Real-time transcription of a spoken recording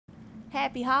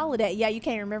Happy holiday. Yeah, you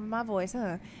can't remember my voice,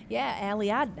 huh? Yeah,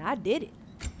 Allie, I did it.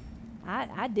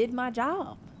 I did my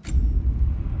job.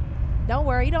 Don't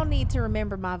worry, you don't need to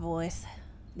remember my voice.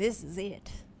 This is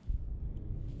it.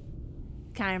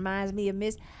 Kind of reminds me of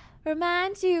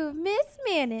reminds you of Miss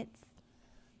Minutes.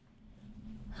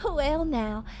 Well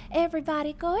now,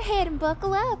 everybody go ahead and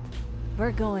buckle up.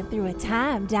 We're going through a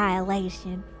time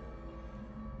dilation.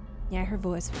 Yeah, her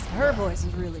voice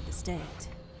is really distinct.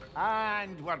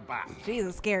 And we're back. She's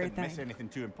a scary Didn't thing. miss anything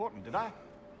too important, did I?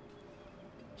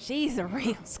 She's a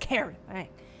real scary thing.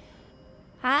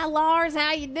 Hi, Lars.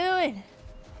 How you doing?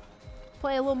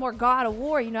 Play a little more God of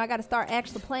War. You know, I got to start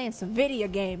actually playing some video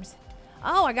games.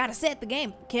 Oh, I got to set the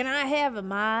game. Can I have a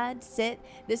mod set?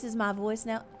 This is my voice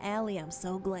now. Allie, I'm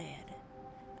so glad.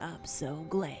 I'm so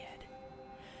glad.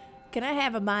 Can I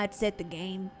have a mod set the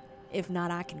game? If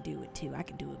not, I can do it too. I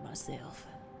can do it myself.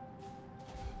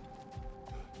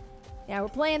 Yeah, we're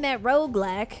playing that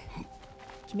roguelike,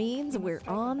 which means we're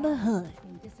on the hunt.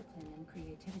 Discipline and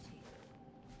creativity.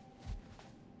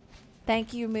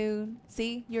 Thank you, Moon.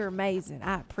 See, you're amazing.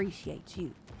 I appreciate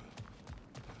you.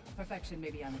 Perfection may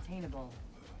be unattainable,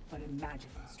 but imagine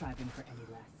striving for any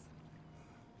less.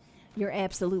 You're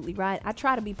absolutely right. I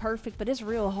try to be perfect, but it's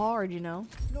real hard, you know.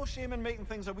 No shame in making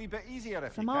things a wee bit easier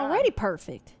if you I'm can. already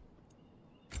perfect.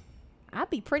 I'd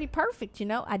be pretty perfect, you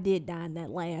know. I did die in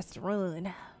that last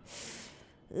run.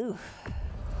 Ooh.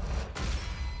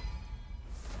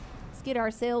 Let's get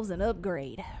ourselves an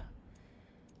upgrade.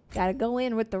 Gotta go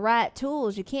in with the right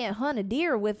tools. You can't hunt a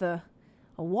deer with a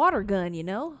water gun, you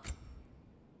know.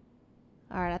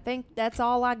 Alright, I think that's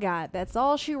all I got. That's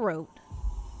all she wrote.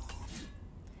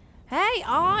 Hey,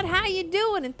 Odd, how you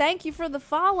doing? And thank you for the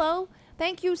follow.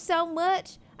 Thank you so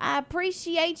much. I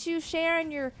appreciate you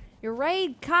sharing your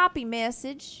raid copy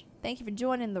message. Thank you for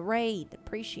joining the raid.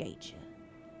 Appreciate you.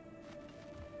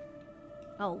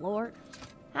 Oh, Lord.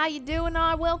 How you doing,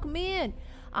 Odd? Welcome in.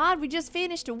 Odd, we just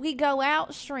finished a We Go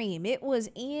Out stream. It was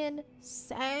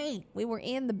insane. We were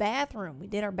in the bathroom. We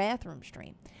did our bathroom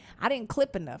stream. I didn't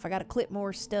clip enough. I got to clip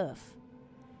more stuff.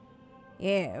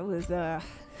 Yeah, it was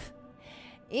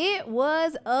it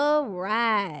was a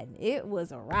ride. It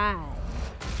was a ride.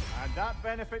 And that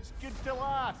benefit's good to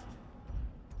last.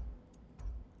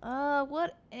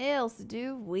 What else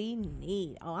do we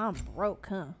need? Oh, I'm broke,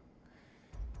 huh?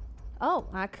 Oh,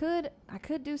 I could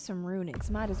do some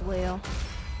runics. Might as well.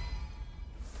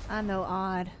 I know,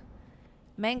 Odd.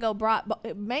 Mango brought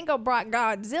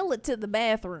Godzilla to the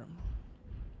bathroom.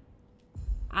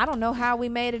 I don't know how we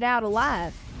made it out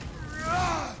alive.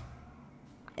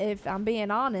 If I'm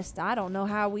being honest, I don't know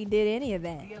how we did any of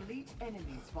that. The elite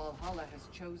enemies Valhalla has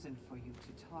chosen for you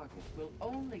to target will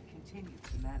only continue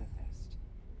to manifest.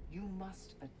 You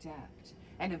must adapt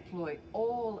and employ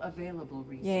all available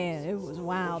resources. Yeah, it was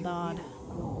wild, Odd.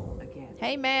 Again.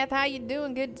 Hey, Math, how you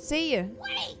doing? Good to see you.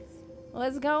 Wait!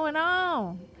 What's going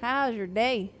on? How's your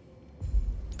day?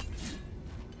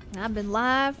 I've been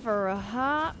live for a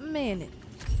hot minute.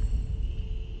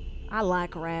 I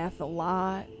like Wrath a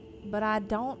lot, but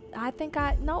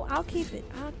no, I'll keep it.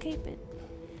 I'll keep it.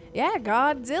 Yeah,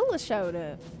 Godzilla showed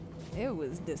up. It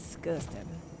was disgusting.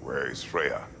 Where is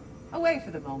Freya? Away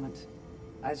for the moment.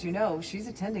 As you know, she's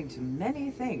attending to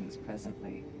many things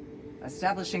presently.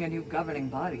 Establishing a new governing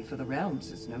body for the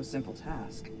realms is no simple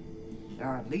task. There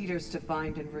are leaders to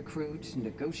find and recruit,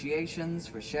 negotiations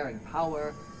for sharing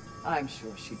power. I'm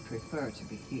sure she'd prefer to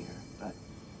be here, but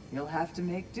you'll have to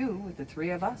make do with the three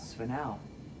of us for now.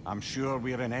 I'm sure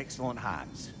we're in excellent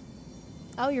hands.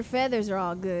 Oh, your feathers are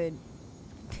all good.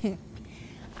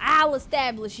 I'll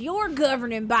establish your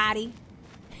governing body.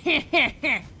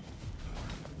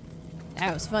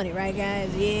 That was funny, right,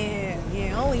 guys?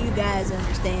 Yeah, only you guys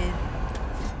understand.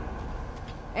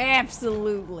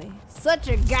 Absolutely. Such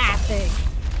a guy thing.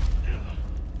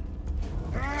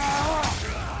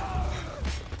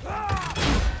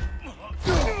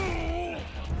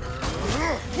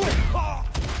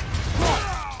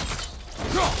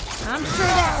 I'm sure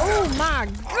that, oh my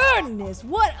goodness,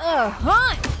 what a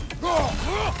hunt!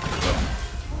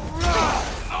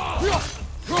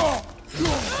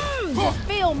 Just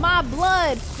feel my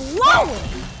blood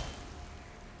flowing!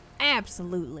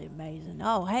 Absolutely amazing.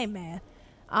 Oh, hey man.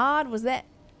 Odd, was that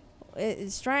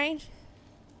it's strange?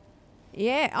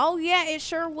 Yeah, oh yeah, it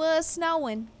sure was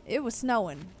snowing. It was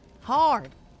snowing hard.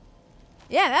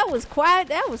 Yeah, that was quite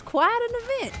an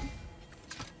event.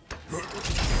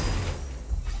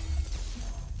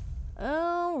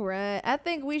 Alright, I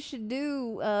think we should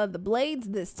do the blades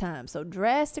this time. So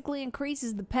drastically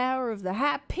increases the power of the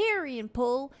Hyperion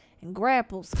pull and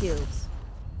grapple skills.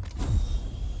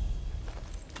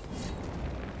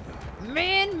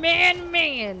 Man,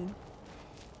 Man.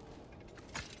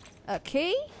 A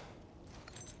key?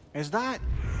 Is that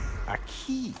a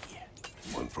key?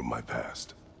 One from my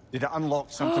past. Did it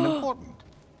unlock something important?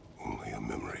 Only a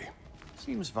memory.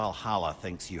 Seems Valhalla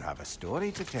thinks you have a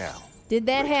story to tell. Did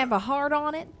that have a heart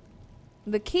on it?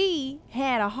 The key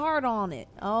had a heart on it.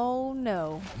 Oh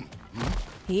no.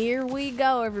 Here we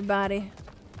go, everybody.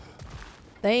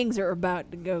 Things are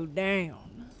about to go down.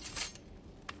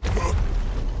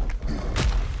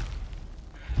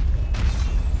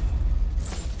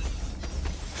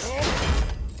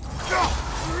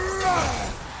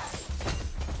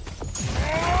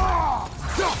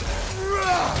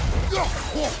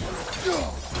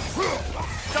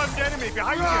 Stunned enemy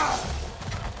behind you!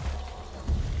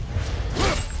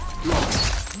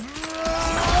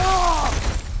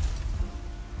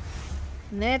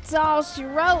 And that's all she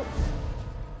wrote.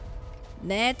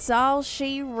 That's all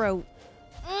she wrote.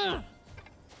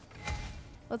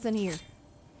 What's in here?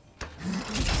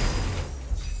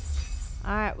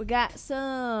 Alright, we got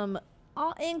some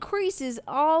increases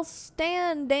all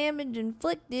stand damage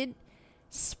inflicted.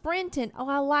 Sprinting. Oh,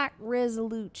 I like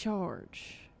resolute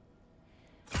charge.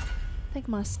 I think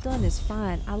my stun is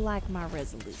fine. I like my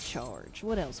resolute charge.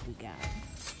 What else we got?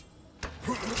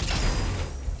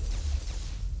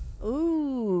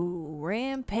 Ooh,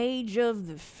 Rampage of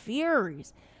the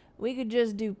Furies. We could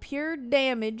just do pure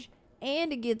damage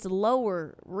and it gets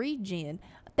lower regen.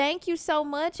 Thank you so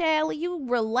much, Allie. You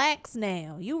relax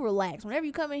now. You relax. Whenever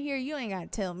you come in here, you ain't got to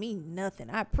tell me nothing.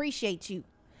 I appreciate you.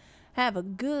 Have a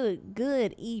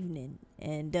good evening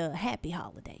and happy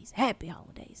holidays. Happy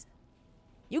holidays.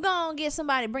 You gonna get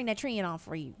somebody to bring that tree in on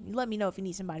for you. You let me know if you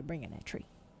need somebody to bring in that tree.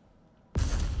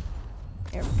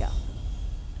 There we go.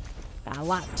 Got a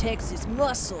lot of Texas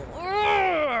muscle.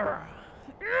 Alright,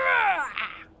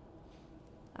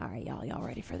 y'all. Y'all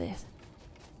ready for this?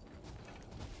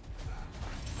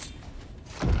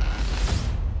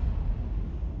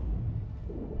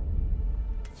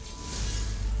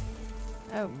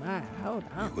 Oh my, hold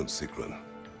on. You and Sigrun.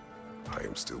 I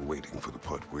am still waiting for the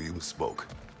part where you spoke.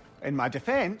 In my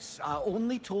defense, I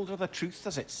only told her the truth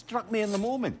as it struck me in the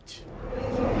moment.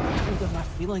 I told her my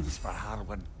feelings for her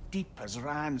were deep as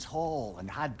Rand's Hall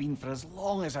and had been for as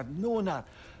long as I'd known her.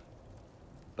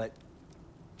 But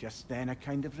just then a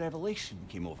kind of revelation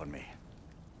came over me.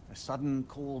 A sudden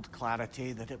cold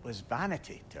clarity that it was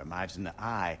vanity to imagine that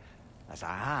I, as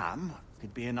I am,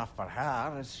 could be enough for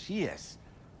her as she is.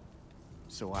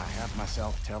 So I heard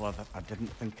myself tell her that I didn't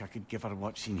think I could give her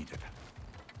what she needed.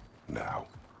 Now,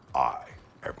 I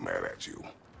am mad at you.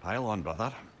 Pile on,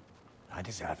 brother. I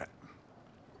deserve it.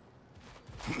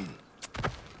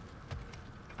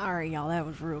 Alright, y'all, that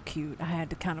was real cute. I had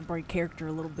to kind of break character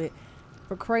a little bit.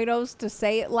 For Kratos to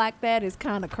say it like that is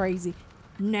kind of crazy.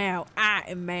 Now, I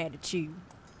am mad at you.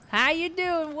 How you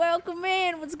doing? Welcome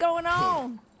in. What's going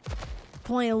on?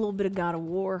 Playing a little bit of God of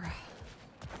War.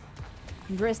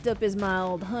 I'm dressed up as my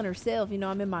old hunter self. You know,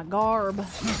 I'm in my garb.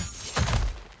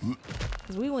 Because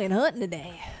we went hunting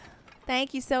today.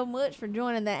 Thank you so much for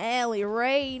joining the alley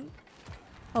raid.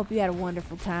 Hope you had a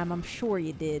wonderful time. I'm sure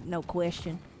you did. No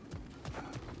question.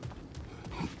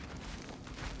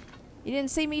 You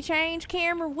didn't see me change,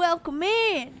 Cameron? Welcome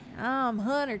in. I'm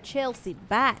Hunter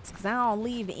ChelseaBytes because I don't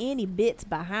leave any bits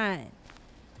behind.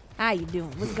 How you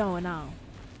doing? What's going on?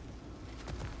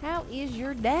 How is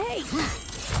your day?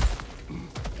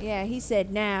 Yeah, he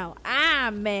said, now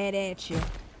I'm mad at you.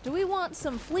 Do we want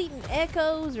some fleeting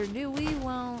echoes or do we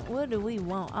want, what do we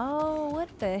want? Oh,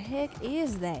 what the heck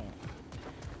is that?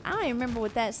 I don't even remember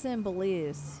what that symbol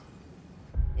is.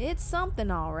 It's something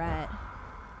all right.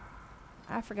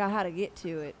 I forgot how to get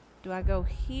to it. Do I go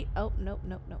here? Oh, nope.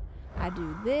 I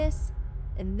do this,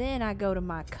 and then I go to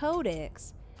my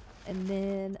codex, and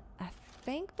then I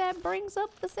think that brings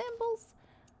up the symbols.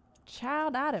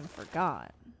 Child, I done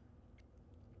forgot.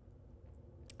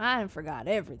 I done forgot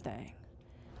everything.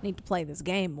 Need to play this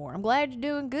game more. I'm glad you're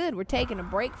doing good. We're taking a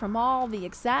break from all the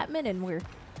excitement, and we're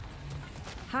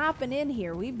hopping in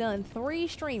here. We've done 3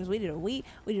 streams. We did a we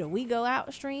go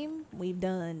out stream. We've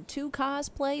done 2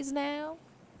 cosplays now.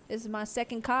 This is my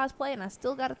 2nd cosplay, and I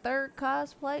still got a 3rd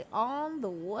cosplay on the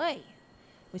way.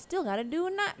 We still got to do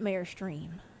a nightmare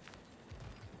stream.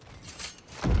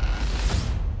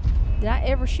 Did I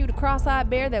ever shoot a cross-eyed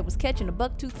bear that was catching a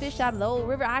buck-toothed fish out of the old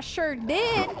river? I sure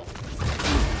did.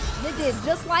 It did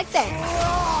just like that.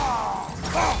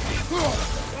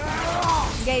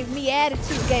 Gave me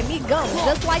attitude, gave me guns,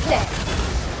 just like that.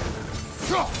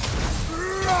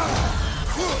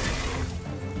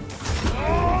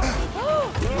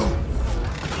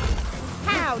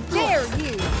 How dare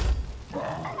you!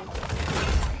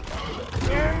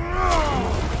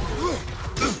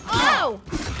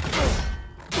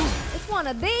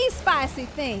 one of these spicy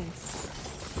things.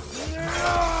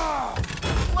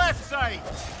 Left side.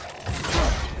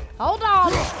 Hold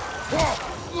on.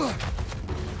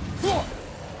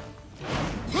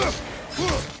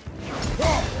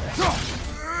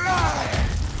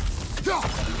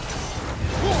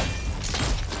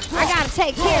 I gotta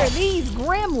take care of these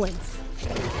gremlins.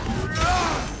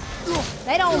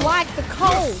 They don't like the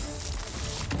cold.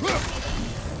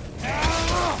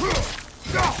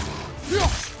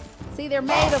 See, they're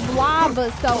made of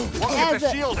lava, so What is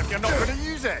the shield if you're not going to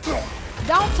use it?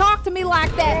 Don't talk to me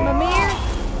like that, Mimir.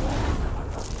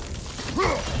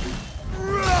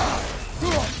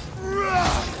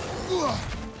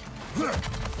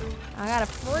 I gotta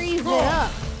freeze it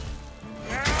up.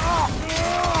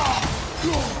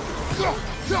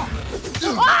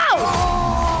 Whoa!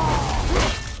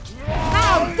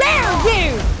 How dare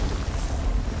you!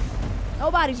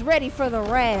 Nobody's ready for the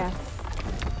wrath.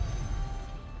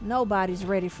 Nobody's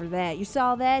ready for that. You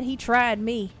saw that? He tried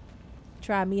me.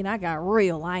 Tried me and I got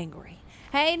real angry.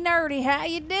 Hey, Nerdy, how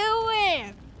you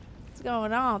doing? What's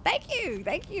going on? Thank you.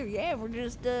 Thank you. Yeah, we're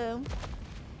just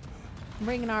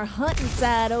bringing our hunting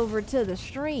side over to the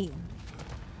stream.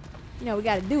 You know, we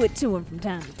got to do it to him from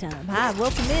time to time. Hi,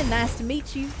 welcome in. Nice to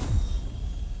meet you.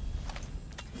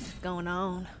 What's going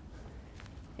on?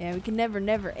 Yeah, we can never,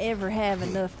 ever have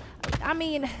enough. I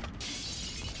mean,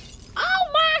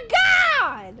 oh my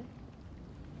God!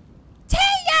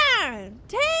 Tian!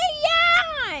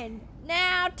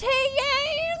 Now,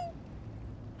 Tian!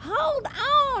 Hold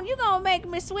on, you gonna make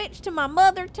me switch to my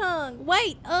mother tongue.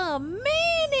 Wait a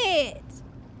minute!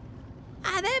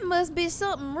 That must be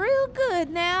something real good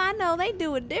now. I know they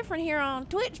do it different here on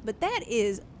Twitch, but that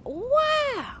is,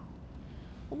 wow!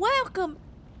 Welcome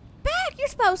back. You're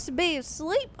supposed to be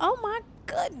asleep. Oh my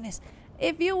goodness.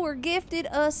 If you were gifted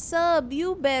a sub,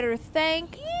 you better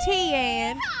thank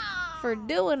Tian for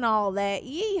doing all that.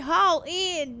 Yeehaw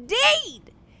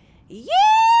indeed. Yeah!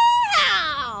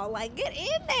 Like, get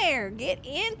in there. Get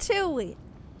into it.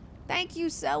 Thank you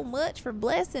so much for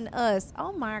blessing us.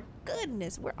 Oh my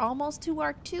goodness. We're almost to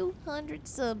our 200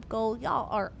 sub goal.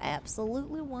 Y'all are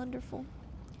absolutely wonderful.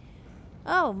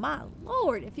 Oh my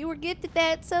Lord, if you were gifted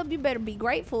that sub, you better be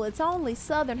grateful. It's only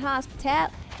Southern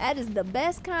hospitality. That is the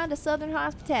best kind of Southern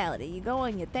hospitality. You go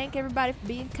and you thank everybody for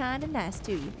being kind and nice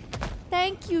to you.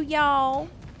 Thank you, y'all.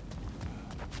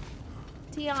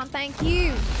 Tian, thank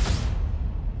you.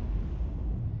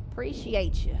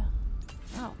 Appreciate you.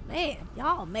 Oh man,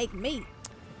 y'all make me.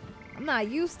 I'm not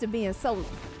used to being so.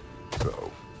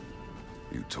 So,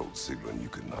 you told Sigrun you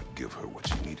could not give her what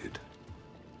she needed.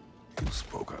 You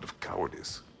spoke out of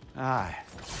cowardice. Aye,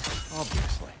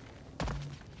 obviously.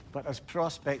 But as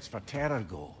prospects for terror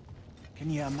go, can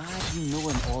you imagine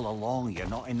knowing all along you're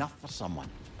not enough for someone,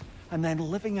 and then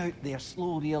living out their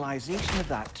slow realization of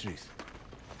that truth?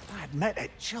 I admit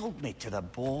it chilled me to the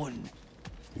bone.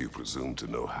 You presume to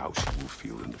know how she will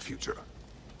feel in the future.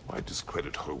 Why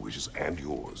discredit her wishes and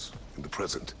yours in the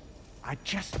present? I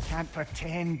just can't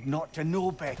pretend not to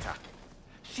know better.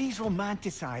 She's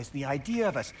romanticized the idea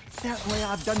of us. Certainly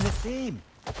I've done the same.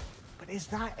 But is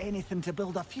that anything to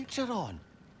build a future on?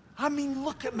 I mean,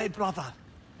 look at me, brother.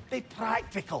 Be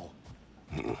practical.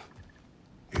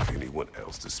 If anyone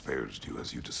else disparaged you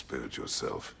as you disparaged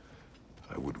yourself,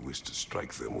 I would wish to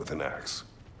strike them with an axe.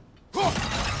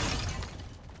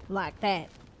 Like that.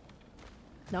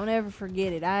 Don't ever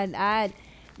forget it.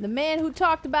 The man who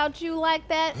talked about you like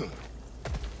that,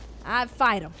 I'd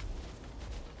fight him.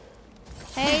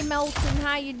 Hey, Melton,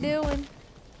 how you doing?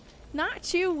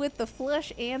 Not you with the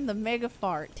flush and the mega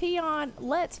fart. Tian,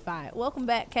 let's fight. Welcome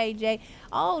back, KJ.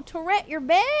 Oh, Tourette, you're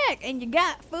back, and you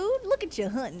got food? Look at you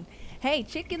hunting. Hey,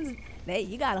 chickens,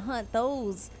 you gotta hunt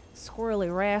those squirrely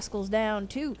rascals down,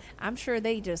 too. I'm sure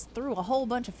they just threw a whole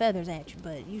bunch of feathers at you,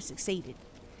 but you succeeded.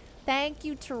 Thank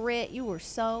you, Tourette. You were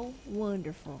so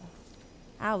wonderful.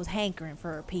 I was hankering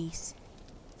for a piece.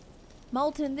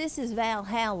 Molten, this is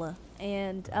Valhalla,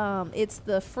 and it's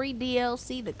the free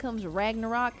DLC that comes with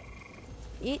Ragnarok.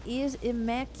 It is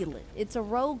immaculate. It's a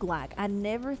roguelike. I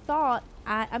never thought,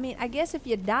 I mean, I guess if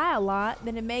you die a lot,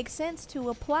 then it makes sense to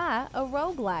apply a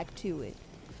roguelike to it.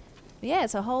 But yeah,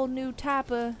 it's a whole new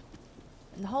type of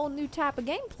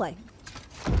gameplay.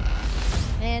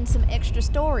 And some extra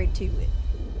story to it.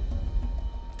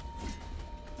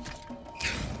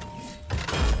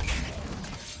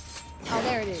 Oh,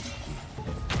 there it is.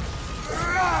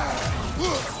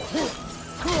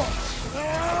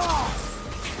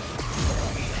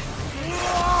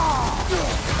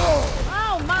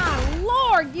 Oh my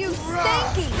Lord, you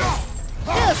stinky!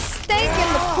 Just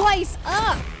stinking the place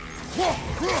up!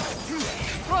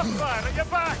 Crossfire at your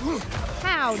back!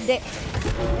 How dare...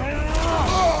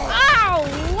 Oh,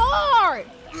 Lord!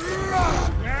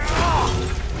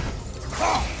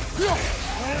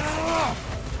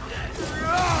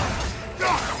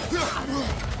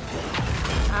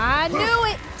 I knew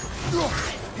it!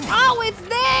 Oh, it's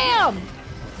them!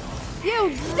 You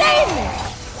demon!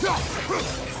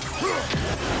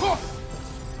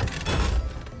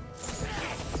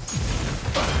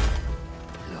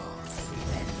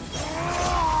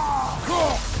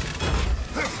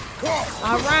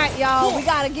 All right, y'all, we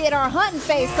gotta get our hunting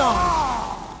face on.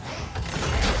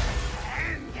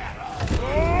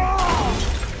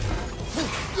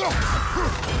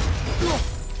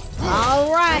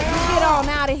 All right, you get on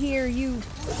out of here, you.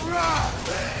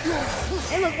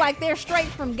 They look like they're straight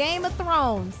from Game of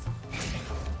Thrones.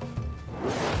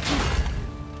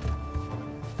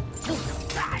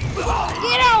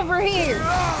 Get over here!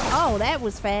 Oh, that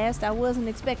was fast. I wasn't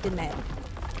expecting that.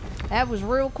 That was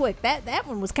real quick. That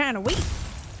one was kind of weak.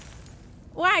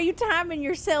 Why are you timing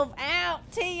yourself out,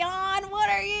 Tion? What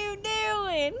are you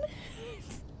doing?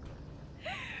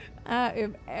 I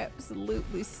am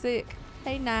absolutely sick.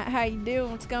 Hey, Knight, how you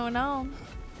doing? What's going on?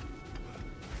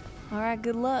 All right,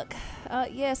 good luck.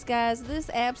 Yes, guys, this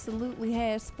absolutely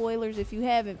has spoilers. If you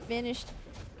haven't finished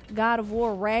God of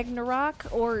War Ragnarok,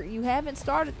 or you haven't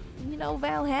started, you know,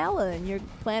 Valhalla, and you're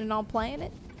planning on playing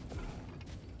it,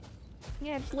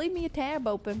 yeah, just leave me a tab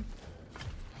open.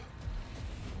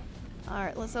 All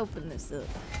right, let's open this up.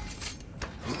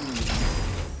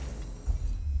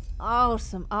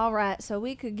 Awesome. All right, so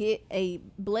we could get a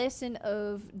blessing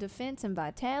of defense and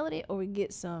vitality, or we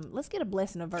get some, let's get a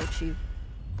blessing of virtue.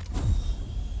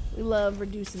 We love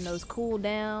reducing those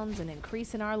cooldowns and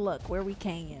increasing our luck where we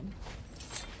can.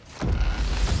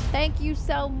 Thank you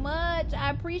so much.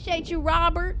 I appreciate you,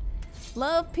 Robert.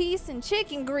 Love, peace, and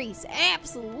chicken grease.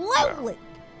 Absolutely.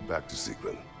 Back to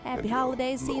Siegland. Happy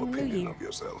holidays. See you in the new Opinion year. of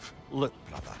yourself. Look,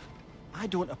 brother, I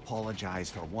don't apologize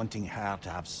for wanting her to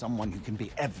have someone who can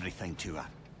be everything to her.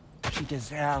 She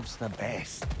deserves the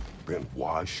best. Then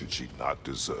why should she not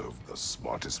deserve the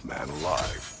smartest man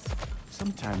alive?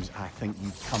 Sometimes I think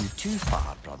you've come too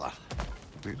far, brother.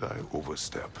 Did I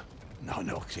overstep? No,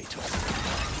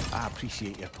 Kratos. I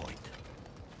appreciate your point.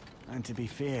 And to be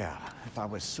fair, if I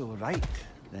was so right,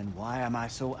 then why am I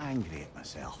so angry at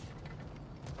myself?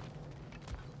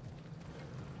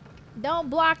 Don't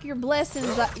block your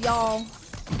blessings, y'all.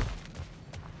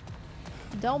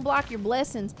 Don't block your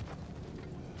blessings.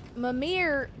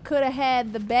 Mimir could have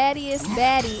had the baddiest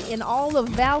baddie in all of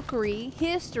Valkyrie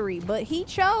history, but he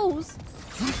chose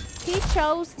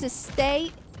to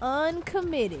stay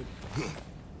uncommitted.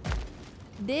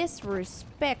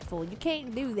 Disrespectful. You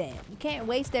can't do that. You can't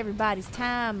waste everybody's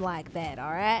time like that, all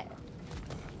right?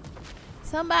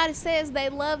 Somebody says they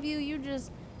love you, you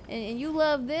just, and you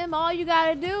love them, all you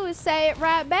gotta do is say it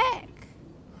right back.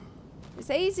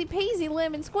 It's easy peasy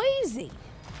lemon squeezy.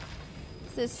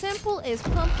 It's as simple as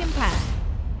pumpkin pie.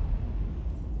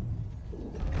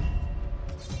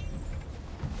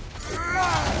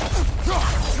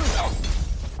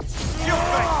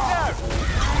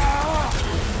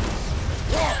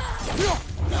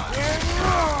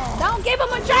 Don't give him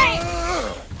a chance!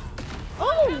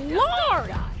 Oh,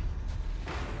 Lord!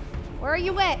 Where are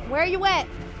you at? Where are you at?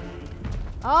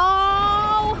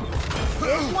 Oh!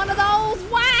 It's one of those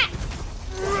whacks!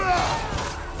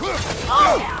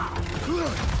 Oh!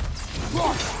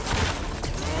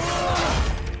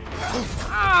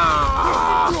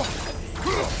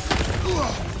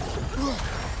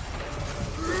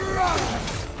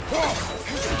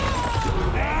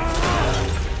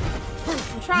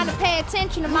 I'm trying to pay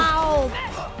attention to my old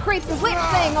creepy whip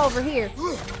thing over here.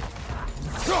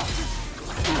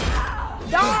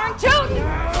 Darn tootin'!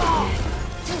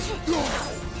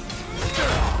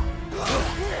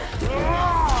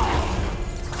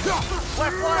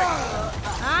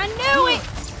 I knew it!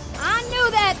 I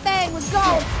knew that thing was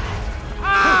going. Oh,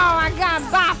 I got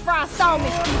Bifrost on me.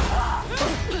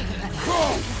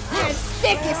 That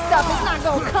sticky stuff is not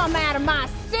gonna come out of my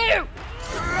suit.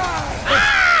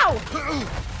 Ow!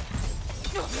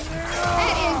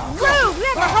 That is rude. You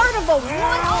ever heard of a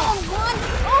one-on-one?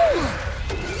 Oh!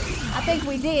 I think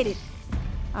we did it.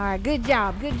 All right, good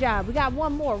job, good job. We got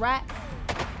one more, right?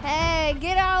 Hey,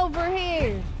 get over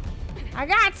here. I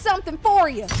got something for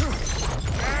you.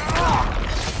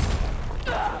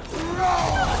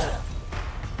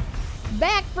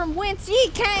 Back from whence ye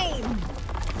came.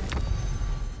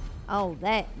 Oh,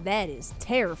 that is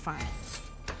terrifying.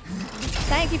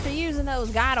 Thank you for using those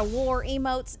God of War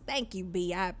emotes. Thank you,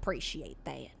 B. I appreciate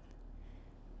that.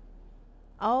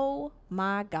 Oh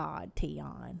my God,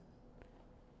 Tion.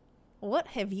 What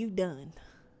have you done?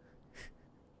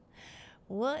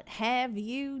 What have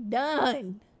you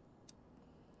done?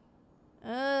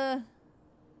 Hold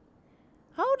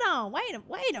on.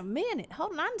 Wait a minute.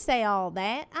 Hold on. I didn't say all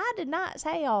that. I did not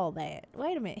say all that.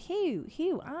 Wait a minute.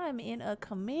 Hugh, I'm in a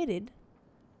committed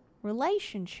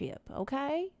relationship,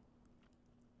 okay?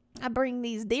 I bring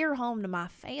these deer home to my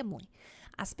family.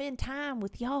 I spend time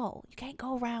with y'all. You can't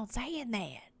go around saying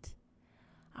that.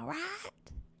 All right?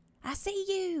 I see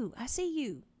you.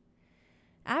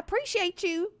 I appreciate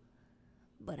you.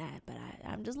 But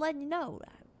I'm just letting you know.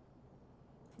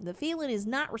 The feeling is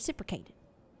not reciprocated.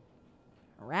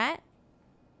 All right?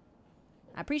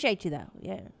 I appreciate you, though.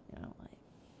 Yeah.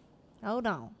 Hold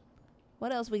on.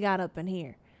 What else we got up in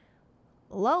here?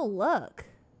 Low luck.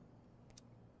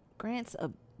 Grants a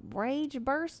rage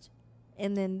burst.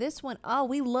 And then this one, oh,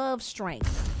 we love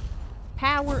strength.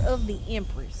 Power of the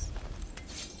Empress.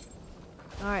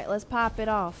 All right, let's pop it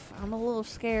off. I'm a little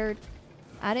scared.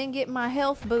 I didn't get my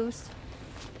health boost.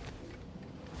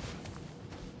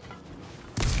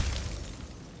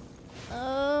 All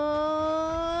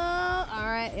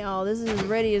right, y'all. This is as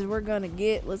ready as we're gonna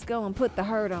get. Let's go and put the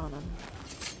hurt on them.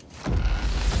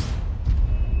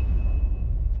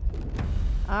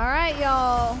 All right,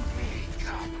 y'all.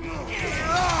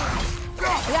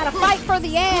 We gotta fight for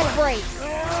the ad break.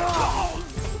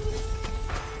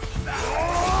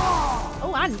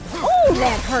 Oh,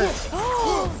 that hurt.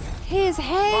 His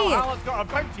head. Valhalla's got a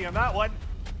bounty on that one.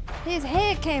 His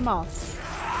head came off.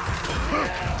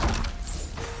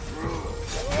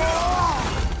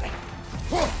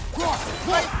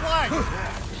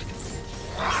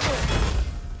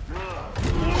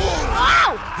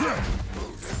 Oh!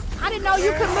 I didn't know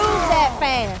you could move that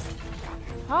fast.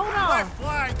 Hold on.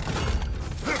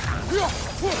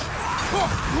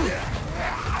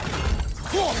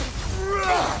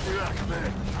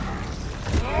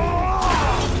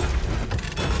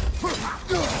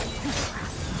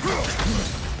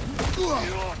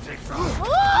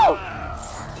 Oh!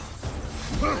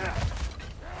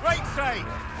 Right side.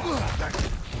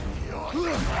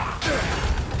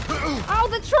 Oh,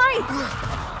 the tree!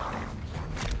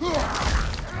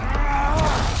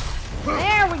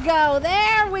 There we go.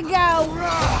 There we go.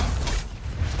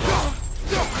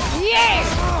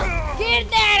 Yeah! Get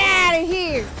that out of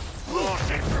here!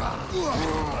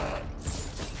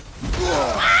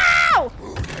 Ow!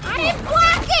 I didn't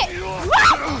block it!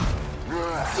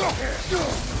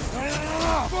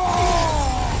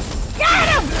 Got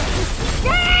him!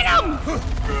 Got him!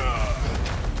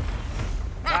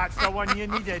 That's the one you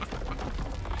needed.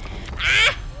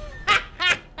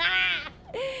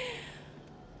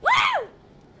 Woo!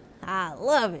 I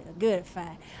love it. A good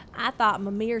fight. I thought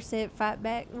Mimir said fight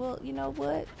back. Well, you know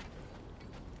what?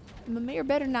 Mimir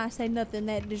better not say nothing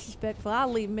that disrespectful.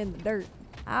 I'll leave him in the dirt.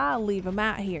 I'll leave him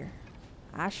out here.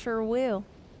 I sure will.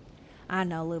 I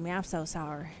know, Lumi. I'm so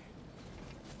sorry.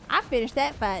 I finished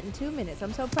that fight in 2 minutes.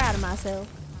 I'm so proud of myself.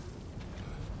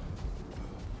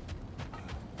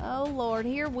 Oh, Lord.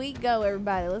 Here we go,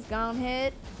 everybody. Let's go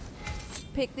ahead.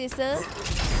 Pick this up.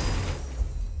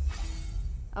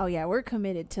 Oh, yeah. We're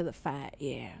committed to the fight.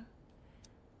 Yeah.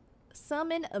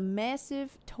 Summon a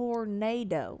massive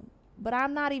tornado. But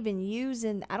I'm not even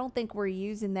using... I don't think we're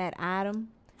using that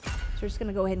item. So we're just going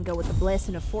to go ahead and go with the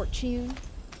Blessing of Fortune.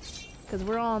 Because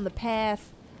we're on the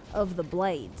path of the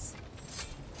blades.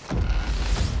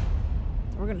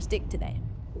 We're going to stick to that.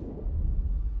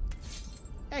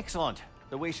 Excellent.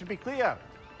 The way should be clear.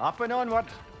 Up and onward.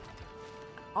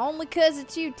 Only 'cause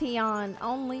it's you, Tion.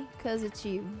 Only 'cause it's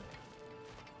you.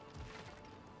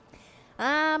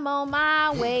 I'm on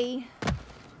my way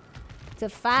to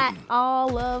fight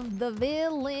all of the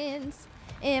villains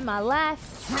in my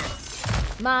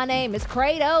life. My name is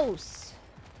Kratos.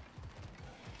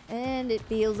 And it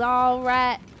feels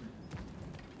alright.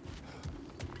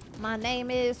 My name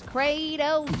is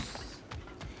Kratos.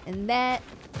 And that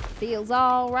feels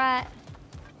alright.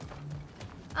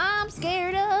 I'm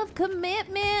scared of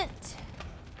commitment.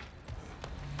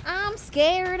 I'm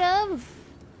scared of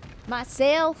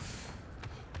myself.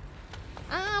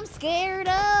 I'm scared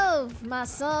of my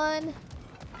son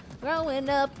growing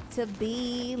up to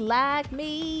be like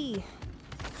me.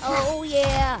 Oh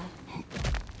yeah.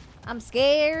 I'm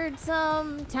scared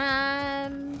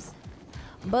sometimes,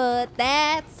 but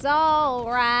that's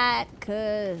alright,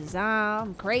 'cause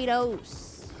I'm Kratos.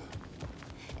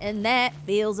 And that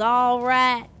feels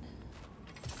alright.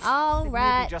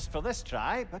 Alright. Maybe just for this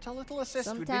try, but a little assist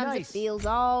would be nice. Sometimes it feels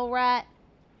alright.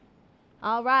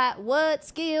 Alright, what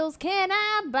skills can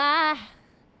I buy?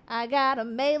 I got a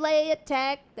melee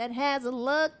attack that has a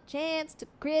luck chance to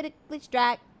critically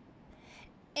strike.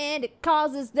 and it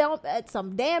causes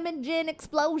some damaging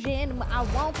explosion. I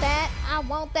want that. I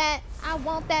want that. I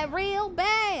want that real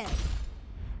bad.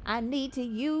 I need to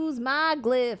use my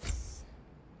glyphs.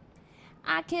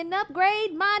 I can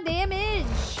upgrade my damage.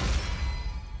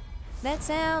 That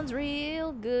sounds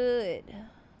real good.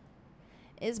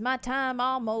 Is my time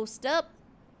almost up?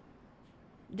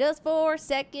 Just for a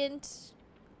second.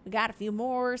 We got a few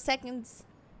more seconds.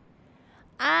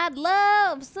 I'd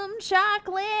love some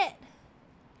chocolate.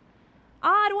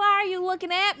 Odd, why are you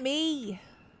looking at me?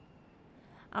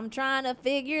 I'm trying to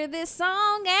figure this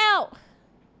song out.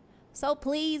 So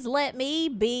please let me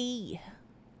be.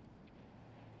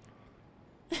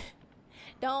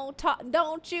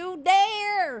 Don't you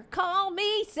dare call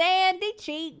me Sandy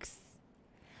Cheeks.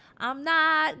 I'm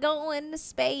not going to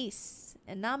space,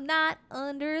 and I'm not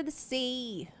under the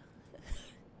sea.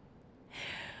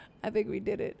 I think we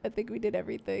did it. I think we did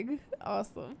everything.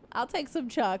 Awesome. I'll take some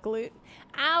chocolate.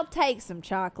 I'll take some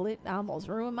chocolate. I almost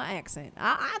ruined my accent.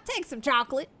 I'll take some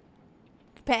chocolate.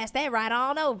 Pass that right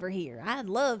on over here. I'd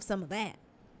love some of that.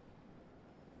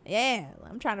 Yeah,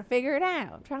 I'm trying to figure it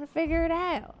out. I'm trying to figure it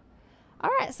out. All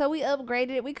right, so we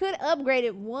upgraded it. We could upgrade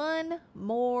it one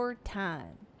more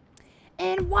time.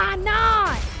 And why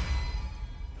not?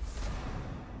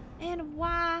 And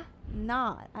why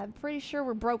not? I'm pretty sure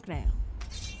we're broke now.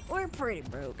 We're pretty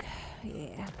broke.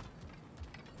 Yeah.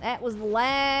 That was the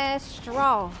last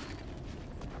straw.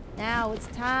 Now it's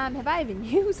time. Have I even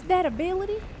used that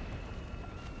ability?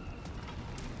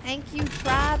 Thank you,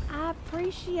 tribe. I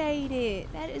appreciate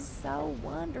it. That is so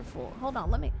wonderful. Hold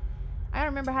on, I gotta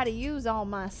remember how to use all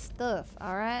my stuff.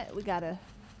 All right,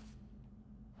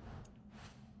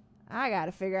 I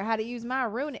gotta figure out how to use my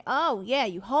rune. Oh yeah,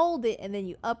 you hold it and then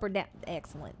you up or down.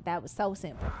 Excellent. That was so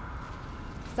simple.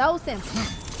 So simple.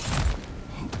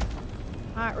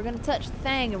 All right, we're gonna touch the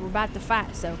thing and we're about to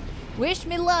fight. So, wish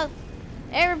me luck.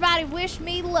 Everybody, wish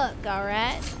me luck. All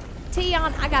right. Tion,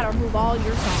 I gotta remove all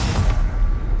your songs.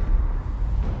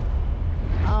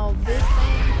 Oh, this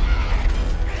thing.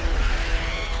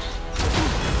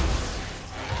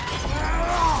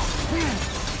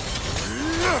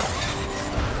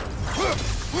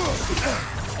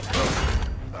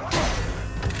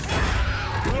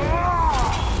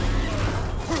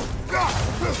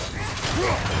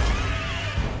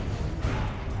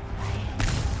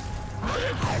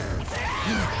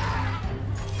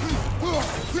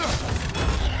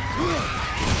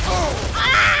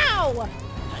 Ow!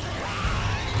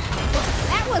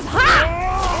 That was hot!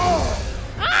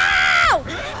 Ow!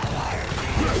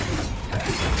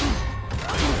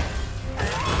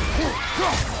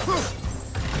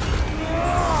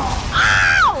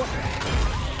 Ow!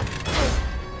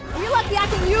 You're lucky I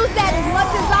can use that as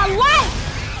much as I like!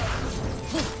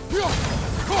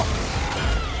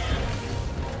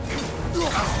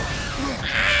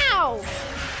 Ow!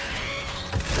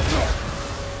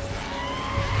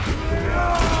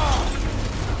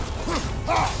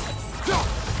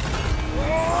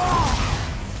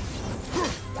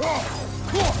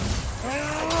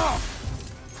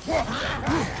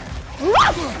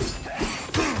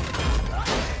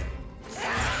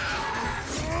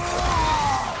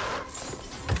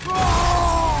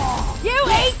 You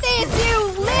ate this, you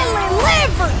lily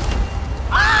liver!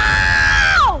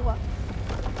 Oh!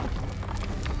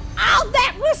 Oh,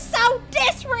 that was so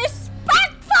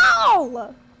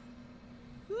disrespectful!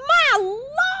 My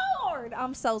Lord!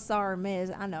 I'm so sorry,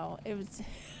 Miz. I know. It was...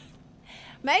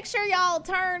 Make sure y'all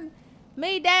turn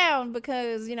me down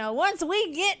because, you know, once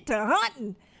we get to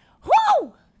hunting,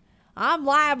 whoo! I'm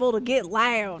liable to get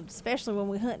loud, especially when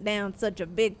we hunt down such a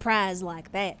big prize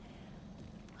like that.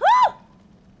 Whoo!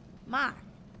 My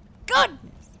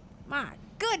goodness. My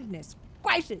goodness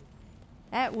gracious.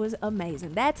 That was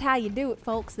amazing. That's how you do it,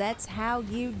 folks. That's how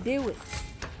you do it.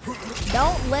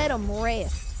 Don't let them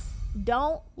rest.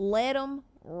 Don't let them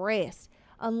rest.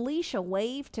 Unleash a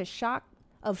wave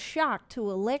of shock to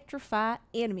electrify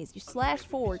enemies. You slash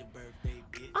forward.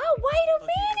 Oh, wait a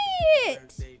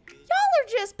minute. Y'all are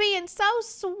just being so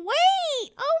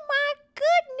sweet. Oh, my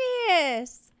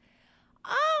goodness.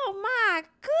 Oh, my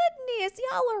goodness.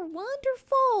 Y'all are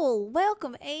wonderful.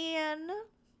 Welcome, Anne.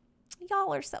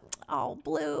 Y'all are so... Oh,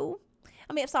 Blue.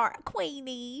 I mean, I'm sorry,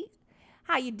 Queenie.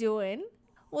 How you doing?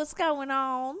 What's going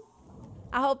on?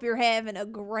 I hope you're having a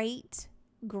great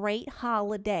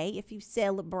holiday if you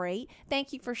celebrate.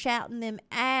 Thank you for shouting them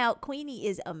out. Queenie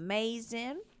is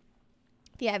amazing.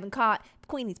 If you haven't caught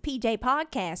Queenie's PJ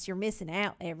podcast, you're missing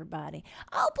out, everybody.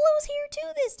 Oh, Blue's here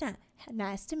too this time.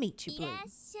 Nice to meet you, Blue.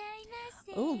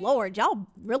 Oh, Lord, y'all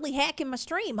really hacking my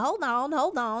stream. Hold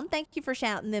on. Thank you for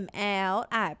shouting them out.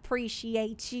 I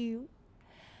appreciate you.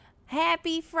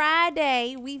 Happy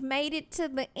Friday. We've made it to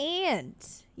the end.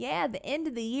 Yeah, the end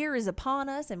of the year is upon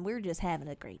us, and we're just having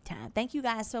a great time. Thank you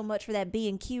guys so much for that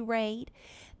B&Q raid.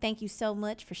 Thank you so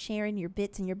much for sharing your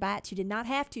bits and your bytes. You did not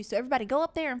have to, so everybody go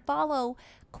up there and follow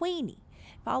Queenie.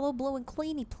 Follow Blue and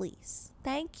Queenie, please.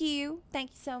 Thank you. Thank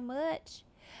you so much.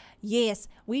 Yes,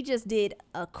 we just did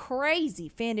a crazy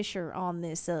finisher on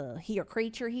this here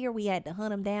creature here. We had to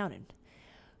hunt him down, and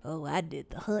oh, I did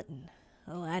the hunting.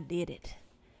 Oh, I did it.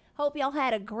 Hope y'all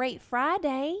had a great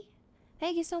Friday.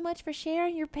 Thank you so much for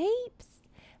sharing your peeps.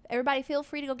 Everybody feel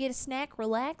free to go get a snack,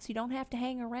 relax. You don't have to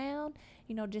hang around.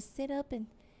 You know, just sit up and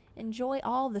enjoy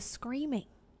all the screaming.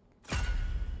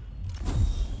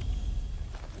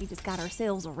 We just got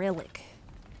ourselves a relic.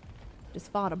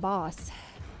 Just fought a boss.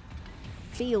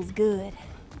 Feels good.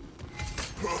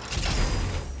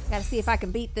 Gotta see if I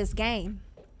can beat this game.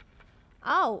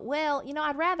 Oh, well, you know,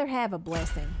 I'd rather have a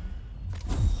blessing.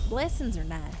 Blessings are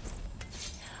nice.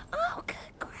 Oh,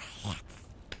 congrats.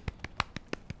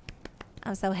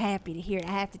 I'm so happy to hear it.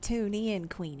 I have to tune in,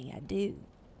 Queenie. I do.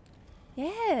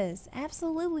 Yes,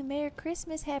 absolutely. Merry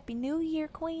Christmas. Happy New Year,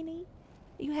 Queenie.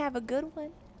 You have a good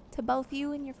one to both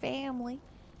you and your family.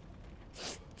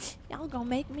 Y'all gonna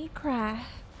make me cry.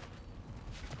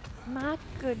 My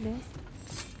goodness.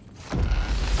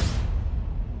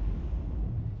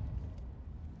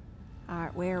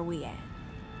 Alright, where are we at?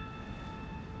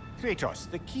 Kratos,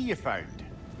 the key you found.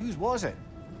 Whose was it?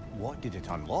 What did it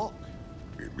unlock?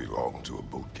 It belonged to a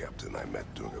boat captain I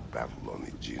met during a battle on the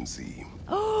Aegean Sea.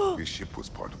 Oh! His ship was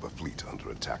part of a fleet under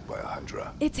attack by a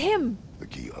Hydra. It's him! The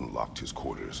key unlocked his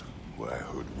quarters, where I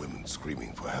heard women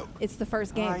screaming for help. It's the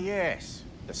first game. Ah, yes.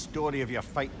 The story of your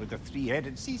fight with the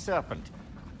three-headed sea serpent.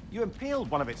 You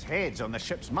impaled one of its heads on the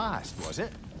ship's mast, was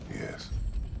it? Yes.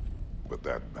 But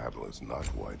that battle is not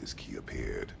why this key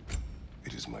appeared.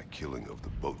 It is my killing of the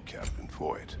boat captain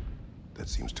for it that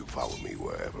seems to follow me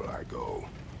wherever I go.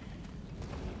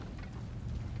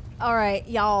 All right,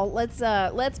 y'all,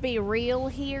 let's be real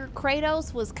here.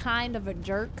 Kratos was kind of a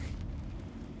jerk.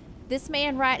 This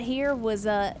man right here was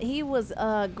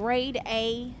a grade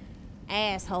A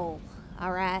asshole.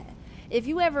 All right. If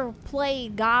you ever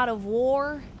played God of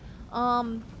War,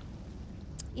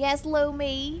 yes,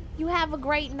 Lumi, you have a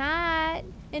great night.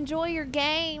 Enjoy your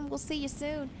game. We'll see you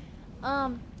soon.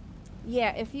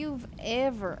 Yeah, if you've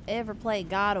ever played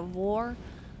God of War,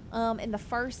 in the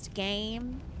first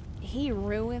game, he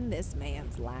ruined this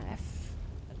man's life.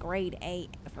 A grade 8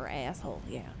 for asshole,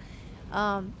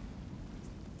 yeah.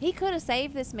 He could have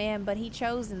saved this man, but he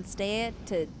chose instead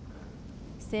to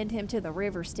send him to the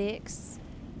river Styx.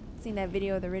 Seen that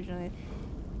video of the original?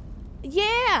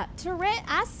 Yeah, Tourette,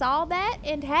 I saw that,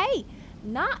 and hey,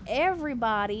 not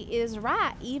everybody is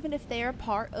right, even if they're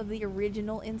part of the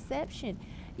original Inception.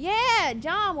 Yeah,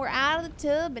 John, we're out of the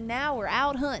tub, and now we're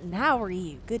out hunting. How are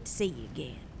you? Good to see you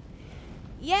again.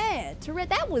 Yeah, Tourette,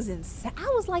 that was insane.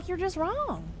 I was like, you're just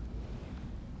wrong.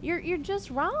 You're just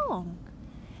wrong.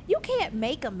 You can't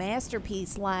make a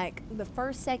masterpiece like the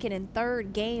first, second, and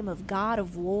third game of God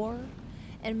of War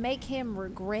and make him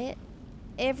regret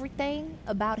everything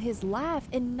about his life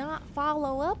and not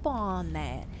follow up on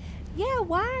that. Yeah,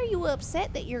 why are you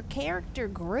upset that your character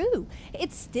grew?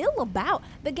 It's still about,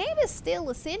 the game is still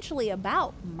essentially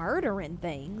about murdering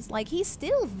things. Like, he's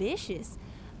still vicious,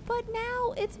 but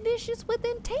now it's vicious with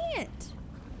intent,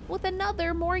 with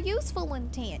another more useful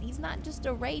intent. He's not just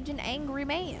a raging angry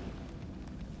man.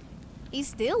 He's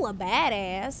still a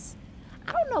badass.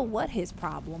 I don't know what his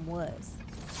problem was.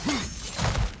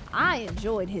 I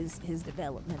enjoyed his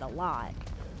development a lot.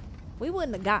 We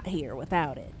wouldn't have got here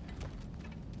without it.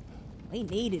 We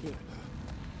needed it.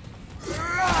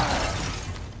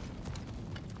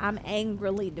 I'm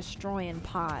angrily destroying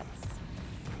pots.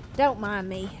 Don't mind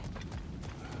me.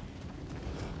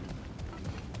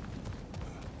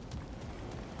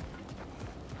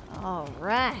 All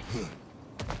right.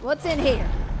 What's in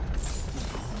here?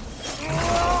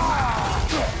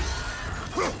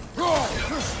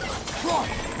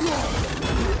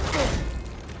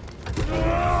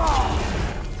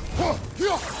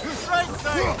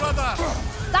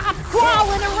 Stop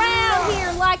crawling around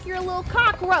here like you're a little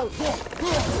cockroach.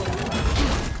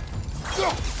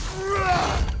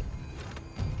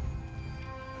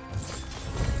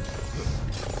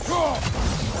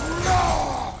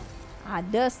 I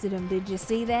dusted him. Did you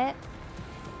see that?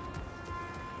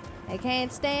 They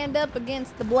can't stand up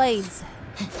against the blades.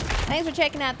 Thanks for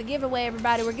checking out the giveaway,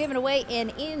 everybody. We're giving away an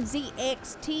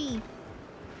NZXT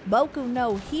Boku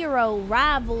no Hero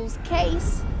Rivals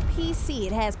case PC.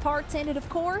 It has parts in it, of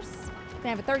course. I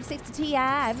have a 3060 Ti.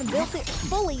 I haven't built it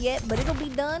fully yet, but it'll be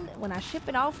done when I ship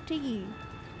it off to you.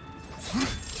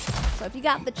 So if you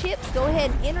got the chips, go ahead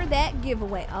and enter that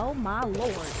giveaway. Oh my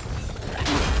lord.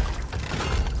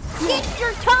 Get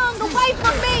your tongue away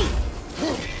from me!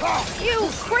 You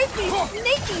creepy,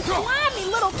 sneaky, slimy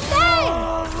little thing!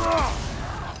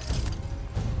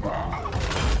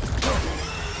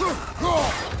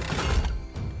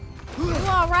 You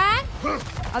alright?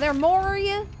 Are there more of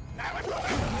you?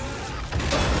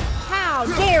 How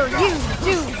dare you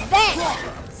do that?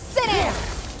 Sit down!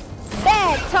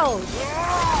 Bad toad!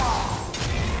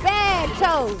 Bad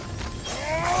toad!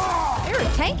 You're a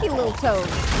tanky little toad.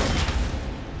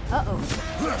 Uh-oh.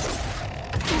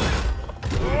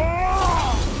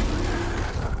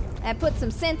 That put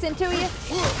some sense into you?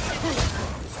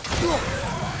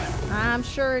 I'm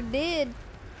sure it did.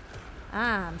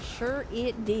 I'm sure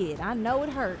it did. I know it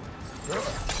hurt.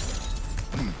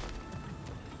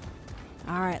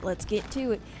 Alright, let's get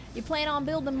to it. You plan on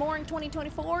building more in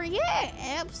 2024? Yeah,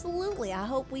 absolutely. I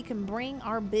hope we can bring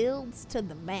our builds to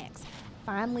the max.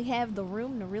 Finally have the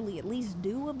room to really at least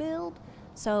do a build.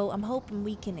 So I'm hoping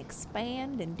we can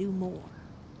expand and do more.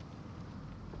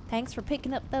 Thanks for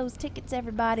picking up those tickets,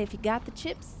 everybody. If you got the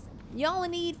chips, you only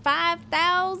need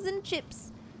 5,000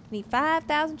 chips. You need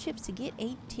 5,000 chips to get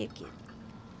a ticket.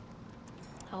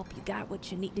 Hope you got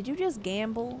what you need. Did you just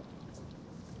gamble?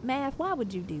 Math, why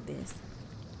would you do this?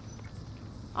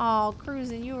 Oh,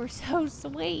 Cruising, you were so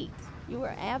sweet. You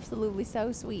were absolutely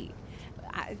so sweet.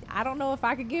 I don't know if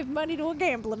I could give money to a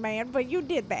gambling man, but you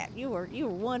did that. You were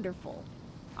wonderful.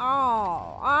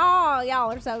 Oh,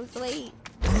 y'all are so sweet.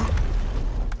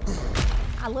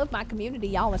 I love my community.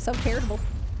 Y'all are so charitable.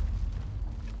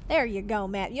 There you go,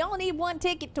 Matt. You only need one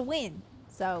ticket to win.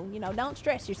 So, you know, don't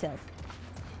stress yourself.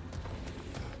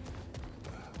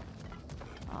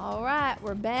 All right,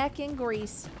 we're back in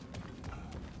Greece.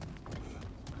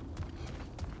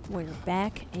 We're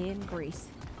back in Greece.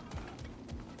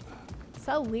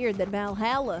 So weird that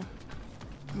Valhalla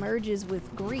merges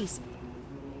with Greece.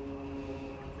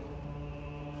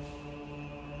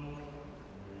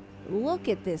 Look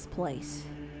at this place.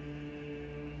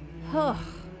 Huh.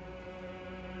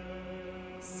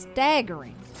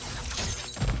 Staggering.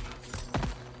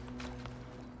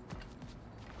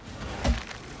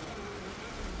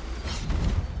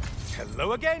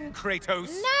 Hello again, Kratos.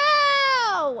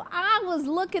 No! I was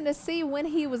looking to see when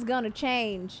he was gonna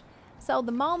change. So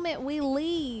the moment we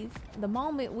leave,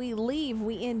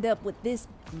 we end up with this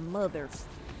mother.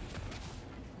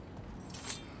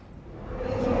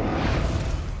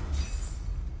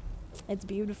 It's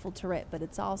beautiful turret, but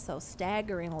it's also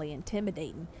staggeringly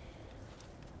intimidating.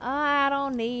 I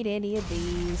don't need any of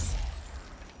these.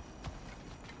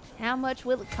 How much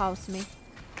will it cost me?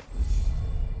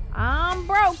 I'm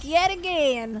broke yet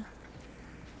again.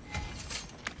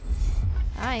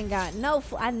 I ain't got no,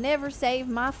 I never save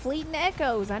my fleeting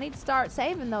echoes. I need to start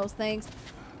saving those things.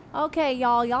 Okay,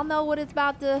 y'all know what it's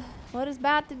about to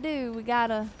do. We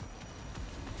gotta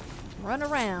run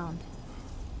around.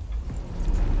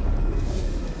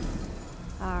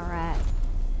 All right,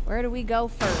 where do we go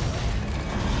first?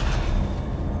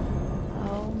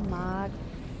 Oh my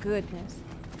goodness.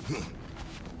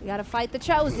 We gotta fight the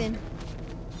Chosen.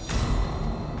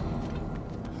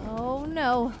 Oh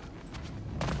no.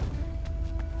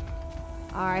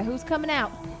 Alright, who's coming out?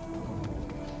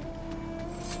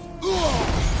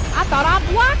 I thought I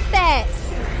blocked that!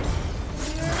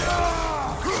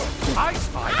 I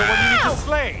spy the one you need to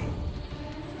slay.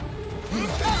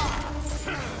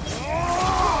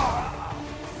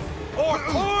 Or!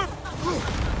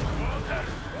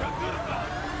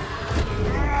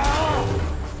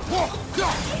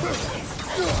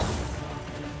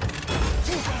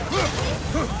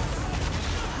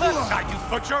 Let's not, you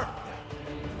butcher!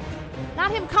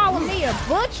 Not him calling me a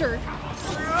butcher.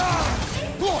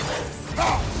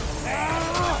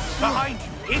 Behind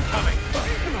you, incoming!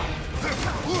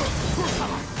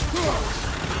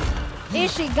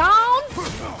 Is she gone?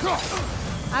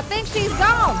 I think she's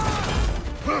gone.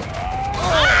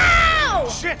 Ow!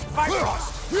 Shit,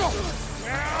 Bifrost!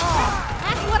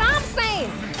 That's what I'm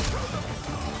saying.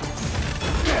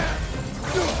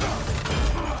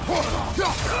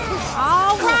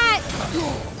 All right.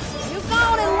 You go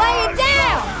on and lay it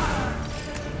down.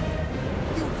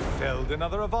 You felled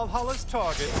another of Valhalla's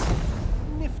targets.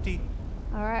 Nifty.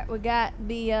 All right, we got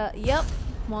the, yep.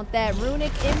 Want that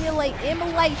runic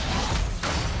immolation.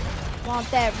 Want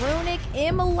that runic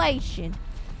immolation.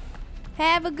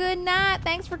 Have a good night.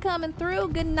 Thanks for coming through.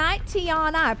 Good night,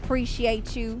 Tiana. I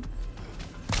appreciate you.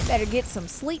 Better get some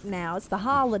sleep now. It's the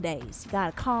holidays. You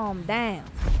gotta calm down.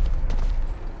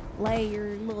 Lay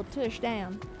your little tush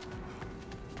down.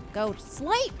 Go to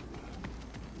sleep.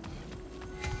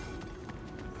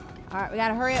 Alright, we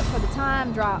gotta hurry up before the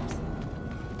time drops.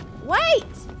 Wait!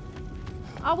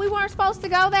 Oh, we weren't supposed to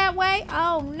go that way?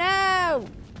 Oh, no!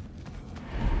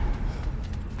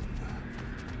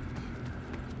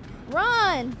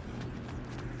 Run!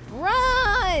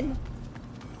 Run!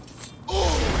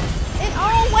 It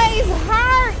always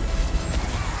hurts!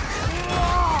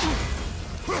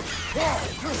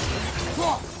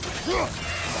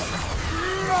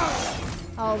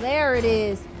 Oh, there it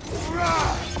is.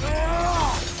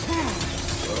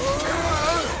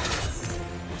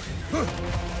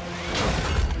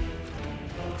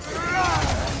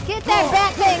 Get that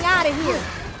bat thing out of here.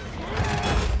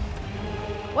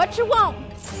 What you want?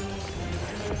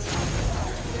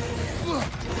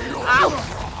 Ow!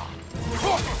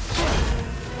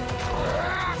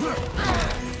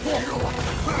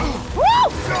 Woo!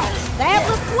 That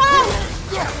was close!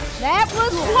 That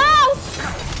was close!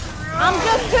 I'm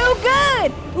just too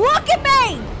good! Look at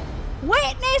me!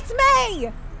 Witness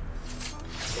me!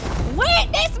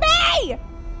 Witness me!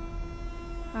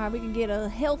 Alright, we can get a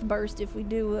health burst if we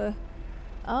do a...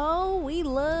 Oh, we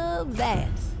love that.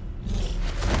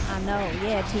 I know,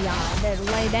 yeah, TR, better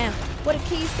lay down. What did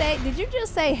Keys say? Did you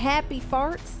just say happy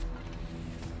farts?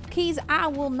 Keys, I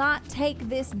will not take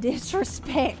this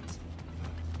disrespect.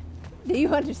 Do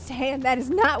you understand? That is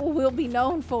not what we'll be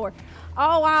known for.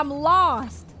 Oh, I'm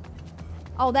lost.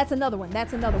 Oh, that's another one.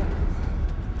 That's another one.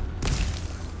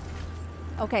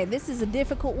 Okay, this is a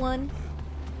difficult one.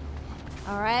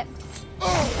 All right.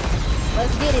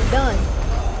 Let's get it done.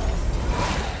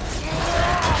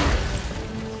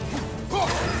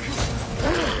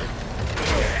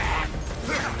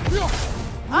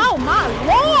 Oh, my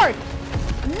Lord!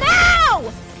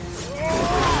 No!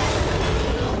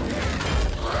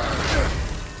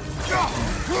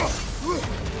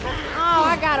 Oh,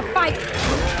 I gotta fight.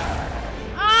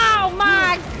 Oh,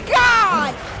 my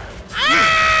God!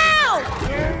 Ow!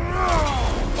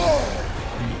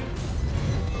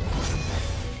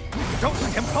 Don't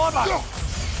let him come on!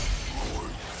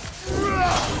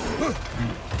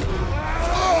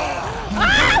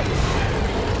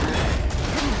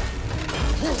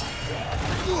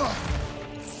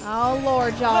 Oh,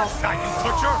 Lord, y'all.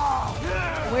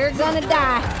 We're gonna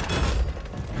die.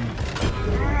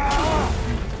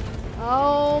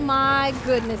 Oh, my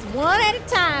goodness. One at a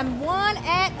time. One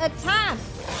at a time.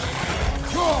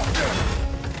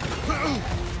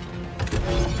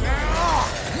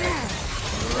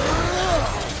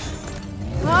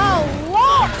 Oh,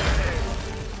 Lord!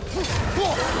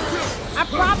 I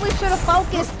probably should have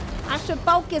focused. I should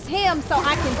focus him so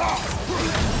I can...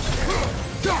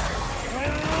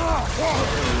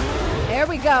 There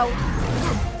we go.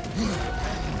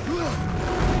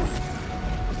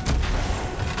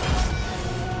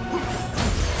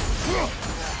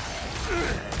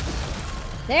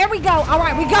 There we go. All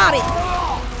right, we got it.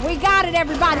 We got it,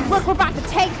 everybody. Look, we're about to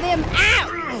take them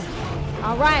out.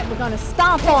 All right, we're going to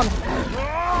stomp on them.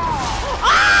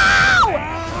 Oh!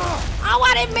 Oh,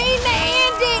 I didn't mean to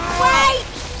end it. Wait.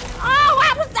 Oh,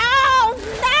 oh,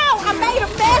 no. I made a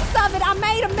mess of it. I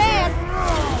made a mess.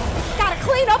 Got to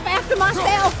clean up after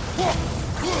myself.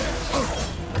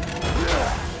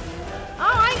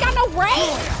 Oh, I ain't got no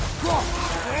range.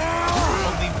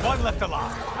 Only one left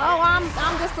alive. Oh, I'm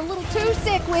just a little too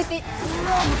sick with it.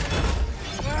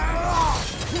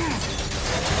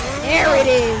 There it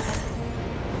is.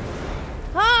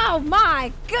 Oh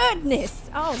my goodness.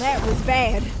 Oh, that was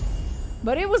bad.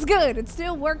 But it was good. It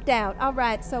still worked out. All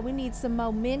right, so we need some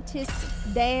momentous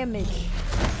damage.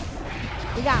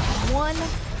 We got one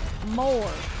more.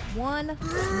 One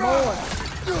more.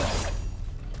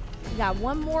 We got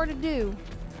one more to do.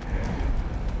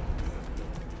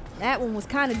 That one was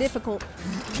kind of difficult.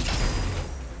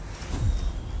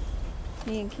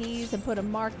 Me and Keys have put a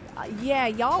mark. Yeah,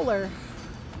 y'all are...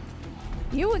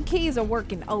 You and Keys are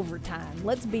working overtime.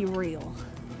 Let's be real.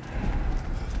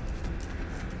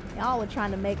 Y'all are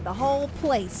trying to make the whole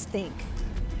place stink.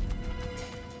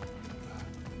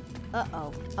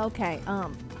 Uh-oh. Okay,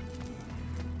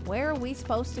 where are we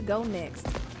supposed to go next?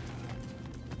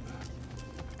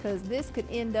 Because this could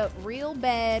end up real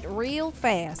bad, real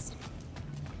fast.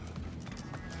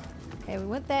 Okay, we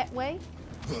went that way.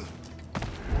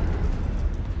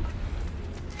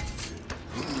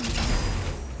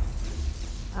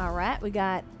 All right, we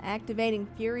got activating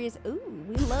furious. Ooh,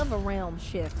 we love a realm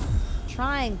shift.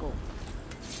 Triangle.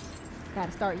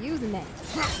 Gotta start using that.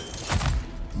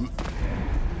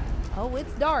 Oh,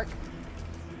 it's dark.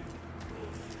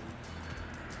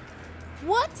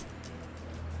 What?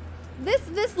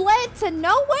 This led to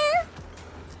nowhere?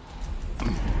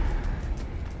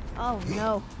 Oh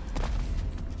no.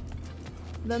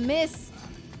 The mist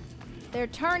They're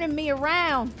turning me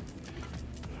around.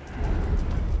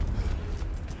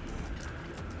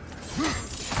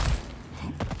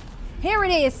 Here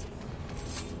it is.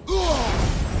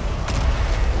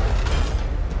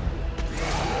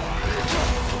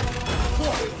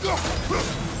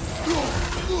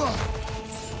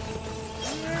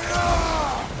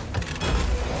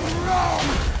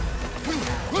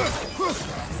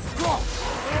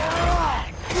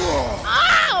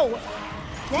 Ow!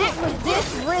 That was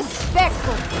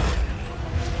disrespectful.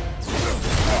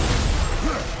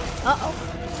 Uh-oh.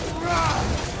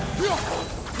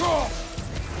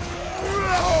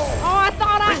 Oh, I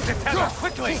thought I... Break the tether,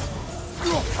 quickly!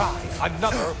 Try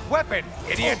another weapon,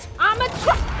 idiot! I'm a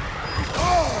try...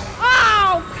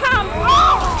 Oh, come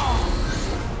on!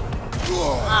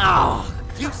 Oh,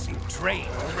 You seem drained,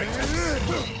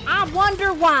 Kratos. I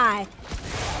wonder why.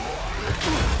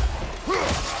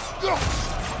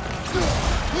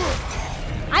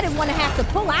 I didn't want to have to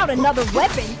pull out another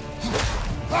weapon.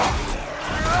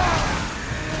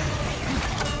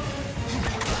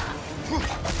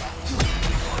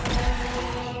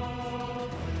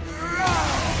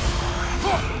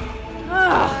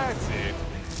 That's it.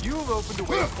 You've opened a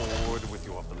way forward with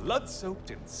your blood-soaked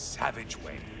and savage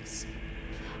ways.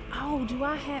 Oh, do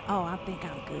I have... Oh, I think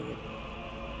I'm good.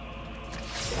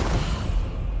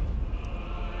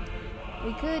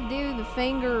 We could do the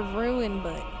Finger of Ruin,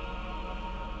 but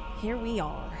here we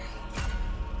are.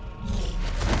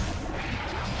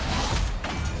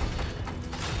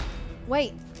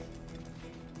 Wait.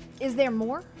 Is there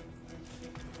more?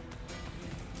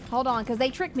 Hold on, because they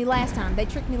tricked me last time. They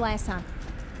tricked me last time.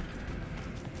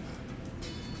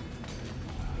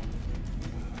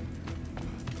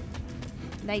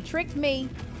 They tricked me.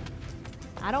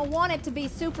 I don't want it to be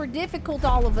super difficult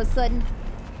all of a sudden.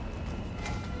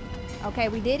 Okay,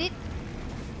 we did it.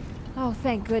 Oh,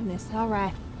 thank goodness. All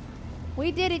right.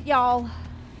 We did it, y'all.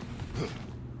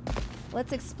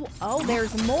 Let's explore. Oh,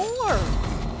 there's more.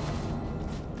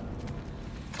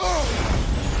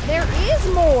 There is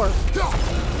more.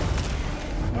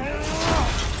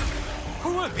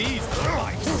 Who are these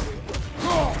Bytes?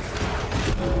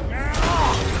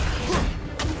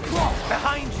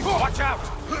 Behind you, watch out!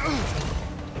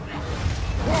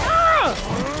 Ow!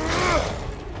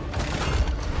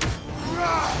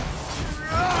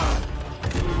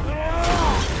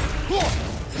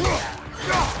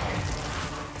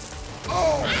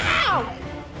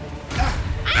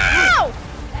 Ow!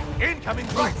 Incoming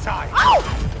right side! Oh!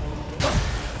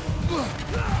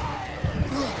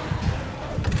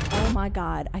 Oh my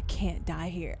God, I can't die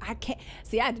here. I can't.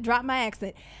 See, I had to drop my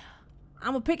accent.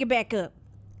 I'm gonna pick it back up.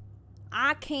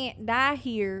 I can't die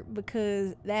here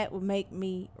because that would make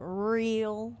me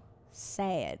real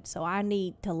sad. So I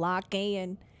need to lock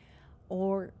in,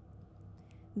 or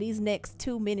these next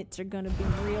 2 minutes are gonna be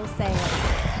real sad.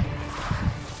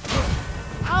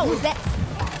 Oh, is that?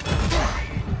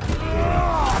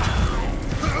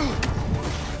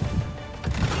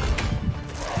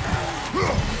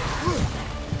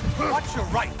 Watch your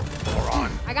right,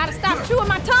 moron! I gotta stop chewing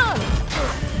my tongue.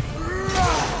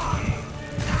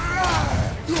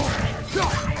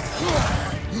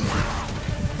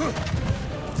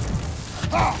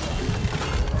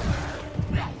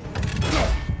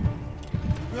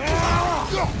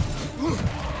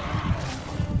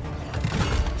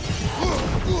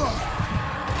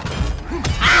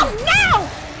 Oh no!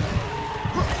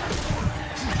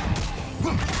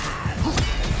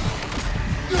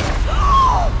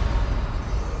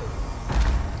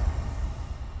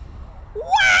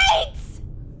 Wait!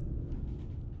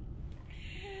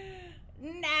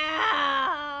 No!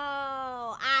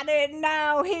 I didn't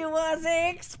know he was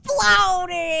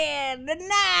exploding! No!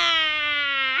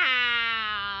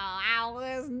 I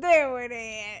was doing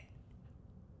it!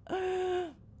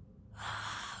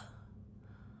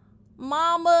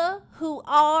 Mama, who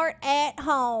art at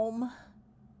home,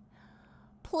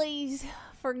 please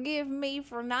forgive me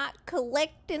for not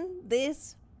collecting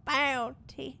this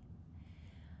bounty.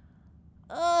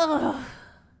 Ugh.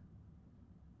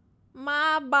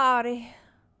 My body.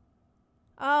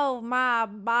 Oh, my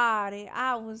body.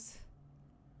 I was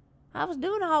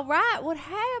doing all right. What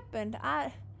happened?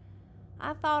 I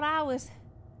thought I was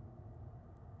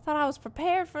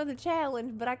prepared for the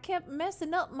challenge, but I kept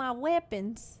messing up my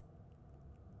weapons.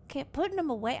 Kept putting them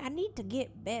away. I need to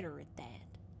get better at that.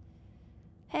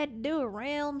 Had to do a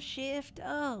realm shift.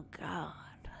 Oh, God.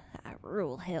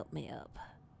 Rule, help me up.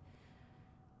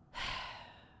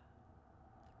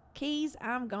 Keys,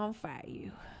 I'm gonna fight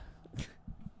you.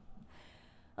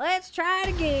 Let's try it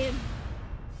again.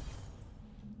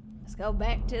 Let's go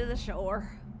back to the shore.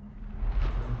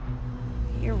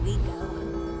 Here we go.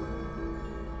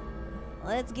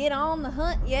 Let's get on the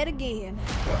hunt yet again.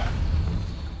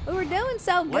 We were doing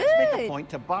so good. Let's make a point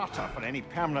to barter for any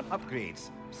permanent upgrades.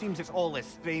 Seems it's all this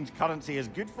strange currency is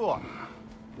good for.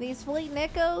 These fleeting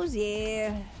echoes,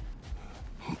 yeah.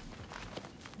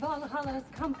 Valhalla's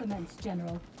compliments,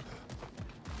 General.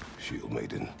 Shield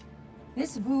Maiden.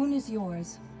 This boon is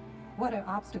yours. What are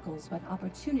obstacles but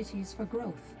opportunities for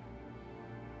growth?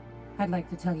 I'd like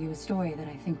to tell you a story that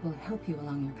I think will help you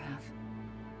along your path.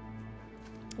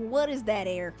 What is that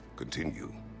air?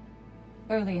 Continue.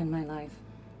 Early in my life,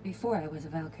 before I was a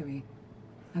Valkyrie,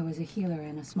 I was a healer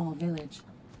in a small village.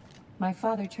 My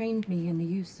father trained me in the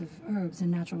use of herbs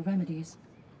and natural remedies.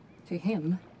 To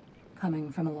him,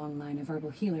 coming from a long line of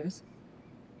herbal healers,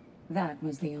 that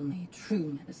was the only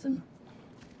true medicine.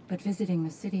 But visiting the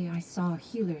city, I saw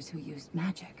healers who used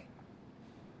magic.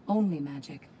 Only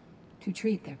magic. To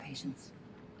treat their patients.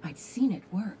 I'd seen it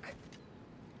work.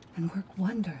 And work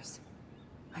wonders.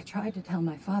 I tried to tell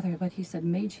my father, but he said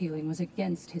mage healing was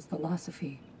against his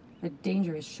philosophy. A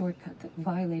dangerous shortcut that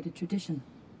violated tradition.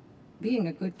 Being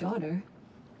a good daughter,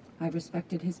 I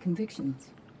respected his convictions.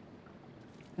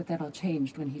 But that all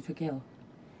changed when he took ill.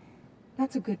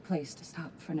 That's a good place to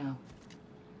stop for now.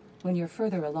 When you're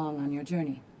further along on your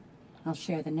journey, I'll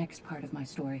share the next part of my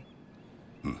story.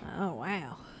 Oh,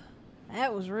 wow.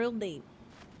 That was real deep.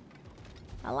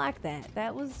 I like that.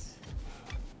 That was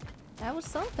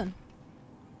something.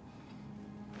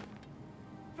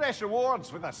 Fresh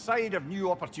rewards with a side of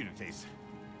new opportunities.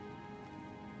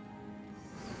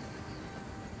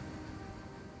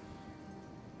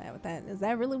 Is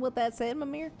that really what that said,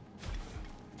 Mimir?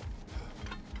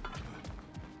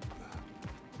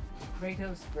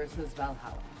 Kratos versus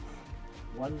Valhalla.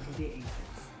 One for the ages.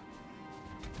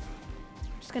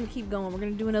 Just gonna keep going. We're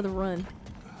gonna do another run.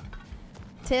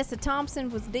 Tessa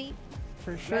Thompson was deep,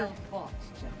 for sure. Well fought,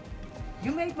 General.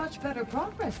 You made much better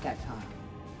progress that time.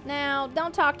 Now,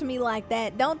 don't talk to me like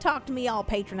that. Don't talk to me all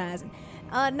patronizing.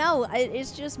 No,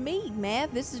 it's just me, man.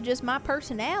 This is just my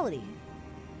personality.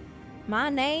 My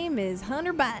name is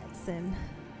Hunter Bytes, and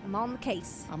I'm on the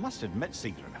case. I must admit,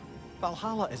 Sigrun,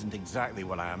 Valhalla isn't exactly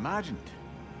what I imagined.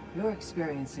 You're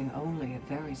experiencing only a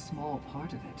very small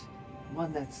part of it.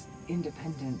 One that's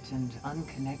independent and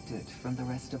unconnected from the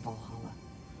rest of Valhalla.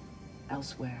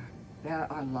 Elsewhere,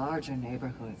 there are larger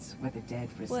neighborhoods where the dead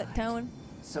reside. What, Towen?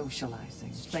 Socializing,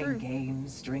 It's playing true.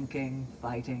 games, drinking,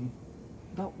 fighting.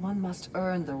 But one must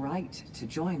earn the right to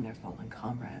join their fallen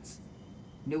comrades.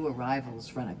 New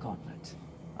arrivals run a gauntlet.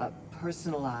 A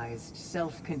personalized,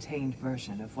 self-contained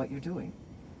version of what you're doing.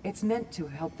 It's meant to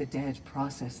help the dead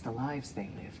process the lives they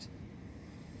lived.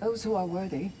 Those who are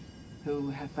worthy,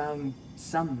 who have found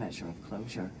some measure of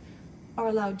closure, are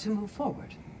allowed to move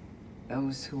forward.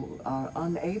 Those who are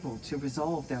unable to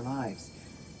resolve their lives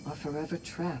are forever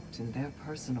trapped in their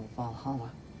personal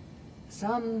Valhalla.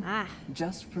 Some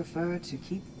just prefer to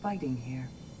keep fighting here.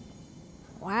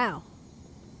 Wow.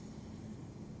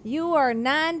 You are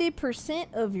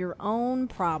 90% of your own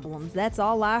problems. That's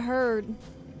all I heard.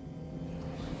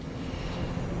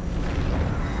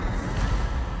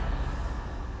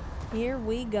 Here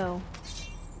we go.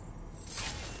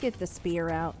 Get the spear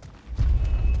out.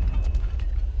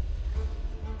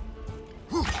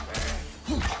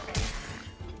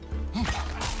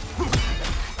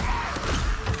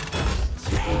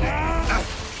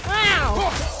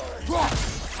 Wow!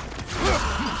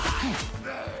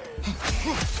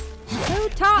 Who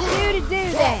taught you to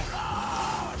do that?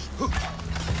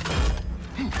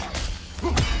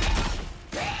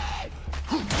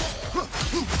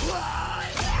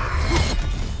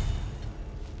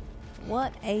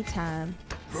 What a time.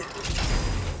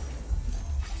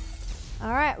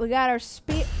 All right, we got our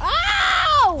spear.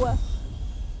 Oh!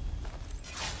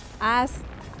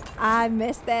 I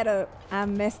messed that up. I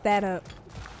messed that up.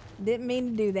 Didn't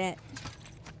mean to do that.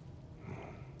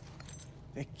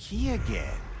 The key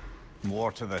again.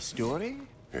 More to the story?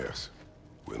 Yes,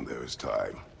 when there is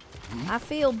time. I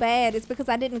feel bad. It's because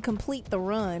I didn't complete the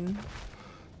run.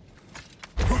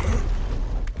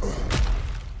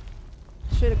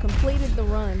 Should have completed the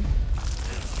run.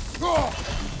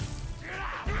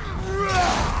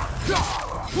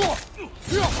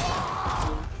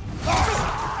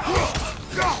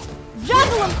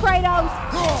 Juggle him, Kratos!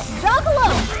 Juggle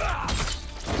him!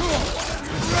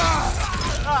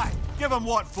 Aye, give him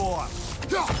what for.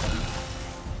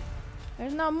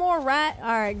 There's no more, right?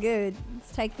 Alright, good.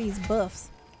 Let's take these buffs.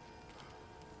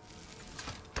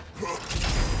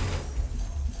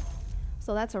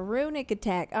 So that's a runic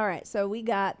attack. Alright, so we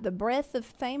got the Breath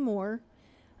of Thamor,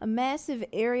 a massive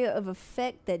area of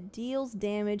effect that deals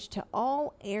damage to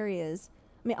all enemies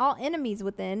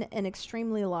within an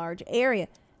extremely large area.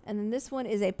 And then this one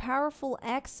is a powerful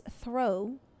axe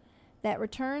throw that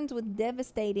returns with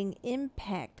devastating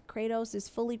impact. Kratos is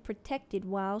fully protected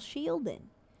while shielding.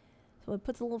 So it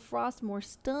puts a little frost, more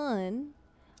stun.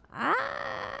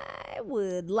 I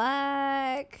would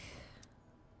like...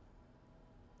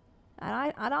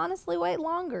 I'd honestly wait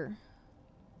longer.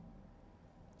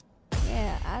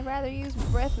 Yeah, I'd rather use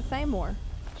Breath of Thamor.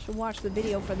 Should watch the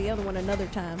video for the other one another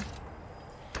time.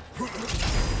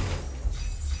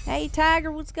 Hey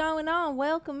Tiger, what's going on?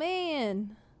 Welcome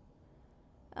in.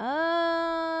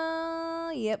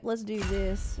 Yep, let's do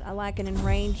this. I like an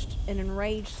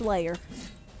enraged slayer.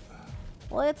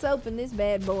 Let's open this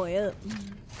bad boy up.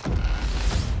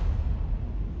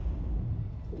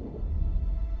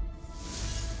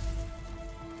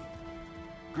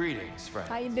 Greetings, friends.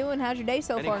 How you doing? How's your day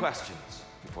so far? Any questions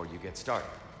before you get started?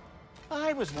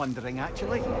 I was wondering,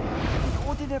 actually, did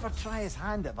Odin ever try his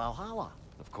hand at Valhalla?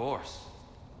 Of course.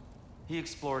 He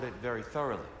explored it very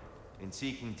thoroughly in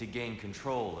seeking to gain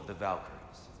control of the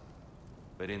Valkyries.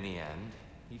 But in the end,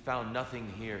 he found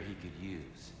nothing here he could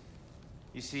use.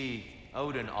 You see,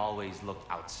 Odin always looked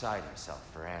outside himself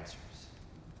for answers.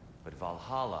 But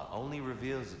Valhalla only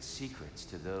reveals its secrets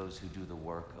to those who do the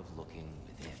work of looking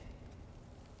within.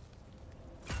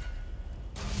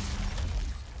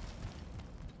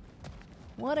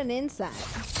 What an insight.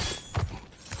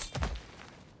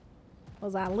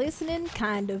 Was I listening?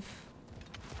 Kind of.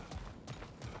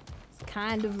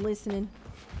 Kind of listening.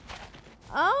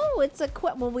 Oh, it's a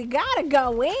well, we gotta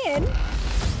go in.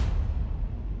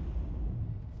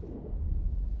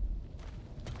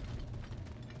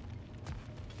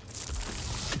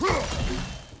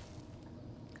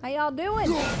 How y'all doing?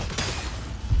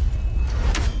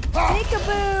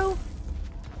 Peekaboo.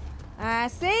 I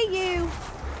see you.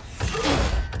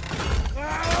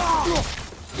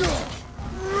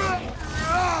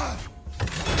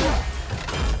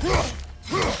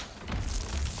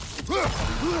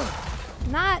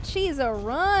 Not, she's a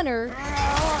runner.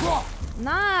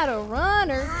 Not a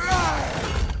runner.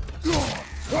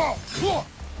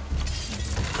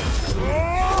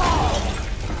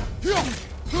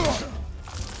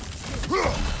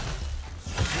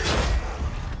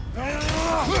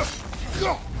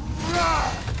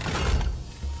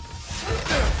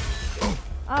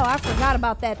 Oh, I forgot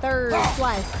about that third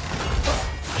slice.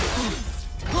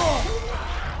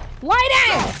 Lay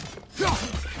down!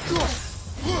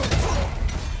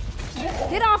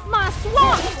 Get off my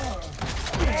swamp!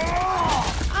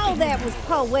 Oh, that was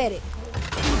poetic.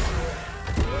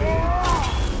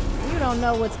 You don't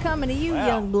know what's coming to you, Well,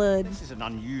 young blood. This is an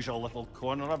unusual little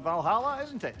corner of Valhalla,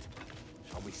 isn't it?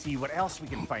 Shall we see what else we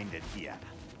can find in here?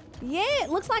 Yeah, it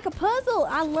looks like a puzzle.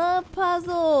 I love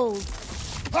puzzles.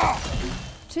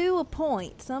 To a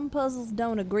point. Some puzzles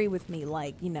don't agree with me,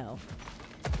 like, you know,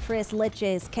 tres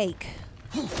leches cake.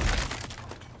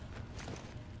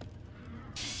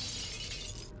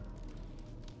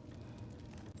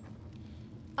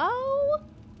 Oh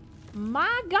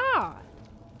my God.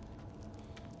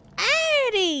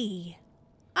 Addie!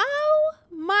 Oh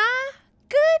my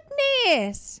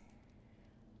goodness!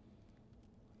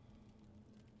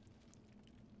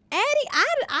 Addie,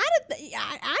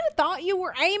 I'd have thought you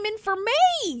were aiming for me.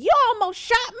 You almost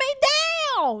shot me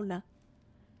down.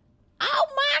 Oh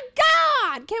my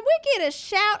God! Can we get a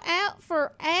shout out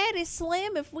for Addie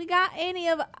Slim if we got any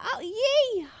of? Oh,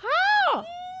 yee-haw!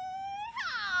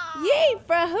 Yee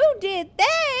for who did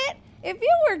that? If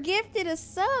you were gifted a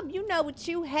sub, you know what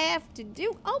you have to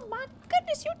do. Oh my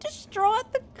goodness, you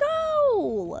destroyed the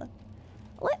goal.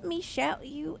 Let me shout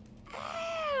you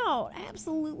out.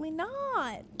 Absolutely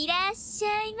not. いらっし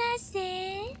ゃいま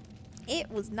せ. It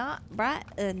was not bright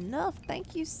enough.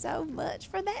 Thank you so much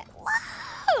for that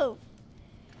love.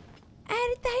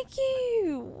 Addie, thank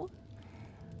you.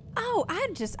 Oh,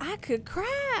 I could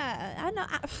cry. I know,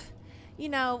 you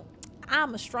know,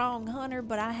 I'm a strong hunter,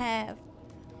 but I have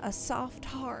a soft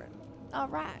heart. All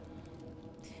right.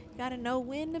 Gotta know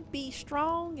when to be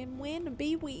strong and when to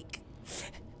be weak.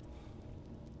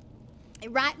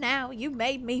 Right now, you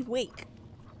made me weak.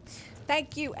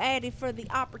 Thank you, Addie, for the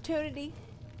opportunity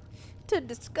to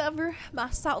discover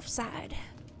my soft side.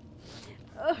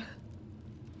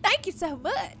 Thank you so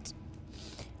much.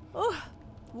 Oh,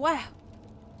 wow.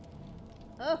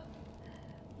 Oh,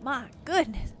 my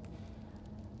goodness.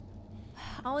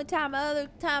 Only other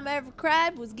time I ever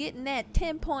cried was getting that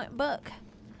 10-point buck.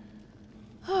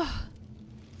 Oh,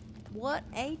 what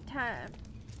a time.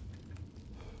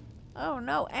 Oh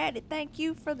no, Addie, thank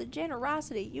you for the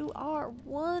generosity. You are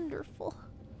wonderful.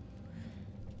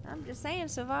 I'm just saying,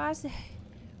 Savas,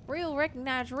 Real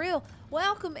recognize real.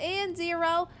 Welcome in,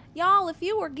 Zero. Y'all, if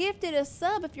you were gifted a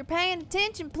sub, if you're paying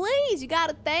attention, please, you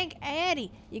gotta thank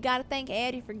Addie. You gotta thank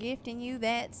Addie for gifting you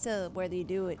that sub, whether you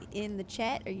do it in the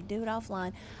chat or you do it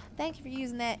offline. Thank you for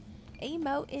using that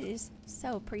emote. It is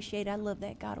so appreciated. I love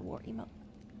that God of War emote.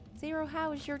 Zero,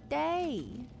 how was your day?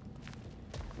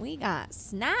 We got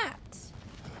sniped.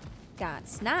 Got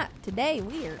sniped today.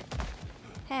 We're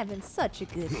having such a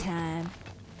good time.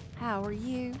 How are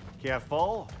you?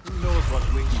 Careful. Who knows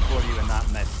what's waiting for you in that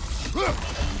mist?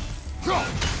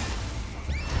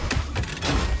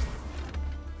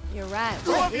 You're right.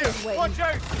 Two What of you! is waiting? Watch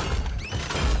out!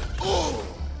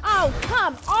 Oh,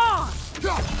 come on!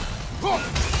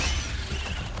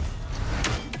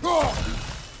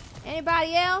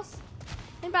 Anybody else?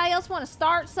 Anybody else want to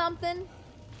start something?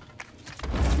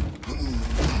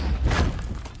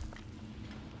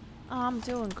 Oh, I'm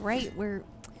doing great. We're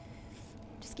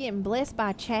just getting blessed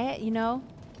by chat, you know.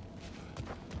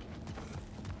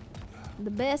 The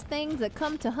best things that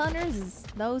come to hunters is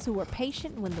those who are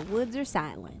patient when the woods are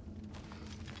silent.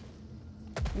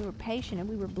 We were patient and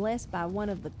we were blessed by one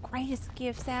of the greatest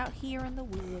gifts out here in the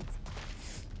woods.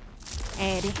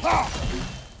 Addie.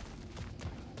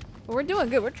 But we're doing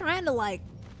good. We're trying to, like,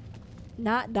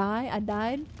 not die. I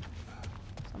died.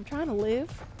 So I'm trying to live.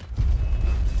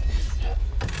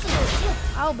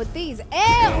 Oh, but these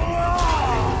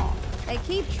elves! They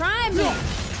keep trying me.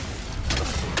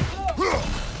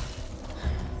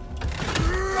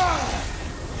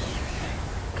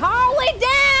 Call it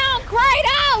down,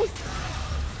 Kratos!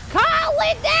 Call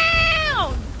it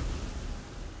down!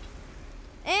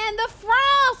 And the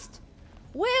frost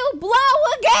will blow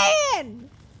again!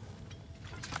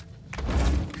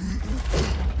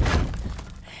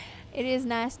 It is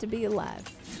nice to be alive.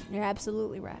 You're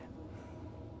absolutely right.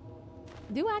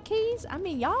 Do I, Keys? I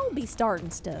mean, y'all be starting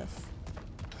stuff.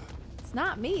 It's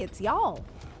not me, it's y'all.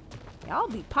 Y'all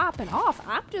be popping off.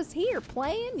 I'm just here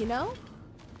playing, you know?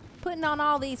 Putting on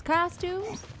all these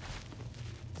costumes.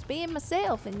 Just being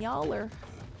myself, and y'all are...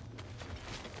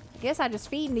 I guess I just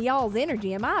feed into y'all's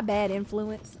energy. Am I a bad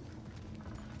influence?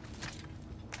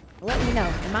 Let me know.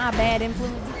 Am I a bad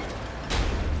influence?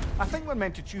 I think we're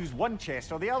meant to choose one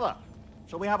chest or the other.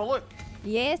 Shall we have a look?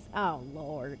 Yes? Oh,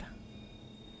 Lord.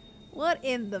 What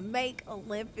in the make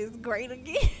Olympus great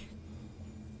again?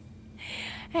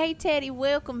 Hey, Teddy,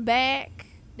 welcome back.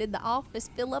 Did the office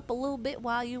fill up a little bit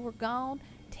while you were gone?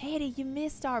 Teddy, you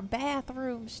missed our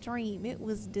bathroom stream. It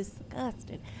was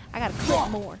disgusting. I gotta clip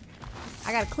more.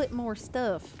 I gotta clip more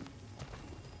stuff.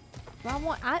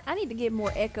 I need to get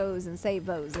more echoes and save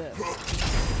those up.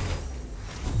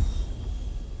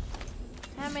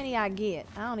 How many I get?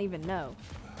 I don't even know.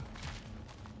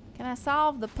 Can I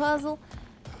solve the puzzle?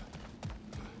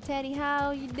 Teddy,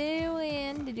 how you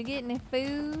doing? Did you get any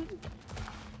food?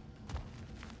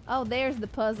 Oh, there's the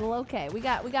puzzle. Okay, we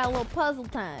got a little puzzle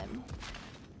time.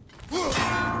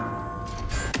 I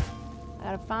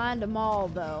gotta find them all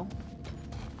though.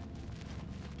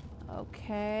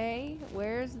 Okay,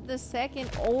 where's the second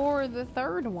or the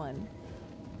third one?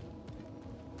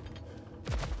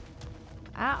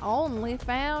 I only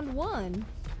found one.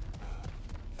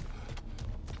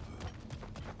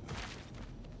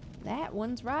 That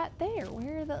one's right there.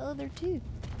 Where are the other two?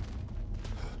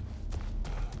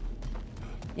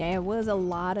 Yeah, it was a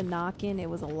lot of knocking. It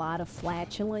was a lot of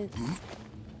flatulence.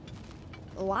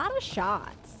 A lot of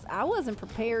shots. I wasn't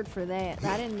prepared for that.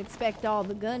 I didn't expect all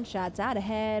the gunshots. I'd have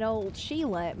had old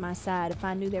Sheila at my side if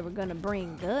I knew they were going to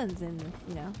bring guns in,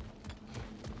 you know,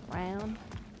 round.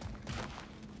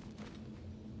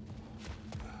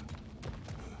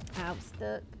 I was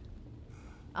stuck.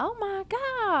 Oh my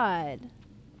God.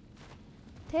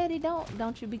 Teddy,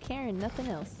 don't you be carrying nothing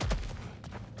else.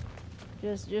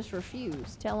 Just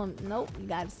refuse. Tell him, nope, you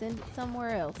gotta send it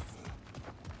somewhere else.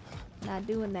 Not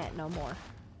doing that no more.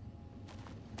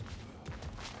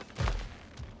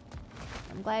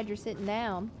 I'm glad you're sitting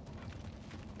down.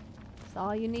 That's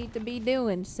all you need to be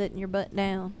doing, sitting your butt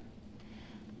down.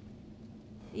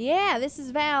 Yeah, this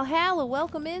is Valhalla.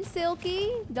 Welcome in,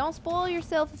 Silky. Don't spoil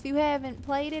yourself if you haven't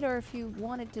played it or if you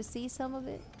wanted to see some of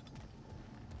it.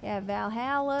 Yeah,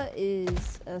 Valhalla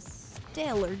is a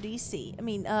stellar DLC.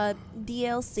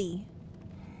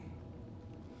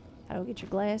 How do I get your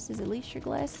glasses? At least your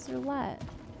glasses are light.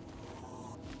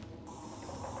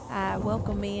 Hi,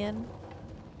 welcome in.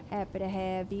 Happy to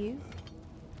have you.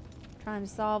 Trying to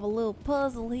solve a little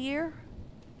puzzle here.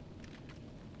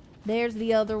 There's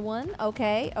the other one.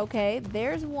 Okay, okay.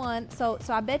 There's one. So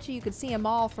I bet you could see them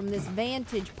all from this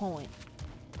vantage point.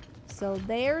 So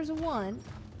there's one.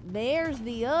 There's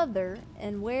the other.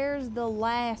 And where's the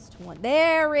last one?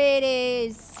 There it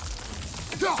is.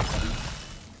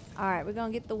 Alright, we're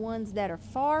gonna get the ones that are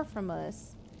far from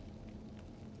us.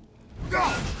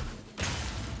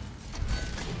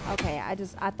 Okay,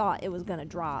 I thought it was gonna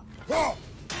drop.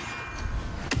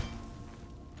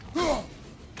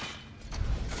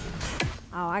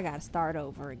 Oh, I gotta start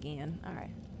over again.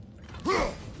 Alright.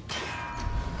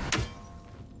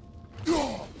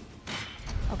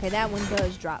 Okay, that one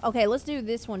does drop. Okay, let's do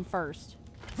this one first.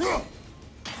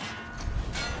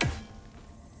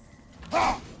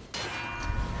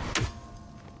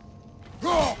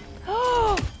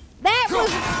 That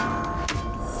was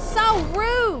so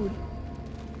rude.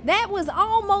 That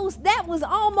was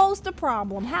almost a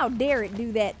problem. How dare it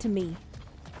do that to me?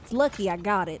 It's lucky I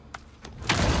got it.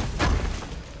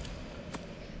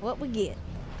 What we get?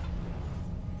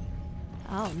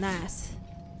 Oh, nice.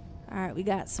 All right, we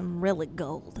got some relic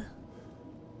gold.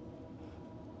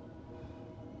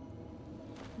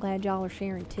 Glad y'all are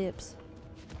sharing tips.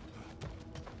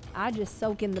 I just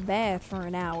soak in the bath for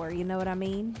an hour, you know what I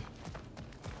mean?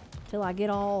 Till I get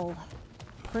all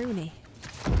pruny.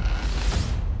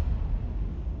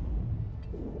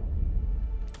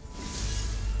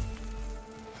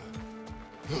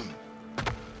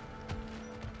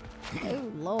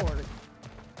 Oh, Lord.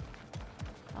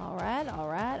 All right, all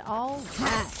right, all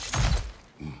right.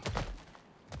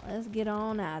 Let's get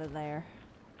on out of there.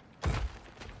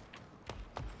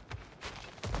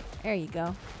 There you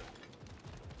go.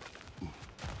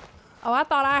 Oh, I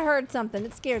thought I heard something.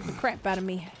 It scared the crap out of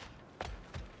me.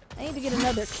 I need to get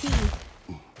another key.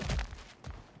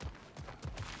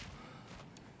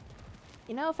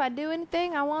 You know, if I do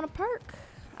anything, I want a perk.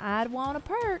 I'd want a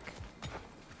perk.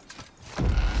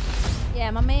 Yeah,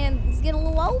 my man is getting a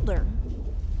little older.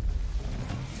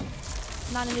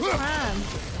 Not in his prime.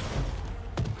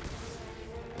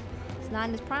 He's not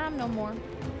in his prime no more.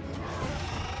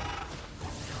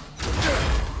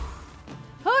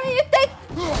 Who do you think?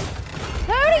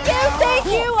 Who do you think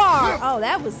you are? Oh,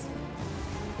 that was...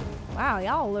 Wow,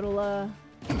 y'all a little,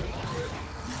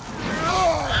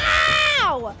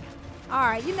 Ow!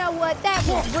 Alright, you know what? That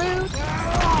was rude.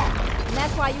 And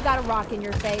that's why you got a rock in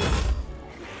your face.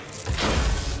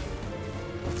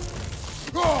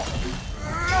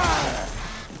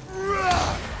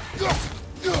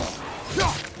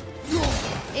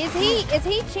 Is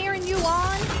he cheering you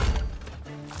on?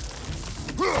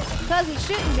 Because he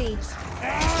shouldn't be.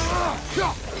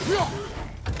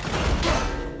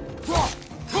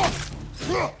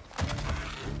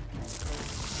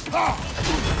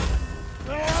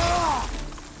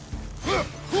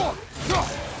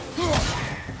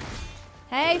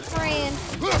 Hey, friend.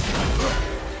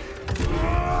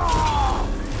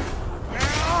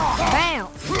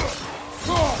 Bounce.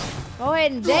 Go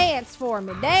ahead and dance for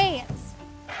me. Dance.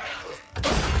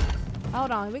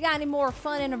 Hold on. We got any more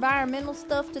fun and environmental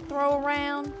stuff to throw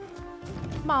around?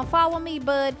 Come on, follow me,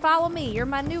 bud. Follow me. You're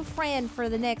my new friend for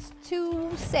the next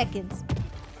 2 seconds.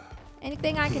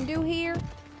 Anything I can do here?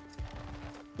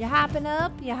 You hopping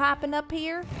up? You hopping up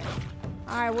here?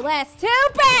 Alright, well that's too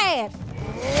bad!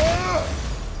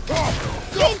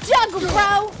 Get juggle,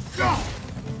 bro!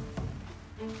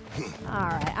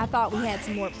 Alright, I thought we had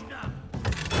some more.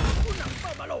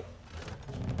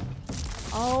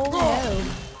 Oh no.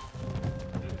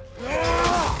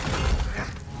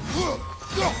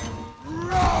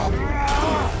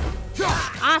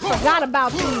 I forgot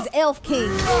about these elf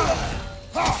kings.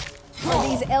 Or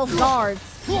these elf guards.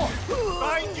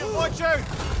 Find you, watch out!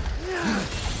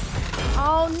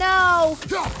 Oh no!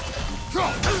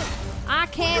 I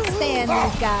can't stand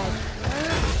these guys.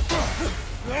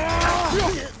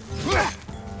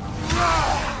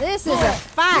 This is a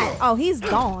fight. Oh, he's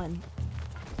gone.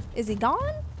 Is he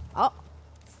gone? Oh.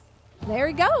 There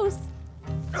he goes.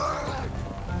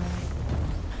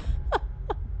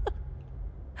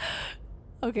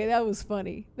 Okay, that was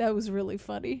funny. That was really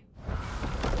funny.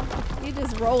 He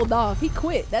just rolled off. He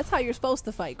quit. That's how you're supposed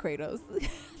to fight, Kratos.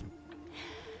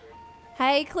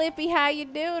 Hey, Clippy, how you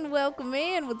doing? Welcome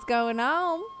in. What's going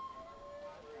on?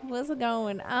 What's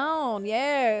going on?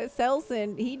 Yeah,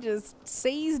 Selson, he just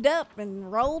seized up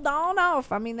and rolled on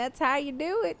off. I mean, that's how you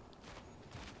do it.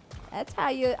 That's how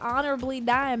you honorably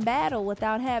die in battle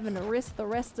without having to risk the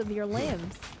rest of your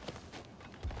limbs.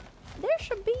 There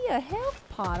should be a health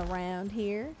pot around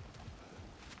here.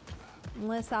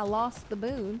 Unless I lost the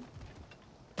boon.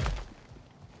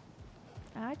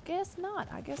 I guess not.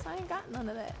 I guess I ain't got none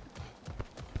of that.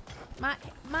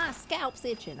 My scalp's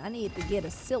itching. I need to get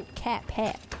a silk cap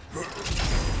hat.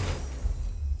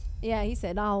 Yeah, he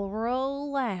said, I'll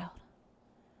roll out.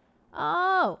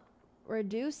 Oh,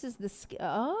 reduces the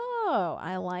Oh,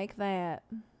 I like that.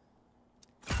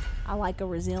 I like a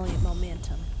resilient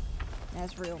momentum.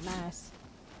 That's real nice.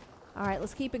 All right,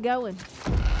 let's keep it going.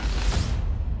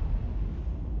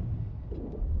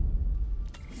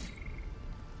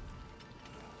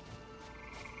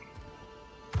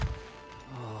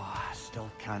 Oh, I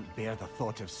still can't bear the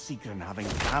thought of Sigrun having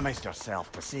damaged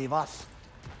herself to save us.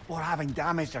 Or having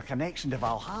damaged her connection to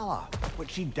Valhalla,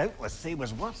 which she'd doubtless say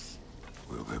was worse.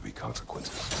 Will there be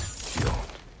consequences beyond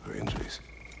her injuries?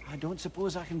 I don't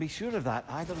suppose I can be sure of that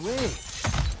either way.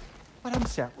 But I'm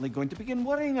certainly going to begin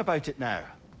worrying about it now.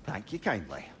 Thank you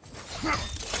kindly.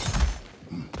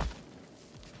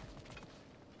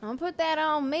 Don't put that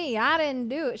on me. I didn't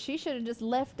do it. She should have just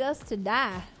left us to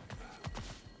die.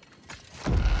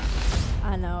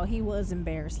 I know, he was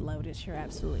embarrassed, Lotus. You're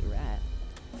absolutely right.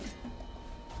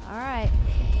 Alright.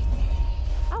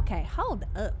 Okay, hold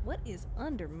up. What is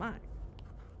under my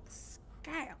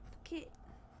scalp?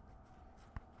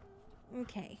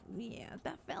 Okay, yeah,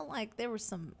 that felt like there was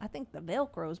some... I think the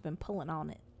Velcro's been pulling on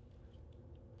it.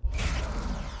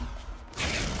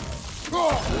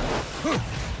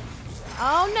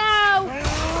 Oh no!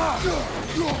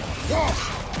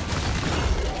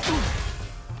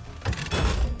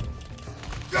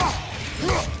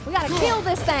 We gotta kill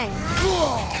this thing!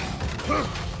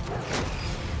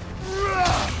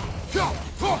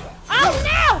 Oh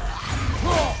no!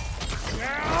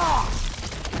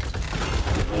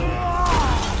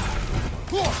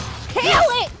 Kill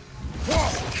it!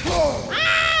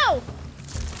 Ow!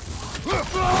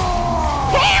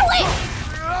 Kill it!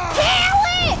 Kill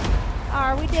it!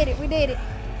 Alright, we did it, we did it.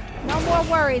 No more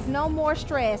worries, no more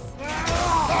stress.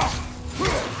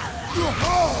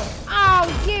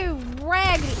 Oh, you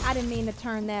raggedy. I didn't mean to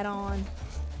turn that on.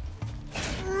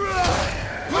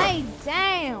 Lay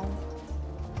down.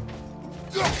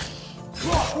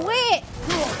 Quit!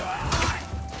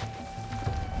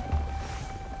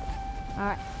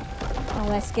 Alright. Oh,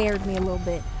 that scared me a little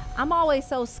bit. I'm always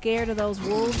so scared of those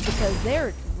wolves because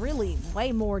they're really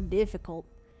way more difficult.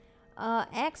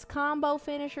 Axe combo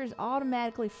finishers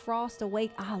automatically frost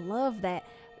awake. I love that.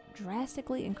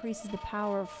 Drastically increases the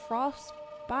power of frost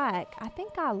spike. I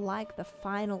think I like the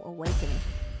final awakening.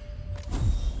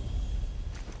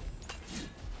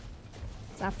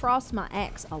 I frost my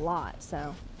axe a lot,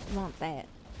 so I want that.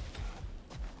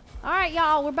 Alright,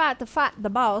 y'all, we're about to fight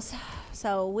the boss.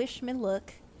 So wish me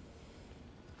luck.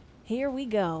 Here we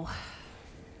go.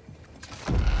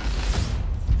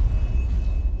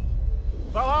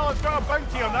 Valhalla's got a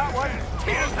bounty on that one.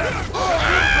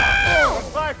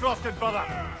 Bifrosted, brother.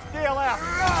 Stay alert.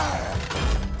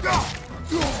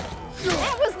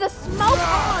 That was the smoke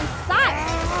on sight.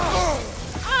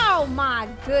 Oh my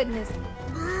goodness.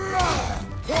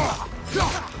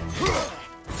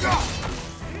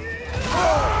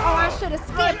 Oh, I should have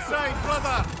skipped. Right side,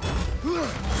 brother.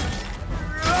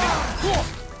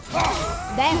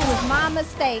 That was my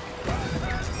mistake.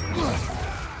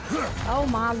 Oh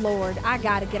my lord, I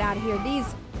gotta get out of here.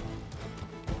 These,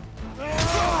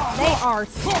 they are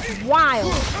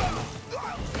wild.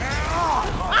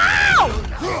 Ow!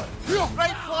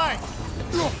 Right flank.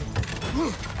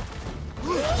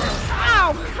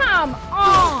 Oh, come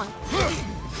on!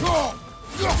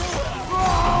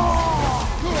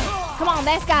 Come on,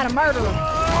 that's gotta murder him.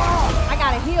 I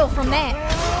gotta heal from that.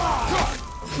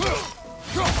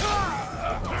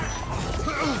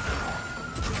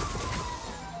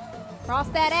 Cross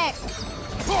that axe.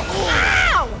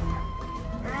 Ow!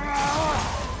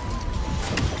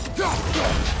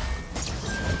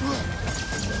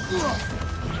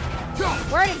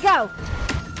 Where'd it go?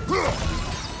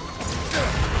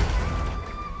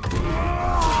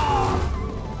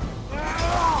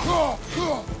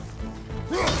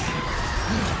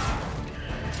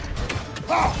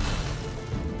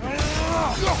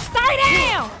 Stay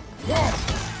down!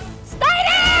 Stay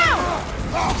down!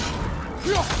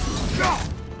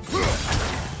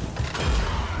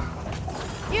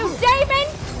 You demon!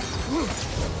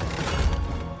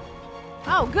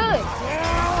 Oh, good.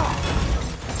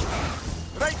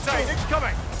 Right side, it's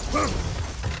coming.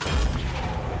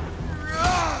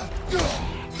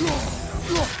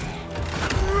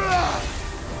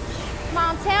 Come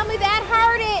on, tell me that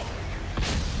hurt it.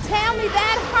 Tell me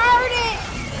that hurt it.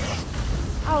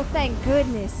 Oh, thank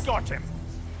goodness. Got him.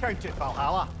 Count it,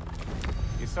 Valhalla.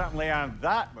 You certainly earned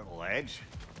that little edge.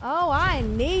 Oh, I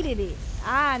needed it.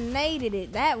 I needed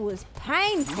it. That was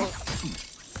painful.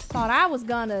 Thought I was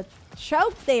gonna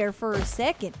choke there for a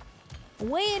second.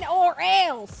 Win or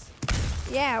else.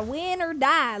 Yeah, win or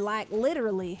die, like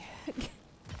literally.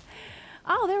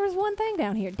 Oh, there was one thing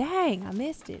down here. Dang, I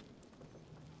missed it.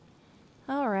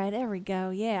 All right, there we go.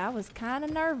 Yeah, I was kind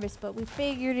of nervous, but we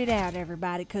figured it out,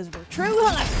 everybody, because we're true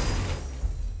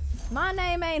hunters. My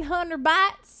name ain't Hunter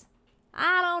Bytes.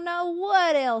 I don't know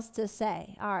what else to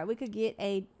say. All right, we could get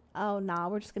a... Oh, no,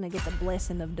 we're just going to get the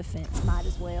blessing of defense. Might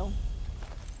as well.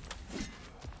 All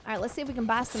right, let's see if we can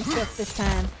buy some stuff this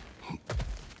time.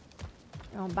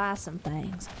 We're going to buy some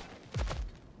things.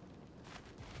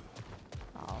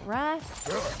 All right.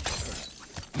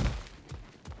 Let's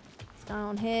go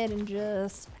on ahead and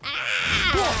just...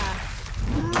 Ah!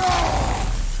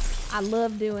 I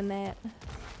love doing that.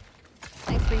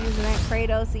 Thanks for using that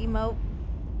Kratos emote.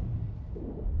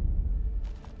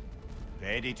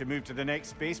 Ready to move to the next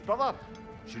space, brother?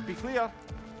 Should be clear.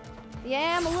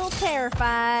 Yeah, I'm a little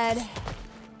terrified.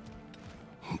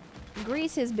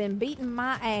 Grease has been beating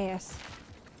my ass.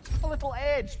 A little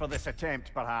edge for this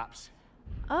attempt, perhaps.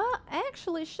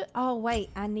 Actually, oh, wait,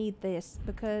 I need this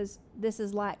because this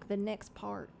is like the next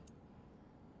part.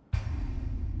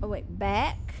 Oh, wait,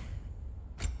 back.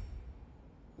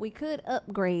 We could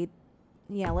upgrade.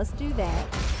 Yeah, let's do that.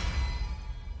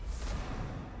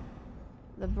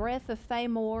 The Breath of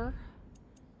Thamor.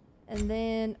 And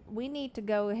then we need to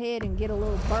go ahead and get a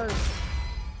little burst.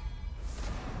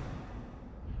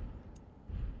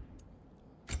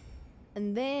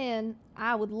 And then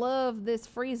I would love this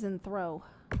freezing throw.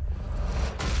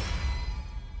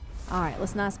 Alright,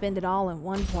 let's not spend it all in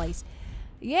one place.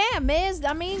 Yeah, Miz,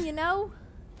 I mean, you know,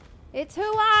 it's who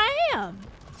I am.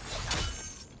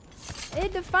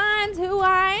 It defines who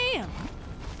I am.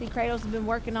 See, Kratos has been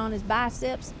working on his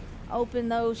biceps. Open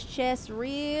those chests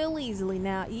real easily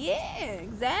now. Yeah,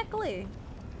 exactly.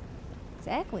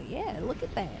 Exactly, yeah, look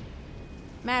at that.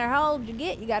 No matter how old you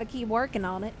get, you gotta keep working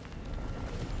on it.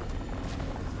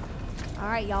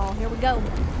 Alright, y'all, here we go.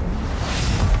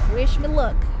 Wish me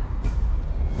luck.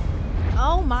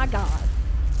 Oh my god.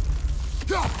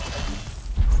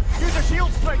 Use a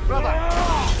shield strike, brother!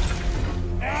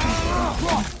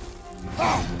 Ow!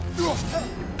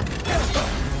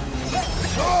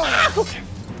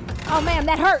 Oh man,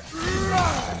 that hurt.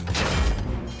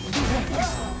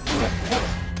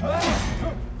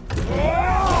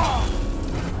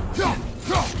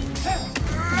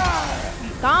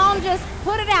 Go on, just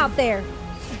put it out there.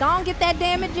 Go on, get that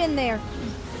damage in there.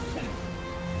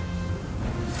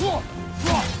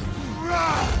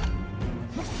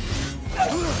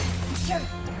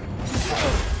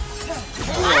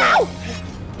 Ow!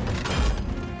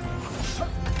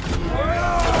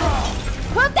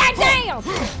 Put that down!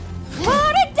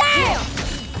 Put it down!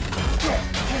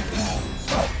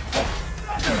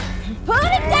 Put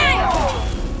it down!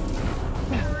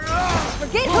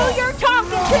 Forget who you're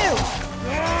talking to!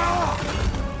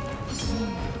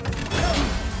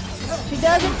 She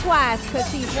does it twice because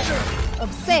she's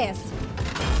obsessed.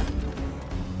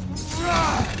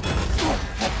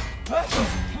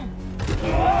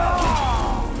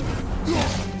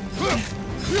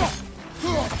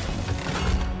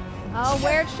 Oh,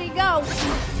 where'd she go?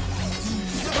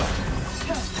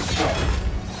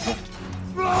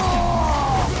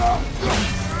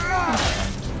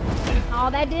 Oh,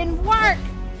 that didn't work.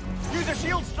 Use a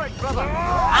shield strike, brother.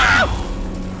 Ow!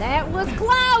 That was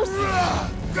close.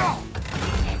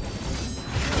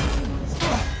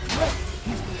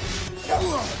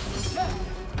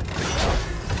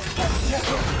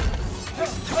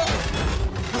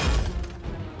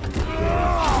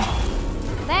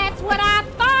 That's what I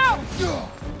thought.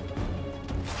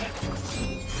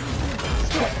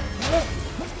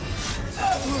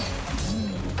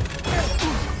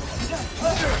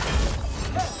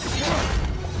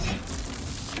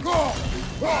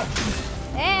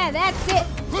 Yeah, that's it.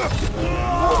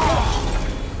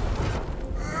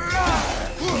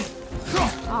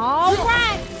 All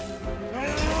right.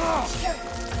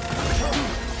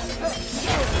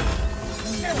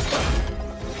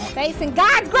 Facing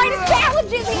God's greatest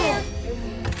challenges here.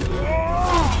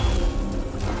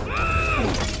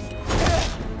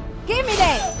 Give me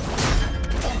that.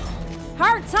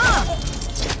 Hurts, huh?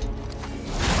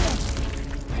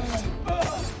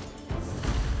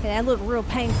 Okay, that looked real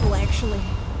painful, actually.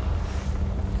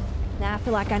 Now I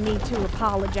feel like I need to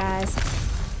apologize.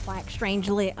 Like,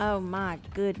 strangely. Oh, my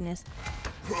goodness.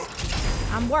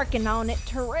 I'm working on it,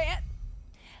 Tourette.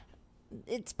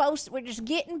 It's supposed to... We're just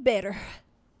getting better.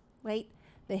 Wait.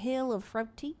 The Hill of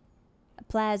Froti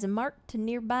applies a mark to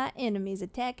nearby enemies.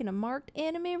 Attacking a marked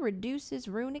enemy reduces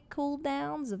runic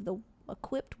cooldowns of the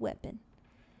equipped weapon.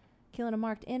 Killing a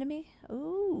marked enemy?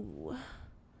 Ooh.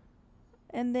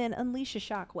 And then unleash a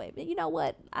shockwave. You know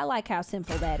what? I like how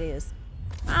simple that is.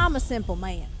 I'm a simple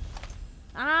man.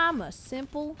 I'm a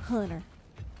simple hunter.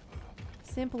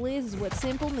 Simple is what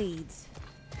simple needs.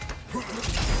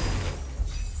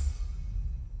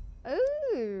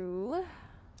 Ooh.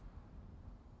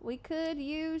 We could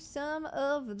use some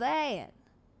of that.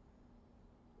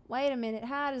 Wait a minute,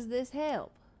 how does this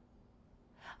help?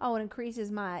 Oh, it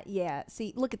increases my, yeah,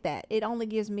 see, look at that. It only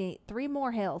gives me 3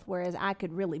 more health, whereas I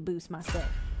could really boost myself.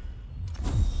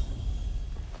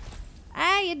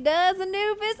 How you does,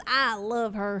 Anubis? I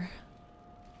love her.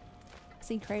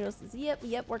 See, Kratos is,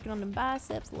 yep, working on them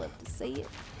biceps. Love to see it.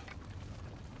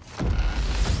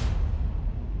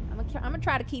 I'm gonna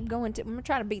try to keep going. I'm gonna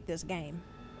try to beat this game.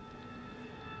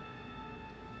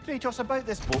 Kratos, about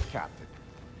this boat captain.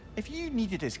 If you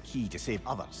needed his key to save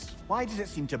others, why does it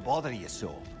seem to bother you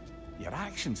so? Your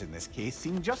actions in this case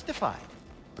seem justified.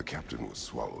 The captain was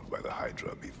swallowed by the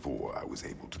Hydra before I was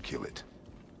able to kill it.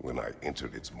 When I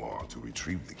entered its maw to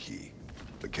retrieve the key,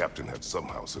 the captain had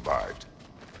somehow survived,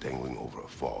 dangling over a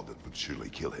fall that would surely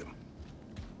kill him.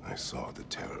 I saw the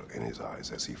terror in his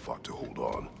eyes as he fought to hold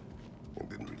on, and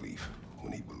then relief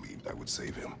when he believed I would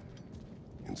save him.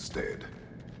 Instead,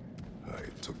 I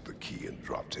took the key and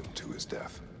dropped him to his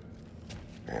death.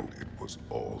 And it was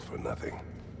all for nothing.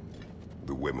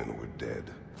 The women were dead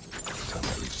by the time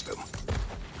I reached them.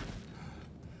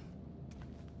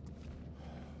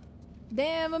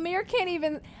 Damn, Mimir can't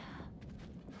even...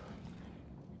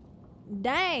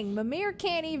 Dang, Mimir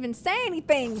can't even say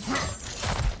anything.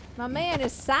 My man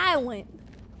is silent.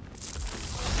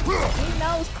 He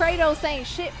knows Kratos ain't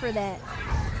shit for that.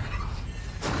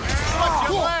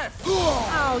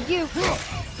 Oh, you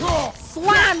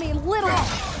slimy little...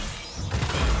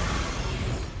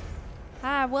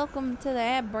 Hi, welcome to the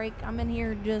ad break. I'm in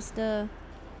here just, yeah,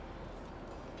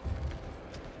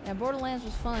 Borderlands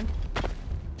was fun.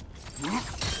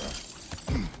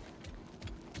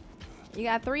 You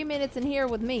got 3 minutes in here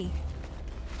with me.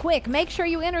 Quick, make sure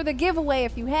you enter the giveaway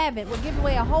if you haven't. We'll give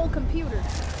away a whole computer.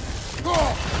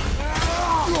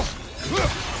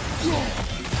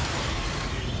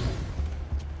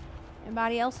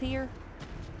 Anybody else here?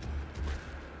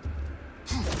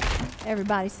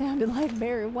 Everybody sounded like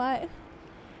Barry White.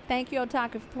 Thank you,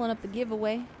 Otaka, for pulling up the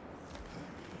giveaway.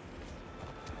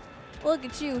 Look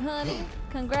at you, honey.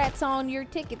 Congrats on your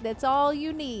ticket. That's all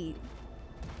you need.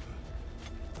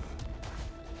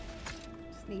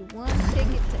 Just need 1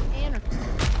 ticket to enter.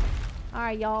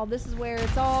 Alright, y'all. This is where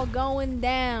it's all going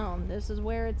down. This is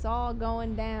where it's all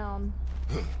going down.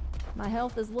 My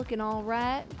health is looking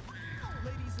alright.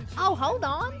 Oh, hold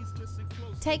on.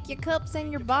 Take your cups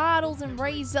and your bottles and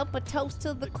raise up a toast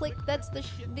to the clique. That's the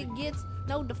shit that gets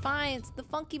no defiance. The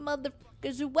funky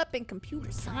motherfuckers who weapon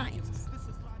computer science.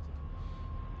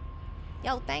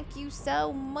 Yo, thank you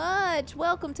so much.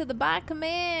 Welcome to the Byte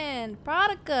Command.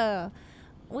 Prodica.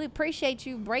 We appreciate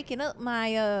you breaking up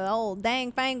my old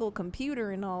dang-fangled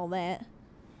computer and all that.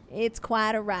 It's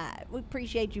quite a ride. We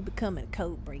appreciate you becoming a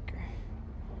code breaker.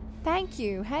 Thank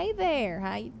you. Hey there.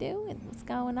 How you doing? What's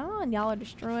going on? Y'all are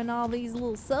destroying all these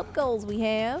little sub goals we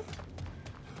have.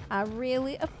 I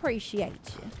really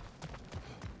appreciate you.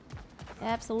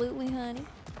 Absolutely, honey.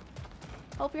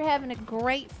 Hope you're having a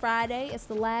great Friday. It's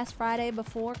the last Friday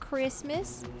before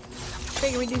Christmas.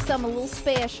 Figure we do something a little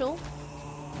special.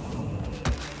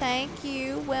 Thank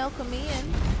you. Welcome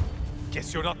in.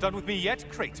 Guess you're not done with me yet,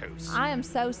 Kratos. I am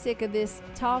so sick of this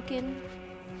talking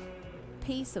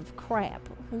piece of crap.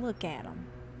 Look at him.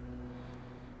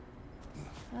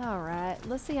 Alright,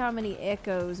 let's see how many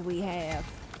echoes we have.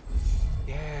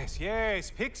 Yes,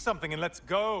 yes. Pick something and let's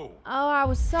go. Oh, I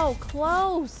was so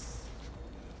close.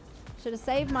 Should have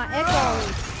saved my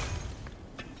echoes.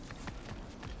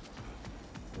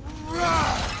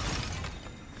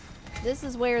 This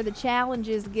is where the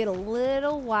challenges get a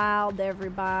little wild,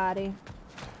 everybody.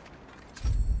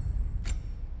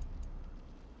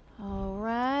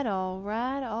 Alright,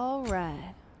 alright,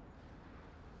 alright.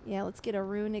 Yeah, let's get a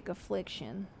runic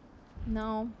affliction.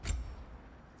 No.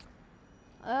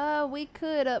 We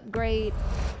could upgrade,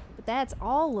 but that's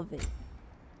all of it.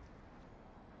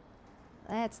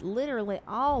 That's literally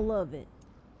all of it.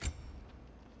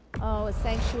 Oh, a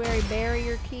sanctuary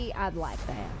barrier key. I'd like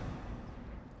that.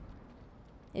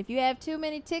 If you have too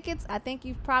many tickets, I think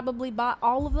you've probably bought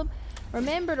all of them.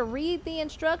 Remember to read the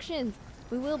instructions.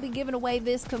 We will be giving away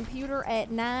this computer at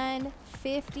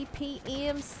 9:50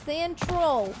 p.m.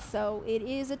 Central. So it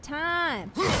is a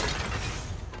time.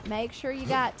 Make sure you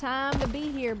got time to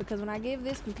be here, because when I give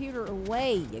this computer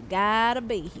away, you gotta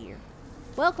be here.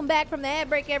 Welcome back from the ad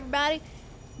break, everybody.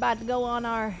 About to go on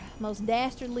our most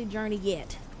dastardly journey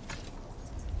yet.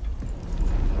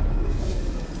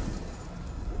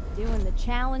 Doing the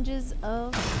challenges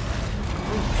of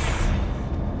Greece.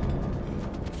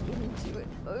 Let's get into it.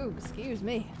 Oh, excuse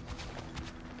me.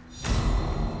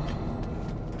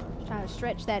 Try to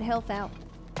stretch that health out.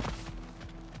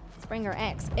 Let's bring our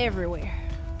axe everywhere.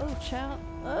 Oh, child.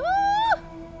 Oh!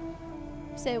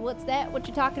 Say, what's that? What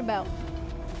you talking about?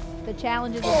 The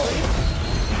challenges of grief?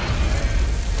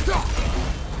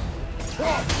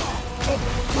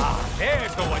 Ah,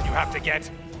 there's the one you have to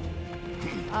get.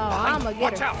 Oh, I'm a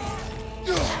Watch getter. out.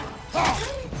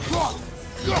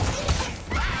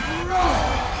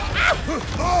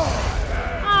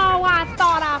 Oh, I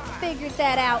thought I figured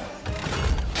that out.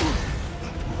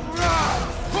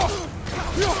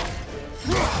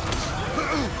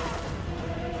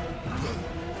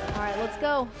 All right, let's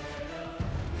go.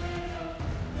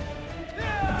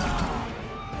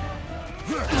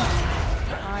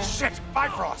 All right. Shit,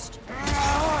 Bifrost.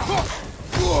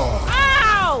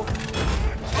 Ow!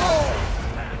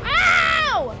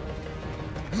 Ow!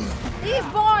 These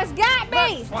boys got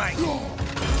me! Flank.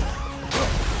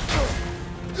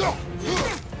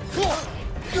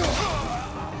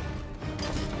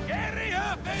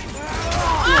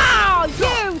 Oh,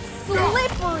 you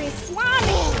slippery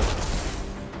slimy!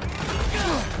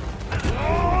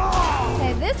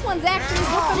 Okay, this one's actually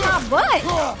whooping my butt.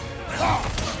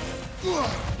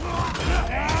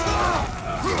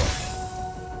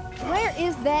 Where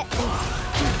is that?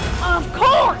 Of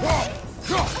course!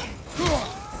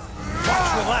 Watch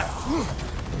your left.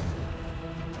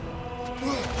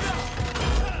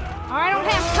 I don't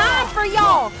have time for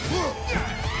y'all.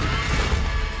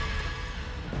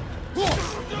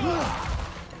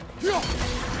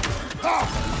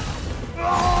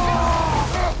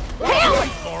 Hell!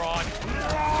 Moron.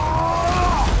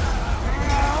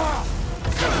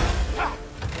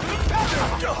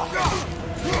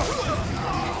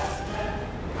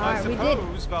 Alright, we did it.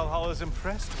 Suppose Valhalla's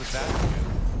impressed with that.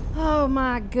 Oh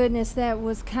my goodness, that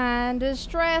was kinda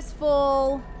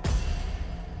stressful.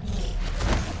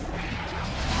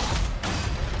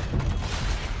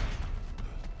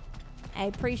 I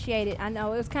appreciate it. I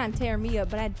know it was kind of tearing me up,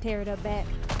 but I had to tear it up back.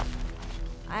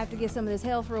 I have to get some of this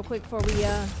health real quick before we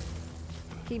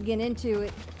keep getting into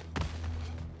it.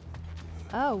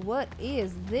 Oh, what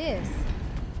is this?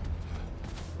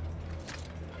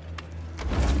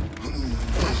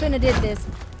 I shouldn't have did this.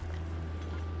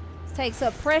 This takes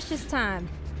up precious time.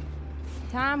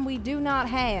 Time we do not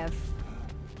have.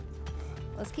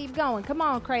 Let's keep going. Come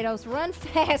on, Kratos. Run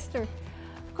faster.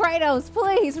 Kratos,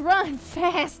 please run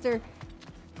faster.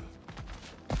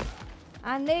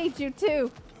 I need you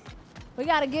to. We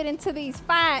gotta get into these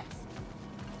fights.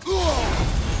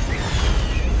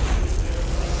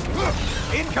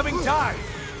 Incoming dive.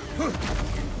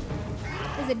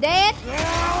 Is it dead?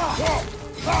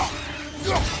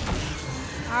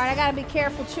 Alright, I gotta be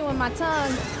careful chewing my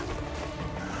tongue.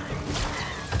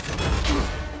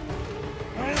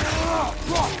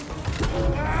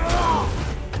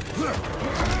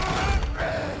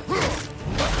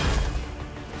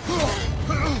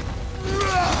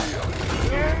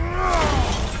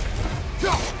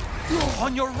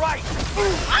 On your right.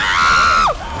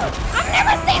 Oh! I've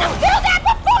never seen him do that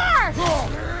before!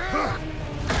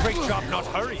 Great job not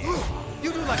hurrying.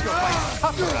 You do like your fight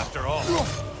tougher after all.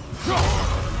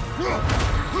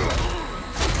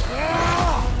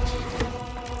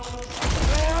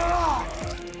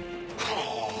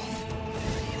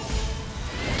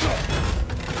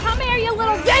 Come here, you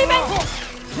little demon!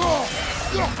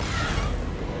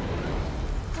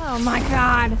 Oh my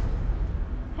god.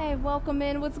 Hey, welcome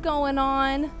in. What's going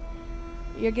on?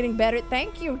 You're getting better.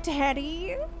 Thank you,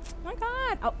 Teddy. Oh my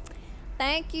god. Oh,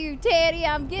 thank you, Teddy.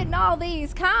 I'm getting all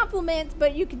these compliments,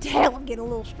 but you can tell I'm getting a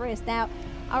little stressed out.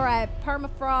 All right,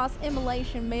 permafrost,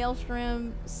 immolation,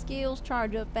 maelstrom, skills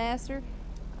charge up faster.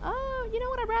 Oh, you know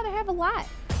what? I'd rather have a lot.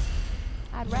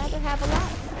 I'd rather have a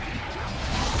lot.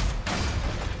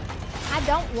 I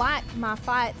don't like my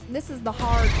fights. This is the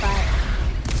hard fight.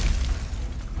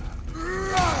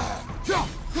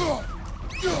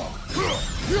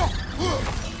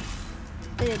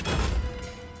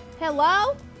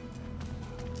 Hello?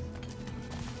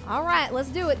 All right, let's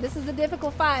do it. This is the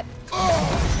difficult fight.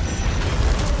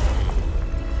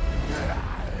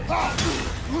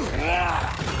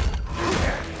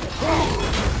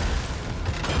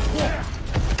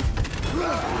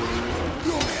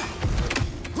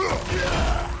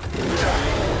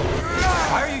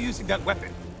 Why are you using that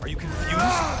weapon? Are you confused?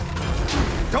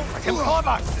 Don't let him club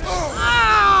us!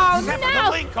 Oh, Sever no!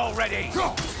 the link already!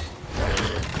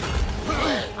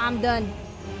 I'm done.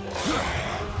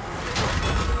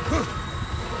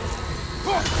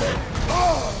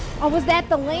 Oh, was that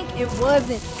the link? It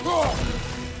wasn't.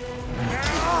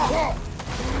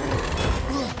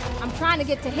 I'm trying to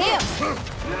get to him.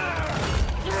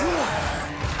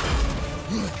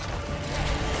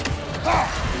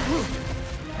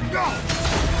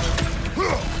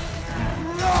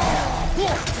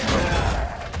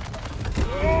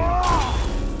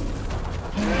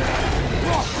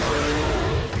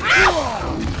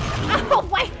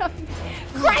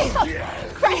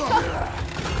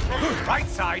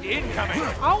 Fight incoming!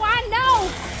 Oh, I know!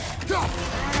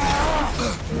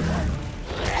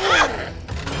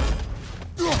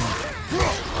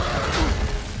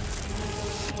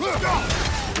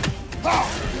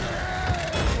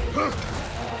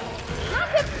 How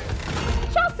did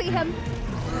Chelsea him?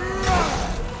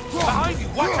 Behind you!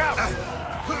 Watch out!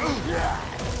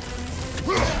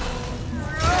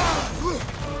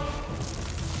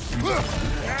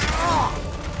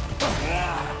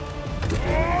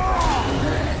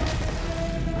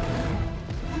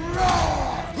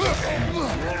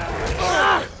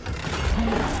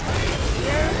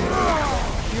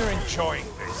 You're enjoying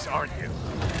this, aren't you?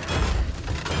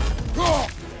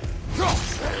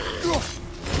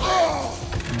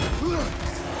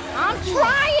 I'm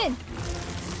trying!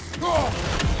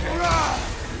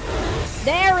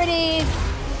 There it is!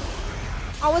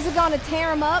 Oh, was it gonna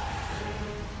tear him up?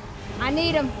 I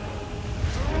need him.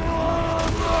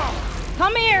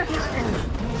 Come here!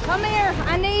 Come here!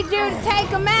 I need you to take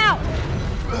him out!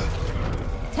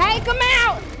 Take him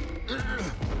out!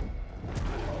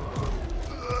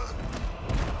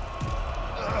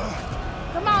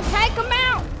 Come on, take him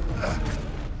out!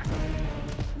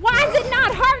 Why is it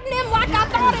not hurting him like I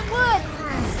thought it would?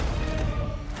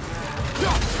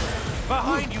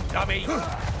 Behind you, dummy!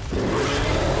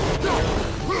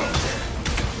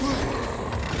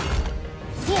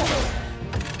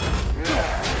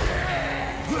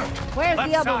 Where's Left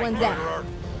the other side, ones at? murderer.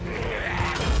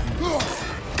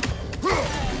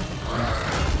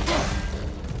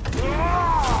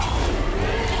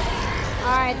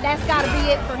 Alright, that's gotta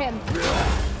be it for him.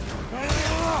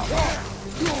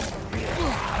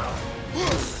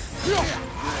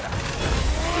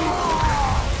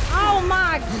 Oh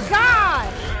my God!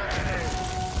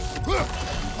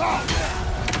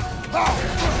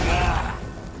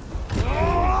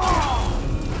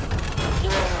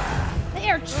 They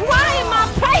are trying my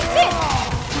patience!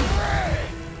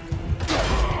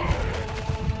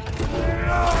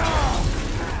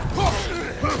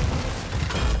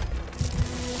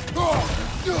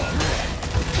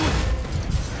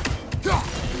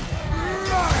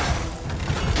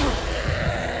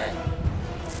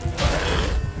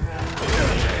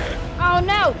 Oh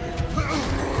no!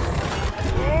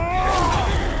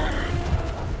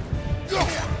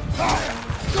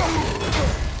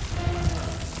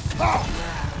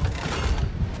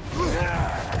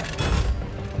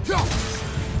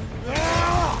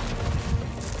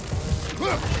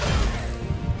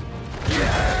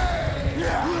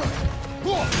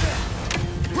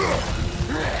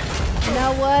 You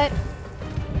know what?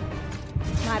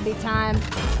 Might be time.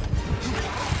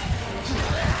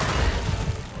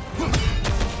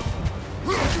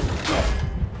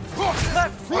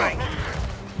 Left flank!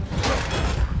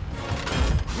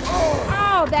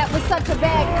 Oh, that was such a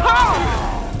bad call!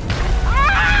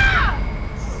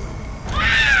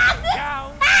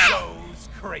 Down goes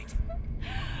Kratos.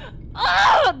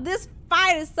 Oh, this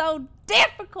fight is so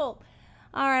difficult.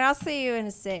 All right, I'll see you in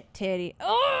a sec, Teddy.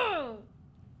 Oh,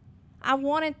 I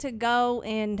wanted to go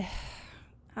and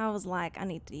I was like, I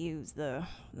need to use the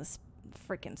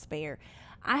freaking spare.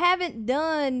 I haven't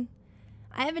done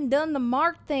the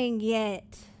mark thing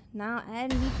yet. Now I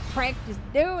need to practice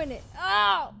doing it.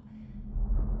 Oh,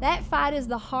 that fight is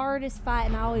the hardest fight,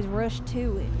 and I always rush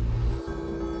to it.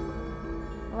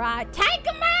 Right, take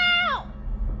him out!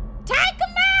 Take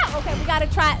him out! Okay, we gotta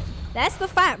try. That's the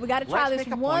fight. We gotta try this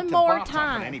one more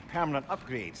time. Any permanent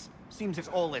upgrades? Seems it's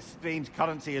all this strange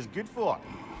currency is good for.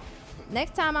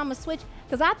 Next time I'm gonna switch,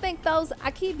 because I think those,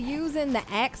 I keep using the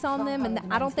axe on them, and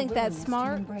I don't think that's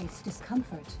smart. Embrace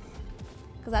discomfort.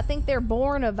 Because I think they're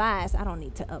born of ice. I don't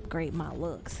need to upgrade my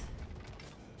looks.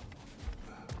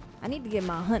 I need to get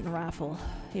my hunting rifle.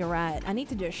 You're right. I need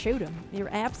to just shoot him. You're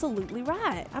absolutely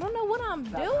right. I don't know what I'm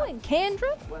doing,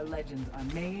 Kendra. Where legends are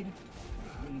made,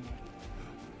 remade.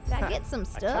 Did I get some A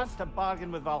stuff? chance to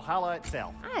bargain with Valhalla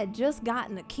itself. I had just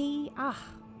gotten a key. Ah,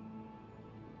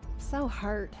 so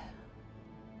hurt.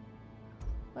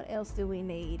 What else do we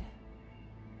need?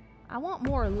 I want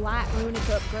more light runic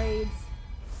upgrades.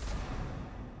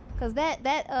 Cause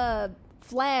that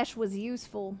flash was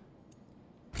useful.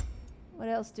 What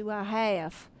else do I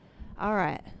have? All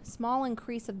right, small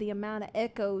increase of the amount of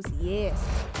echoes. Yes,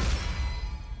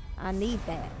 I need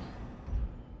that.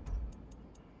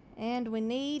 And we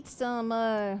need some.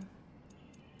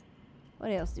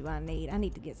 What else do I need? I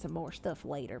need to get some more stuff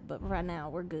later, but right now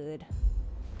we're good.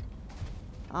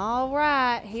 All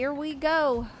right, here we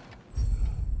go.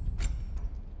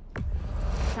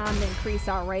 Time to increase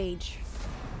our rage.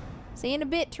 See you in a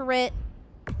bit, Tourette.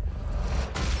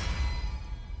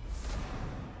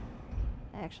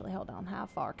 Actually, hold on. How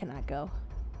far can I go?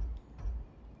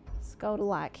 Let's go to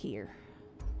like here.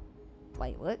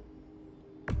 Wait, what?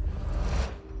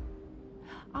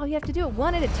 Oh, you have to do it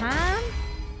one at a time?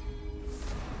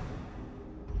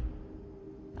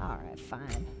 Alright,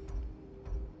 fine.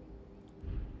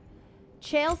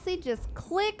 Chelsea, just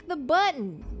click the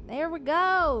button. There we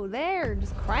go. There,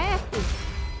 just craft it.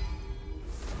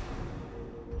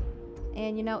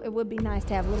 And you know, it would be nice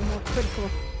to have a little more critical.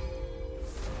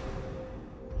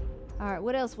 Alright,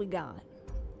 what else we got?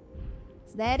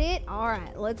 Is that it?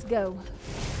 Alright, let's go.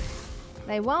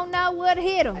 They won't know what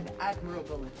hit them. An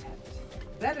admirable attempt.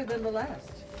 Better than the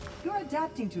last. You're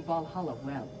adapting to Valhalla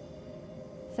well.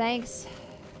 Thanks,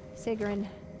 Sigrun.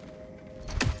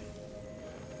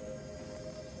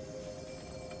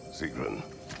 Sigrun,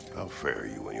 how fare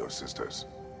you and your sisters?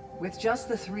 With just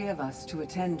the three of us to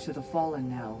attend to the fallen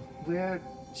now, we're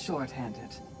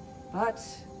short-handed. But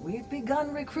we've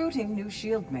begun recruiting new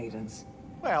shield maidens.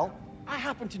 Well, I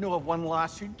happen to know of one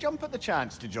lass who'd jump at the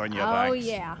chance to join your Oh, ranks.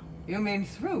 yeah. You mean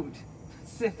Thrud?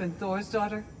 Sif and Thor's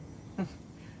daughter?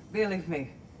 Believe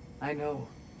me, I know.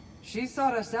 She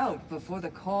sought us out before the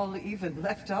call even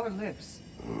left our lips.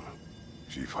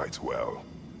 She fights well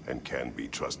and can be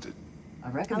trusted. A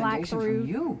recommendation Thrud. from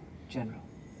you, General.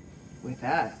 With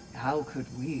that, how could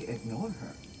we ignore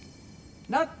her?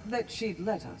 Not that she'd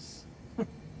let us.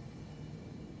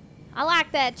 I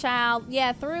like that child.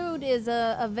 Yeah, Thrud is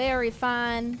a very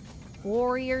fine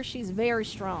warrior. She's very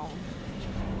strong.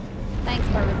 Thanks,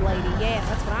 bird lady. Yeah,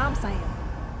 that's what I'm saying.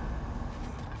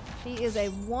 She is a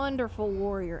wonderful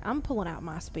warrior. I'm pulling out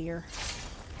my spear.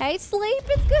 Hey, Sleep,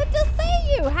 it's good to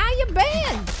see you. How you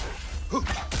been?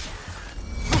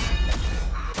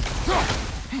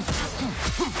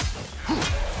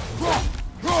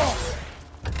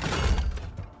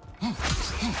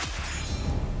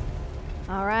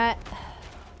 All right.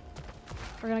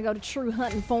 We're gonna go to true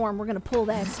hunting form. We're gonna pull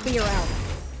that spear out.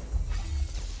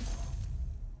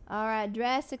 All right,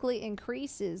 drastically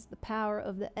increases the power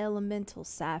of the elemental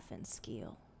siphon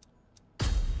skill.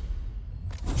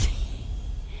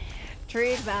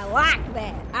 Triggs, I like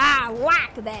that. I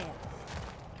like that.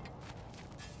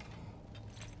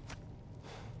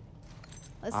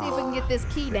 Let's see if we can get this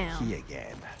key down. Key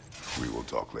again. We will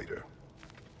talk later.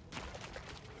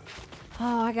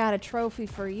 Oh, I got a trophy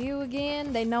for you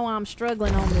again. They know I'm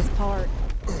struggling on this part.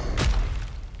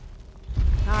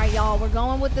 All right, y'all, we're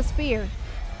going with the spear.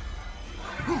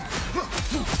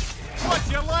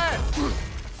 What's your left?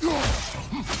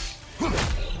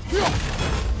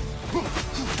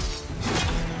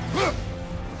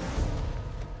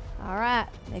 All right,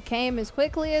 they came as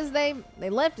quickly as they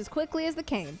left as quickly as they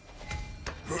came.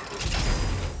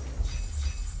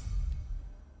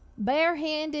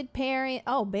 Barehanded parrying.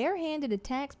 Oh, barehanded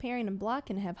attacks, parrying, and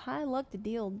blocking have high luck to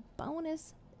deal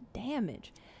bonus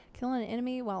damage. Killing an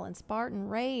enemy while in Spartan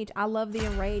Rage. I love the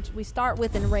Enraged. We start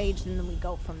with Enraged and then we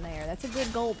go from there. That's a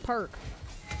good gold perk.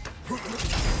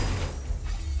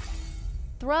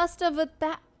 Thrust of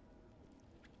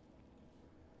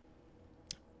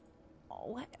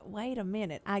oh, wait a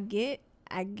minute. I get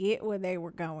where they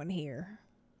were going here.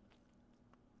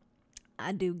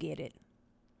 I do get it.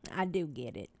 I do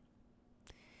get it.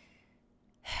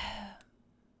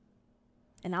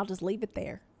 And I'll just leave it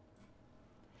there.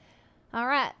 All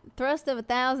right, thrust of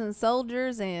 1,000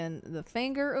 soldiers and the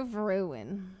finger of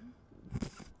ruin.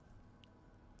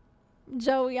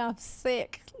 Joey, I'm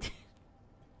sick.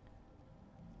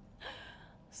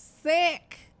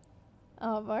 Sick.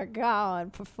 Oh my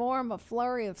God. Perform a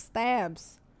flurry of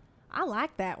stabs. I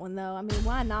like that one though. I mean,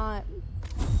 why not?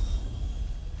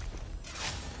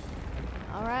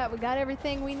 All right, we got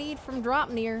everything we need from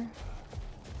Dropnir.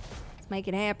 Let's make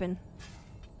it happen.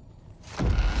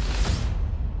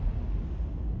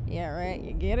 Yeah, right,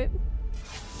 you get it?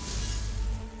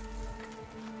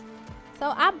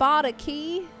 So I bought a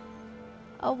key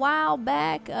a while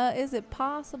back. Is it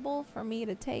possible for me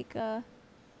to take can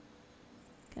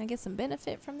I get some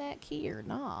benefit from that key or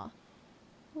nah?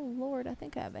 Oh Lord, I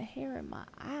think I have a hair in my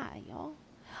eye, y'all.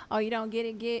 Oh, you don't get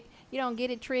it, you don't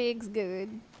get it, Triggs.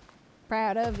 Good.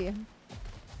 Proud of you.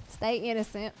 Stay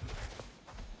innocent.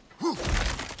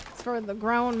 It's for the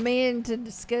grown men to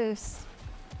discuss.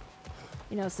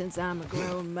 You know, since I'm a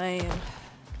grown man.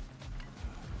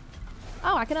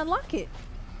 Oh, I can unlock it.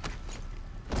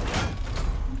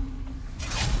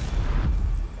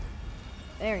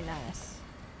 Very nice.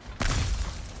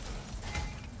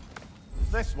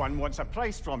 This one wants a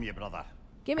price from you, brother.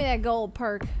 Give me that gold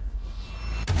perk.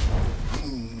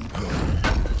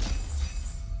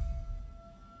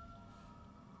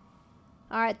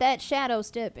 Alright, that shadow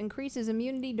step increases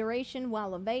immunity duration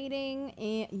while evading.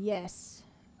 And yes.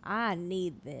 I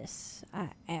need this. I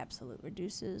absolutely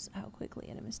reduces how quickly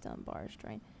enemy stun bars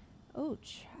drain. Oh,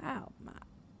 child, my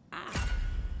eye.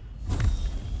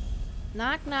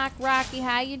 Knock, knock, Rocky.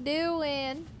 How you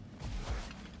doing?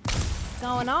 What's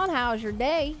going on? How's your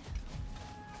day?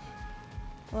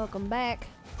 Welcome back.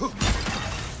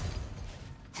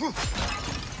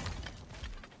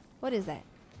 What is that?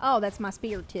 Oh, that's my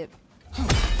spear tip.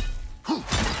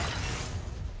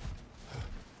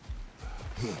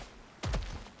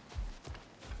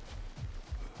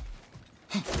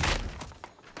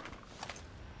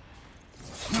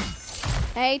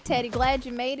 Hey, Teddy, glad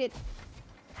you made it.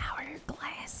 How are your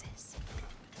glasses?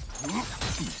 Are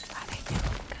they doing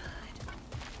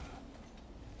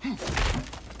good?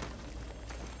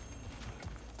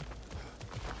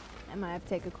 I might have to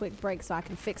take a quick break so I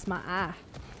can fix my eye.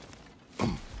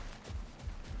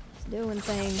 It's doing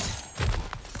things.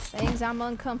 Things I'm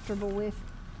uncomfortable with.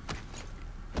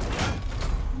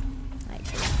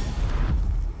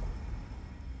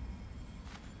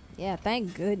 Yeah,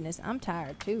 thank goodness. I'm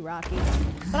tired too, Rocky.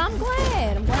 But I'm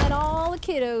glad. I'm glad all the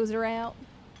kiddos are out.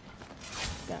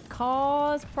 Gonna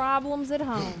cause problems at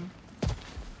home.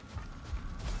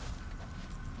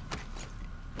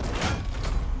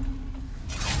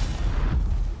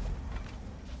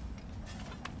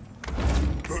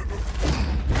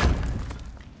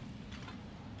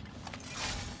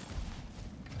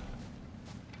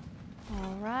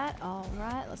 All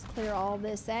right. Let's clear all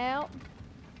this out.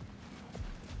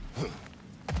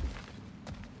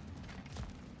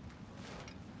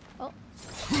 Oh.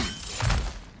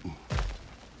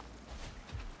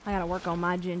 I gotta work on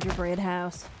my gingerbread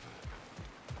house.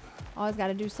 Always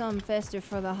gotta do something festive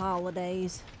for the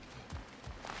holidays.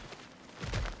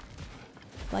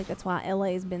 Like that's why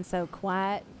LA's been so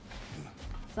quiet.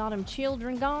 With all them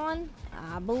children gone.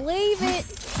 I believe it.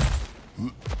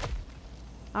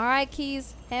 Alright,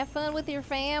 Keys. Have fun with your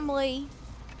family.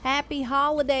 Happy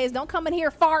holidays. Don't come in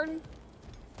here farting.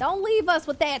 Don't leave us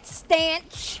with that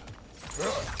stench.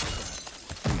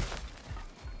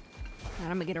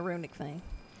 Alright, I'm gonna get a runic thing.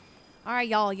 Alright,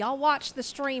 y'all. Y'all watch the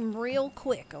stream real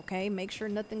quick, okay? Make sure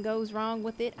nothing goes wrong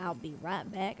with it. I'll be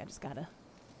right back. I just gotta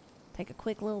take a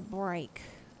quick little break.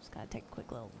 Just gotta take a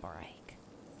quick little break.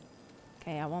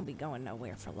 Okay, I won't be going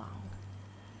nowhere for long.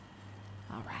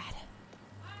 Alright.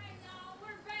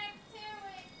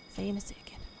 See you in a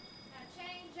second. Gotta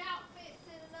change outfits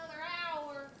in another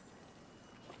hour.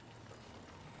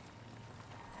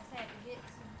 I just had to get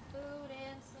some food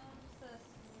and some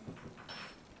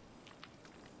sustenance.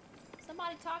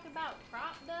 Somebody talking about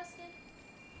crop dusting?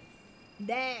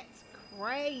 That's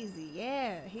crazy.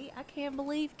 Yeah, I can't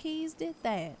believe Keys did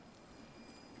that.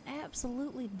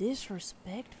 Absolutely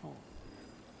disrespectful.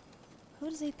 Who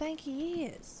does he think he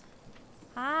is?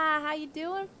 Hi, how you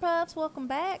doing, Puffs? Welcome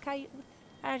back.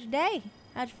 How's your day?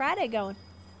 How's your Friday going?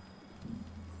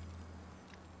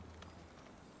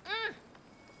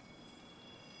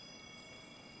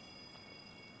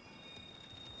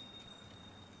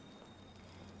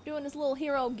 Doing this little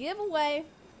hero giveaway.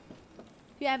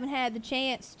 If you haven't had the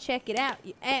chance, check it out.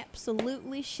 You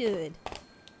absolutely should.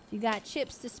 If you got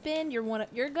chips to spend, you're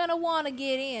gonna want to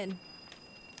get in.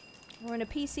 We're in a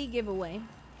PC giveaway.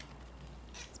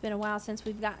 It's been a while since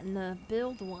we've gotten the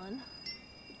build one.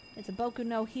 It's a Boku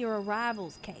no Hero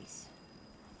Rivals case.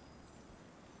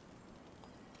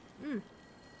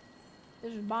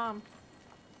 This is bomb.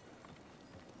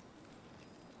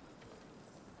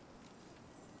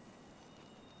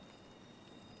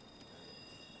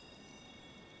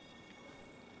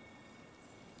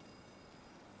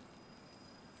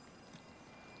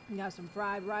 You got some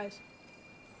fried rice.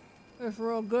 It's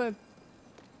real good.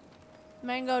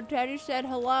 Mango Teddy said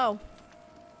hello.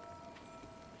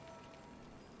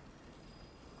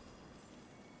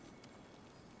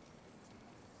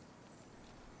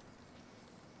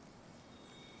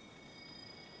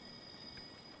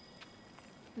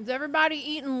 Is everybody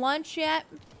eating lunch yet?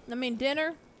 I mean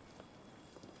dinner?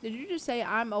 Did you just say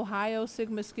I'm Ohio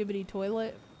Sigma Skibbity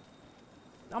Toilet?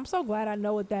 I'm so glad I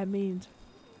know what that means.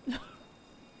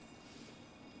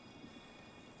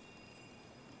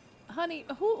 Honey,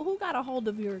 who got a hold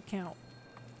of your account?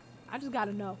 I just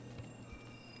gotta know.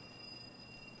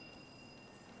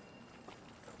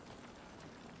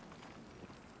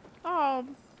 Oh.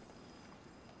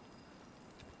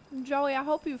 Joey, I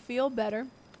hope you feel better.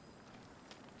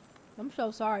 I'm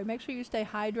so sorry. Make sure you stay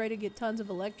hydrated, get tons of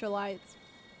electrolytes,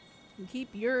 and keep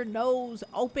your nose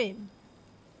open.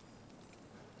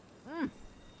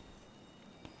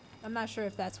 I'm not sure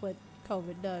if that's what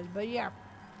COVID does, but yeah.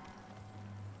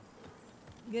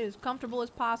 Get as comfortable as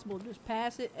possible. Just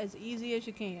pass it as easy as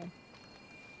you can.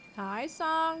 Hi,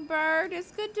 Songbird.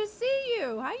 It's good to see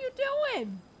you. How you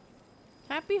doing?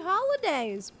 Happy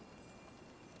holidays.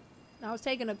 I was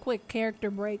taking a quick character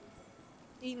break,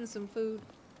 eating some food.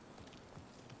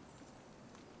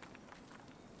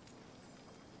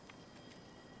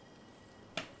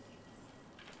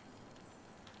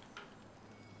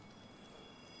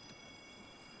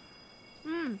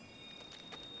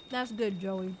 That's good,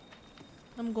 Joey.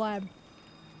 I'm glad.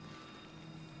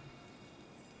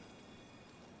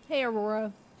 Hey,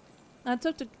 Aurora. I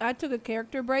took a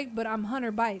character break, but I'm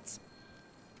Hunter Bytes.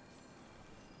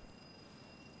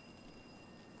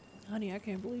 Honey, I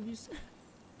can't believe you said.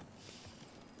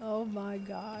 Oh my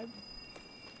God.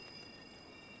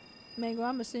 Mango,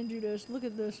 I'm gonna send you this. Look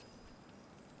at this.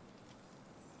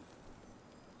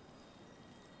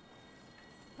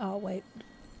 Oh, wait.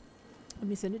 Let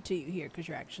me send it to you here because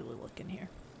you're actually looking here.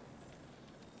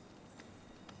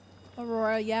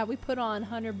 Aurora, yeah, we put on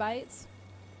Hunter Bytes.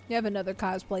 You have another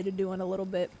cosplay to do in a little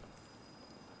bit.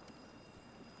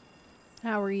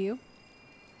 How are you?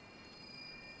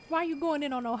 Why are you going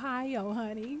in on Ohio,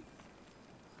 honey?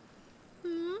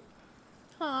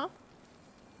 Huh?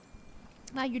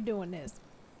 How you doing this?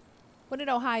 What did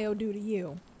Ohio do to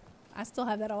you? I still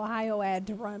have that Ohio ad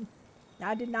to run.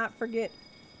 I did not forget.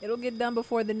 It'll get done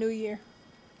before the new year.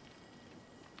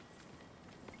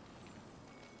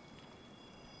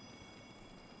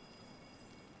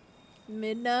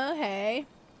 Midna, hey.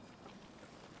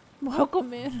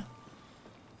 Welcome in.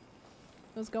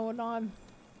 What's going on?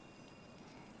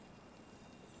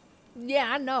 Yeah,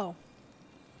 I know.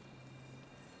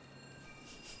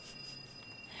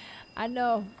 I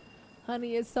know.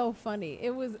 Honey, it's so funny.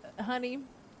 It was, honey,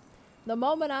 the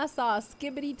moment I saw a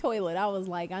skibbity toilet, I was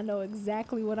like, I know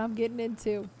exactly what I'm getting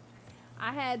into.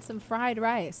 I had some fried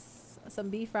rice. Some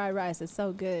beef fried rice. It's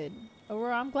so good.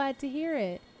 Aurora, I'm glad to hear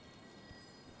it.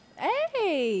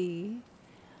 Hey.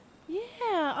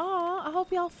 Yeah. Oh, I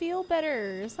hope y'all feel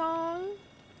better. Song.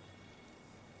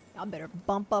 Y'all better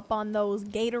bump up on those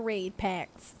Gatorade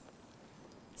packs.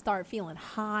 Start feeling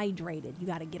hydrated. You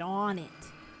got to get on it.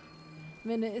 I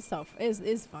mean, it's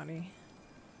funny.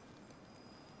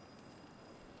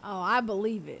 Oh, I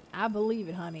believe it. I believe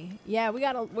it, honey. Yeah,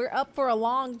 we're up for a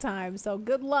long time, so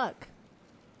good luck.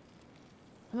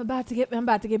 I'm about to get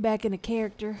back into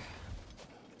character.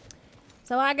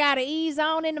 So I gotta ease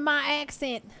on into my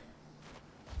accent.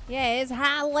 Yeah, it's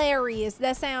hilarious.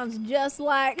 That sounds just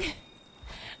like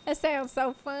that sounds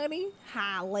so funny.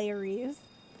 Hilarious.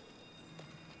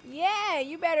 Yeah,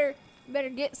 you better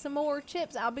get some more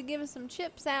chips. I'll be giving some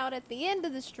chips out at the end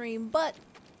of the stream, but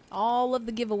all of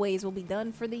the giveaways will be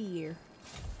done for the year.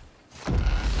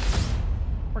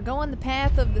 We're going the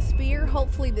path of the spear.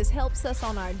 Hopefully this helps us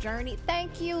on our journey.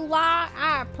 Thank you, La.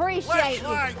 I appreciate you.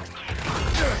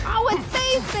 Oh, it's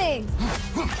these things.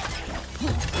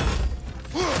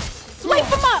 Sweep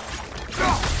them up.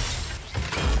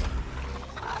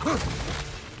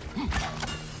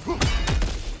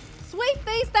 Sweep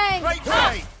these things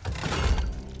up.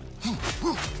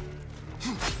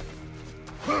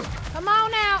 Come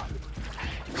on out.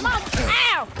 Come on.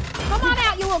 Ow. Come on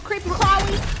out, you little creepy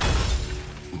clawies.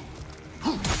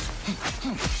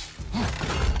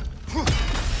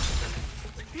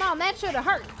 Come on, that should have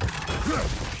hurt.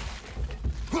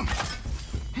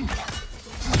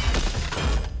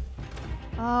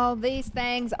 Oh, these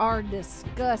things are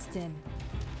disgusting.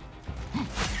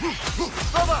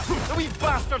 Brother, the wee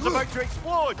bastard's about to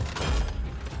explode!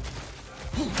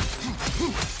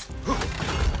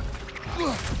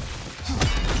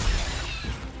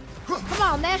 Come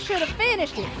on, that should have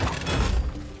finished it.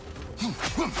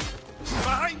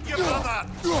 Behind you, brother!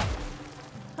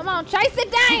 Come on, chase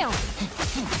it down.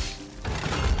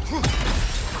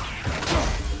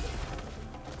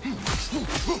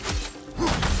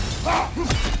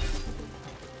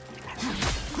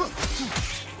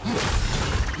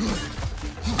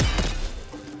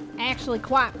 Actually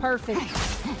quite perfect.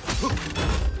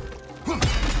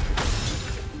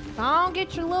 Don't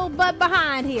get your little butt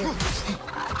behind here.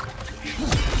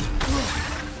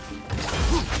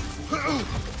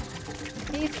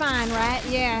 He's fine, right?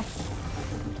 Yeah. I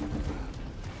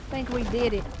think we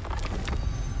did it.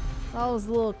 Those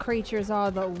little creatures are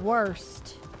the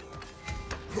worst.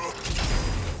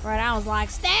 Right, I was like,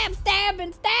 stab, stab,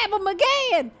 and stab them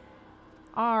again.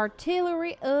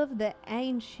 Artillery of the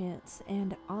ancients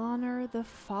and honor the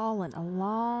fallen. A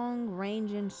long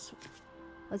range and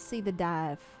let's see the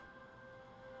dive.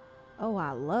 Oh,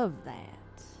 I love that.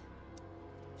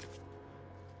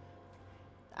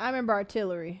 I remember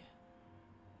artillery.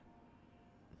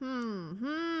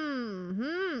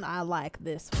 I like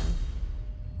this one.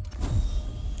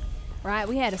 right?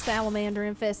 We had a salamander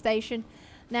infestation.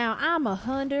 Now, I'm a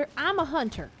hunter.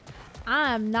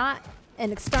 I am not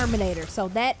an exterminator, so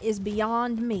that is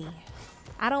beyond me.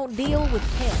 I don't deal with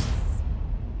pests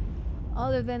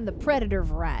other than the predator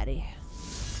variety.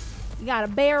 You got a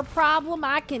bear problem,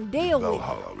 I can deal with.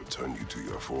 Valhalla returned you to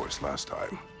your forest last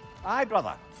time. Aye,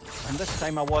 brother. And this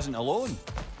time I wasn't alone.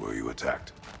 Were you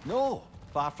attacked? No,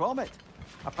 far from it.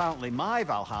 Apparently my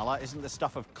Valhalla isn't the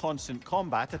stuff of constant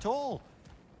combat at all.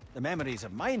 The memories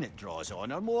of mine it draws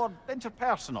on are more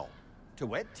interpersonal. To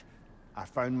wit, I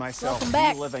found myself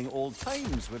reliving old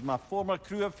times with my former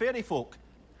crew of fairy folk.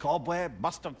 Cobweb,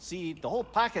 mustard seed, the whole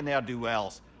pack of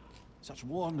ne'er-do-wells. Such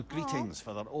warm greetings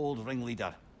for their old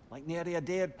ringleader, like nary a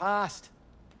day had passed.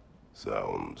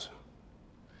 Sounds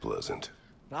pleasant.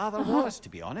 Rather was, to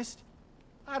be honest.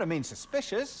 I remain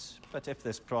suspicious, but if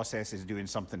this process is doing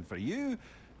something for you,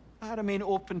 I remain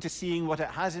open to seeing what it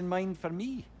has in mind for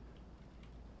me.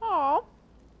 Aw.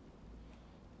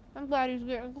 I'm glad he's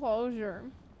getting closure.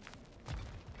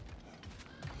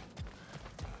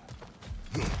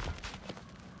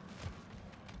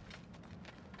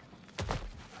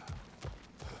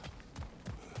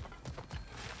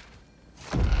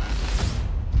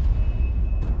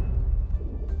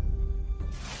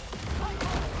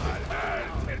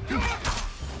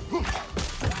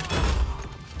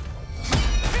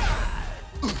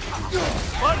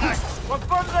 We're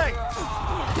burning!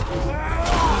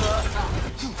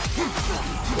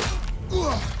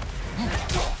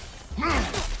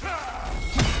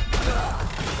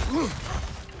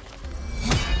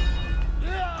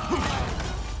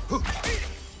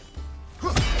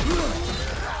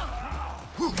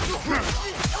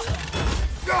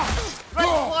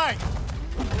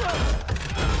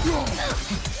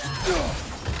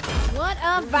 What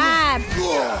a vibe.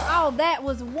 Oh, that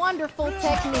was wonderful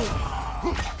technique.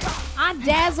 I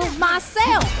dazzled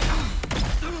myself.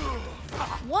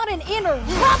 What an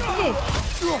interrupted.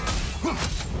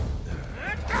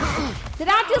 Did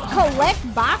I just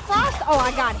collect Bifrost? Oh,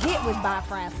 I got hit with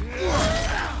Bifrost.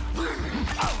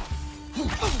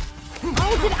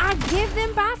 Oh, did I give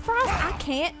them Bifrost? I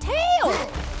can't tell.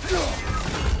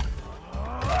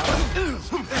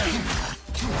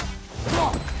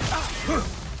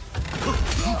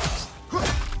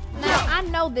 Now, I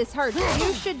know this hurts.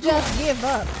 You should just give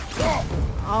up.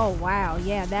 Oh, wow.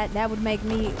 Yeah, that would make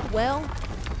me... Well,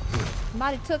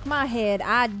 somebody took my head.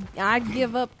 I'd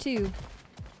give up, too.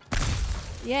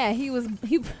 Yeah,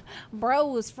 bro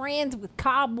was friends with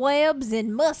cobwebs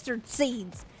and mustard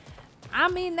seeds. I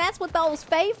mean, that's what those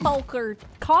fae folk are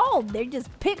called. They just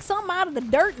pick something out of the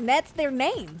dirt and that's their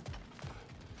name.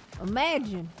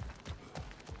 Imagine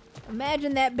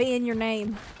that being your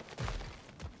name.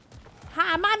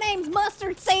 Hi, my name's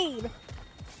Mustard Seed.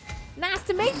 Nice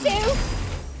to meet you.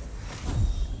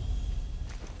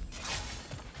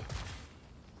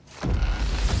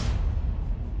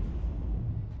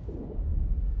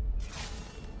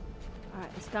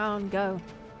 Alright, let's go and go.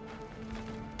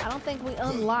 I don't think we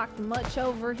unlocked much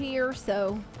over here,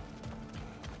 so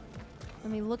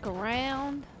let me look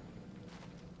around.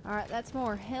 Alright, that's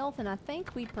more health, and I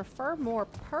think we prefer more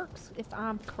perks if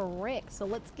I'm correct. So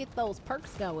let's get those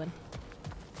perks going.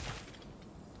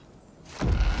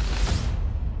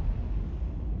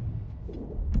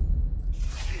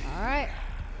 Alright.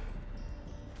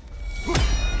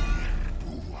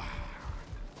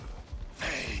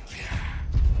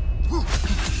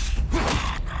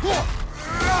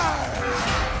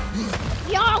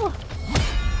 Y'all,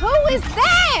 who is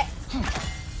that?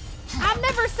 I've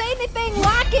never seen anything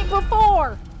like it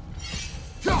before.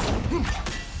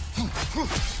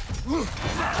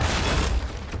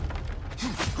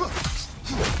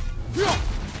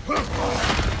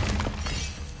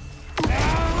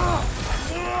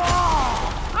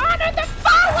 Honor the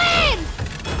fallen!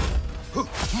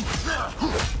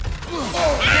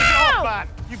 Ow!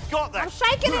 You've got that. I'm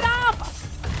shaking it off.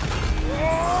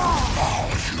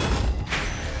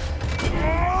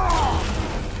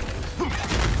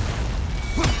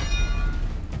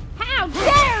 How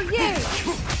dare you!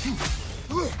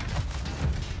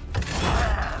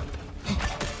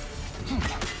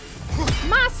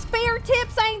 My spear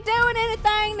tips ain't doing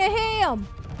anything to him.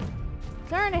 Is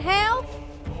there any health?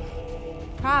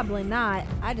 Probably not.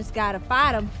 I just gotta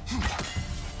fight him.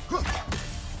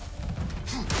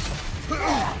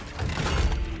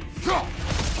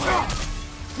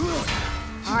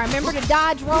 Alright, remember to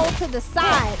dodge roll to the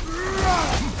side.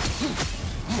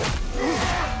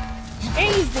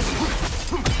 Easy.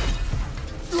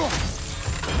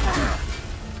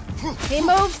 He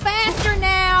moves faster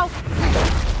now.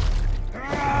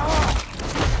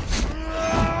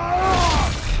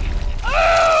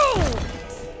 Ooh!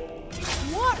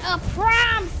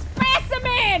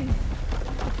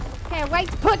 Can't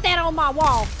wait to put that on my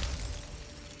wall.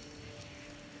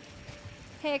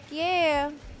 Heck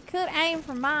yeah. Could aim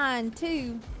for mine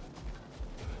too.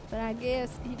 But I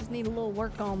guess you just need a little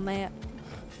work on that.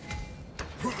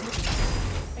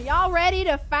 Are y'all ready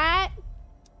to fight?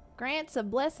 Grants a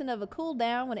blessing of a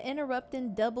cooldown when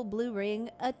interrupting double blue ring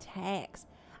attacks.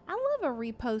 I love a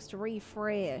repost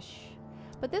refresh.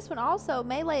 But this one also,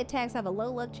 melee attacks have a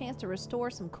low luck chance to restore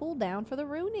some cooldown for the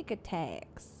runic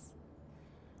attacks.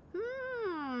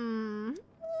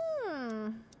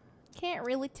 Can't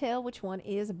really tell which one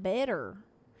is better.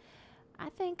 I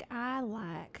think I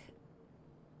like...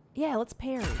 Yeah, let's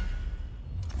parry.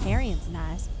 Parrying's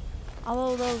nice.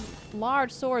 Although those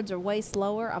large swords are way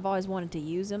slower, I've always wanted to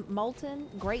use them. Molten,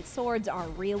 great swords are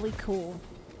really cool.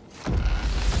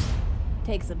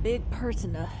 Takes a big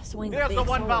person to swing a big sword. There's the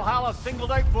one Valhalla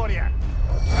singled out for you.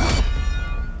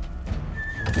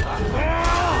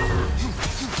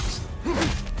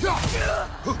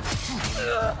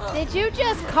 Did you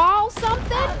just call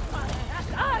something?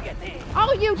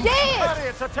 Oh, you did! Parry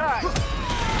its attack.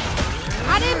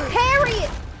 I didn't parry it!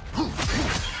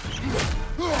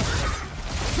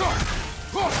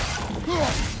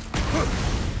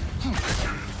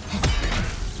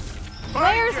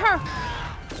 Where's her?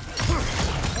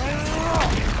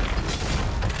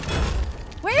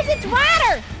 Where's its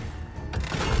rider?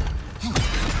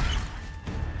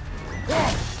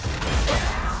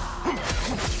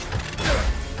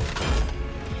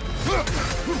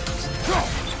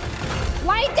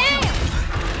 Lay down!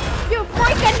 You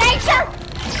freak of nature!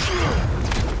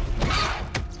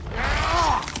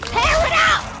 Tear it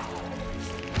up!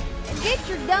 Get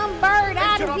your dumb bird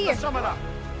out of here!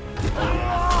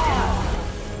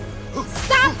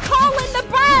 Stop calling the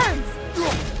birds!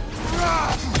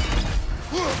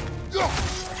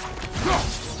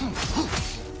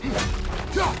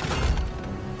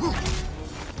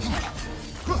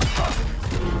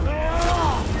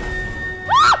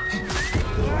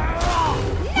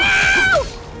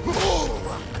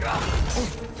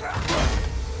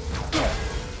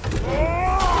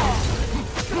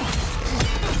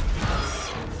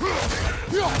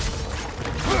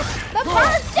 The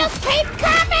birds just keep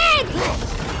coming!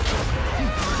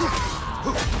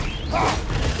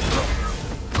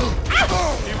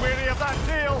 Be wary of that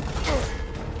tail!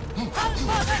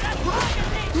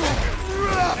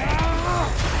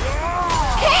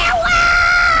 Kill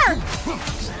her!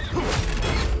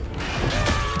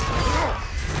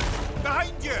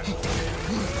 Behind you!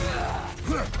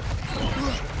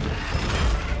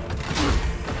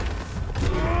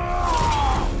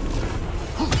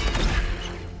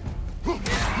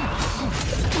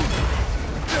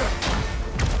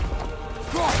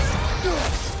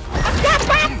 I've got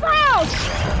back throws!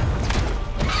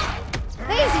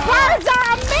 These birds are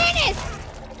a menace!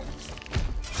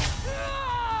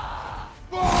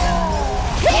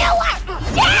 Kill her!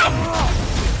 Yes!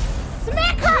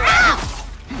 Smack her up!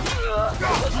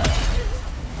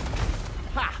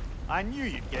 Ha! I knew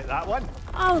you'd get that one.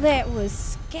 Oh, that was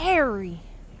scary.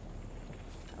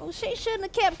 Oh, she shouldn't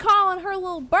have kept calling her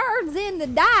little birds in to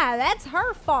die. That's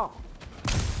her fault.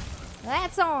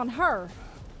 That's on her.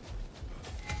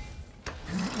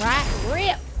 Right,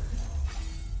 rip.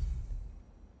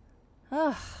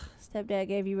 Ugh, stepdad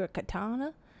gave you a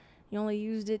katana. You only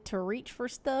used it to reach for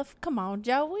stuff. Come on,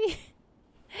 Joey.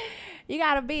 You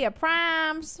gotta be a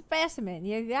prime specimen.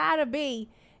 You gotta be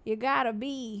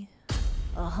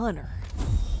a hunter.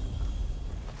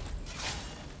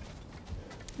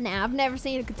 Now, I've never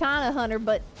seen a katana hunter,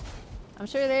 but I'm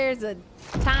sure there's a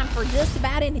time for just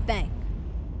about anything.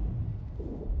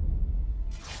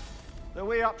 The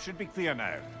way up should be clear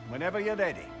now, whenever you're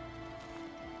ready.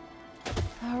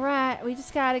 All right, we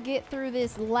just got to get through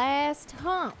this last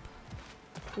hump.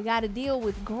 We got to deal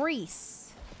with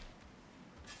grease.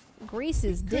 Grease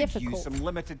is difficult. Could use some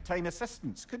limited time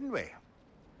assistance, couldn't we?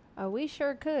 Oh, we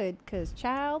sure could, because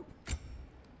child,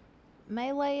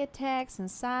 melee attacks and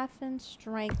siphon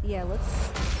strength. Yeah,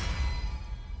 let's...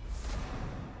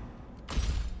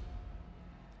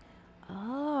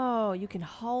 Oh, you can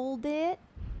hold it.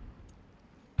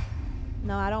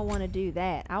 No, I don't want to do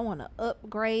that. I want to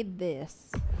upgrade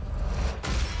this.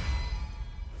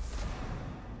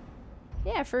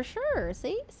 Yeah, for sure.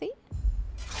 See?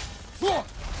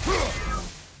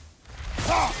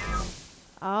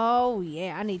 Oh,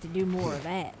 yeah. I need to do more of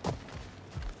that.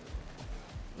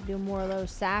 Do more of those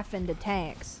siphoned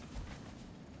attacks.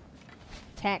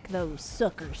 Attack those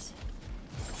suckers.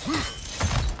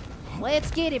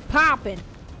 Let's get it popping.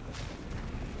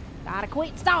 Gotta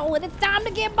quit stalling. It's time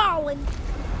to get balling.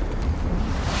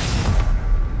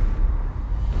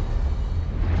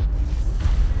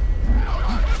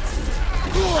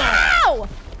 Ow!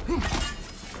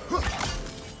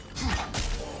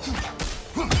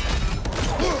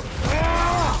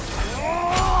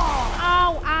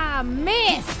 Oh, I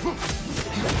missed.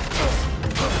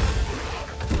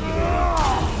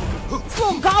 This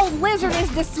little gold lizard is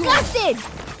disgusted.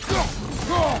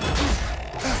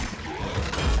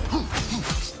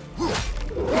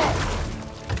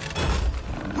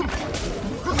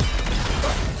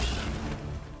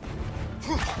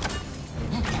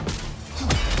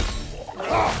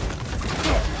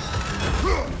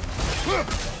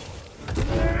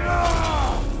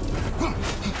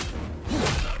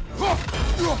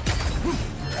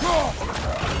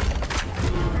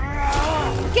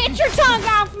 Get your tongue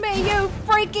off me, you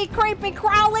freaky, creepy,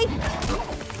 crawly!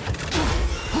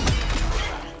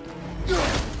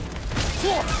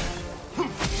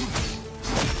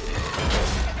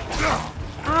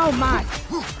 Oh my!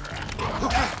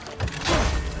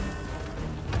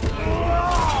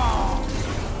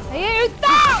 You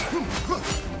thought!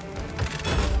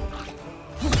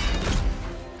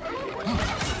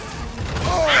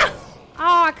 Ah!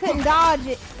 Oh, I couldn't dodge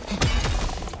it.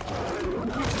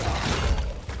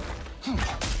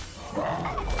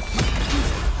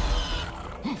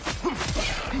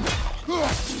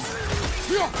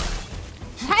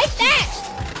 Take that!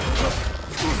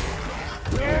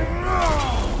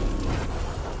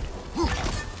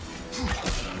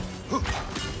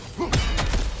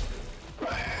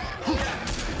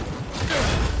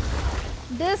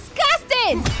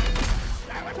 Disgusting!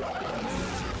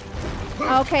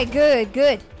 Okay, good,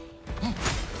 good.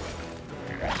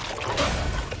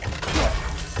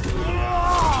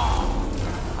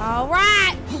 All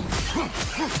right.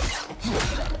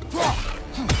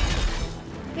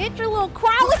 Get your little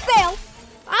crawly self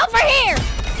over here.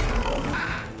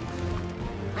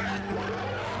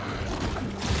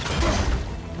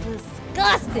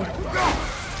 Disgusting.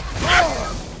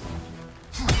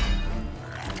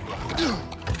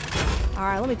 All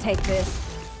right, let me take this.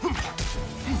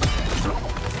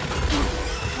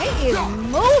 He is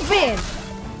moving.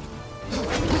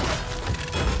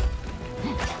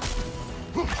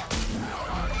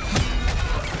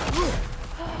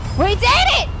 We did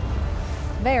it!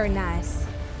 Very nice.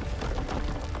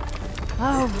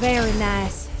 Oh, very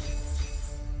nice.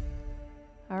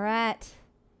 All right.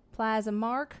 Applies a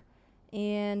mark.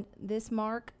 And this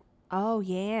mark. Oh,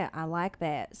 yeah. I like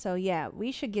that. So, yeah,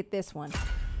 we should get this one.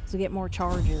 So we get more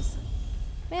charges.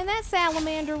 Man, that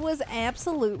salamander was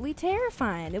absolutely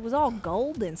terrifying. It was all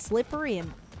gold and slippery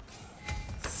and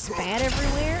spat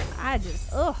everywhere. I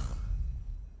just, ugh.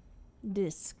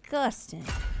 Disgusting.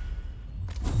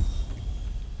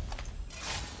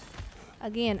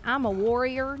 Again, I'm a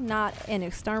warrior, not an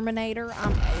exterminator.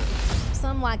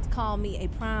 Some like to call me a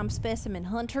prime specimen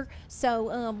hunter,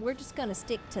 so we're just gonna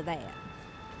stick to that.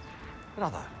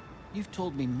 Brother, you've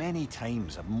told me many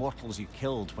times of mortals you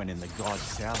killed when in the god's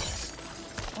service.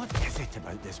 What is it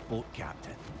about this boat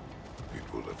captain? It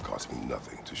would have cost me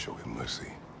nothing to show him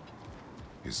mercy.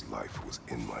 His life was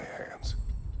in my hands.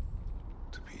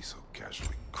 To be so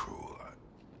casually cruel,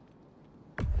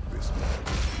 this man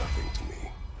was nothing to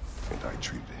me, and I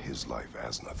treated his life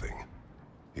as nothing.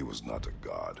 He was not a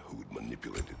god who'd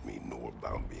manipulated me nor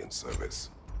bound me in service.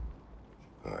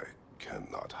 I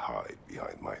cannot hide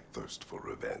behind my thirst for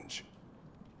revenge.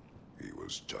 He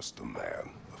was just a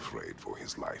man afraid for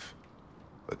his life,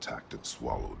 attacked and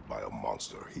swallowed by a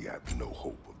monster he had no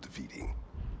hope of defeating.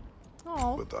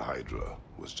 Oh. But the Hydra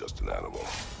was just an animal.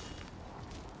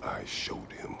 I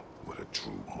showed him what a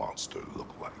true monster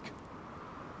looked like.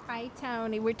 Hey,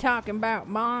 Tony, we're talking about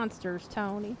monsters,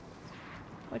 Tony.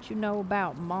 What you know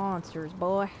about monsters,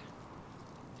 boy?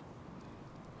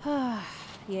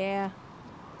 Yeah.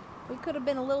 We could have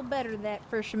been a little better to that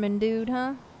fisherman dude,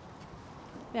 huh?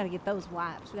 We gotta get those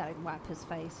wipes. We gotta wipe his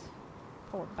face.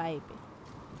 Poor baby.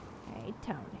 Hey,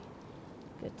 Tony.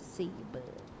 Good to see you, bud.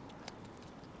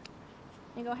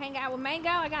 You go hang out with Mango?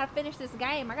 I gotta finish this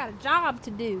game. I got a job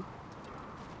to do.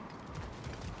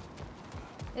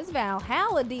 This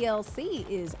Valhalla DLC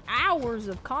is hours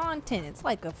of content. It's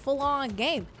like a full-on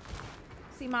game.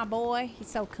 See my boy? He's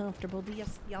so comfortable. Do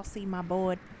y'all see my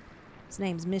boy? His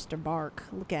name's Mr. Bark.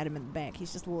 Look at him in the back.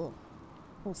 He's just a little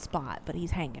spot, but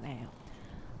he's hanging out.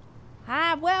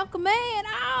 Hi, welcome in.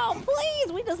 Oh,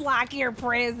 please, we just like your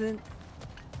presence.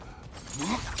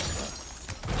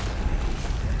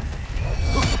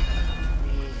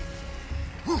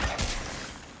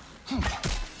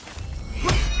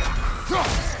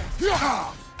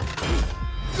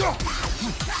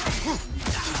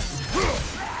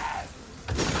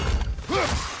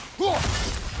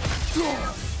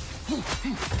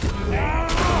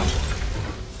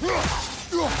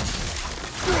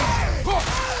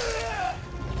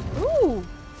 Ooh.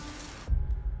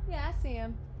 Yeah, I see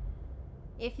him.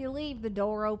 If you leave the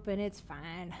door open, it's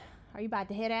fine. Are you about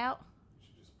to head out?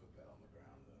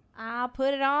 I'll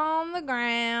put it on the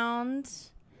ground.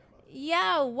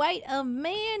 Yo, wait a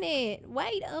minute.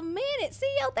 Wait a minute.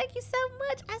 CEO, thank you so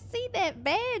much. I see that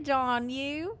badge on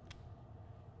you.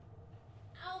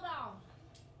 Hold on.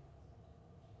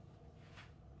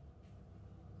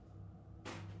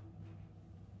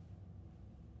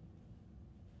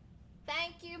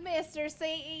 Thank you, Mr.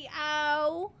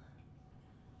 CEO.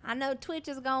 I know Twitch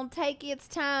is going to take its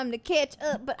time to catch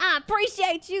up, but I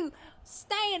appreciate you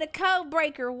staying a code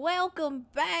breaker. Welcome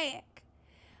back.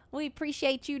 We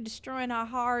appreciate you destroying our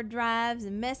hard drives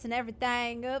and messing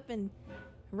everything up and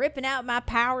ripping out my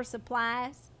power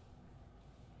supplies.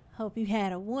 Hope you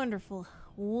had a wonderful,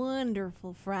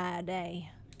 wonderful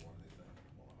Friday.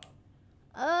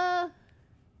 No,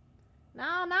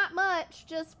 not much.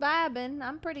 Just vibing.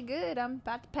 I'm pretty good. I'm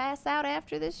about to pass out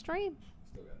after this stream.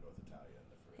 Still got North Italia in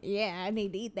the fridge. Yeah, I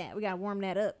need to eat that. We gotta warm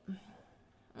that up.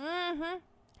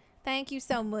 Thank you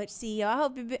so much, CEO. I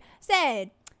hope you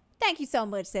said. Thank you so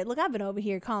much, Said. Look, I've been over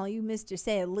here calling you Mr.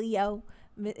 Said Leo,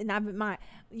 and I've been my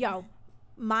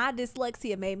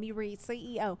dyslexia made me read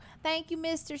CEO. Thank you,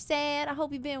 Mr. Said. I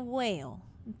hope you've been well.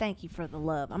 And thank you for the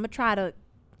love. I'm gonna try to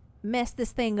mess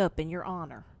this thing up in your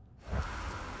honor.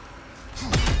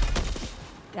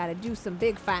 Gotta do some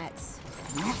big fights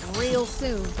real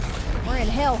soon. We're in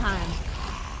Helheim.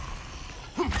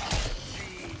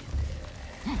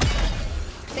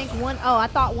 I think one, oh, I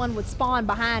thought one would spawn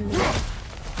behind me.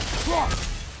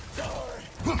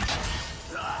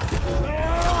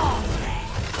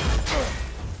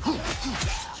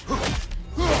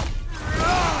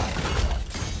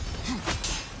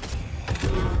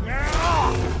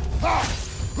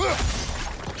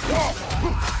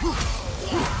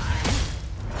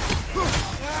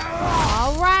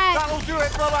 All right. That'll do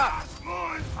it, brother.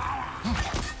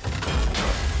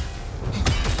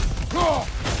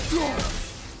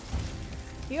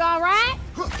 You all right?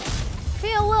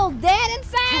 Feel a little dead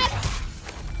inside?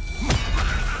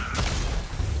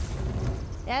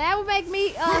 Yeah, that would make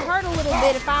me hurt a little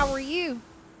bit if I were you.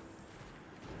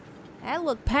 That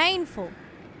looked painful.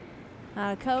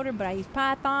 Not a coder, but I use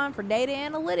Python for data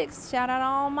analytics. Shout out to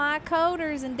all my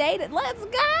coders and data. Let's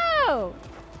go!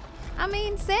 I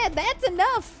mean, Said, that's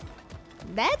enough.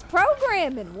 That's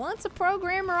programming. Once a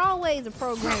programmer, always a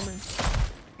programmer.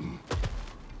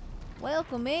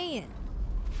 Welcome in.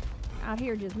 Out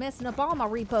here just messing up all my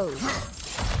repos.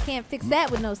 Can't fix that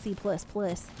with no C++.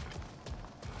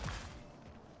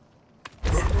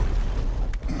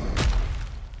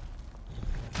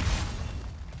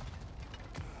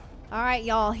 Alright,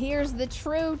 y'all, here's the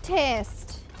true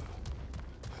test.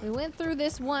 We went through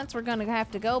this once, we're gonna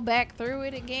have to go back through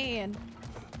it again.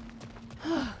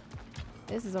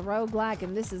 This is a roguelike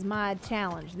and this is my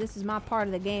challenge. This is my part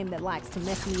of the game that likes to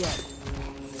mess me up.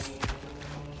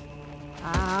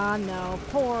 Ah, no,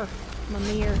 poor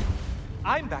Mimir.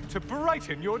 I'm back to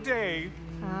brighten your day.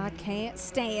 I can't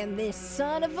stand this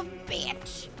son of a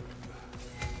bitch.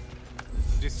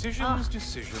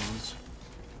 Decisions.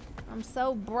 I'm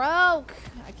so broke.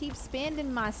 I keep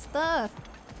spending my stuff.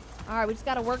 All right, we just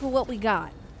got to work with what we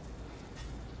got.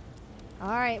 All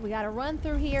right, we got to run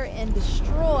through here and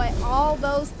destroy all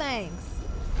those things.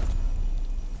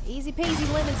 Easy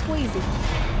peasy lemon squeezy.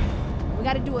 We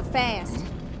got to do it fast.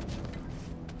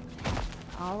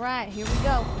 All right, here we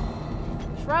go.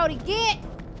 Shroddy, get!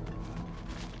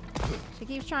 She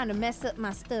keeps trying to mess up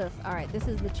my stuff. All right, this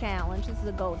is the challenge. This is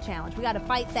a gold challenge. We got to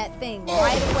fight that thing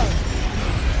right away.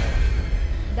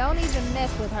 Don't even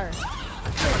mess with her.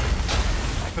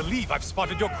 I believe I've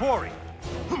spotted your quarry.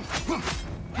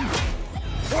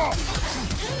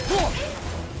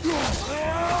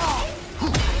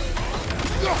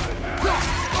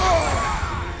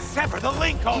 Sever the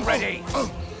link already!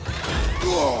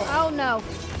 Oh no.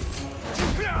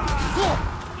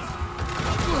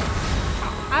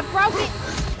 I broke it.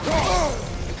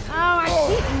 Oh, I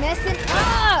keep messing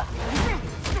up.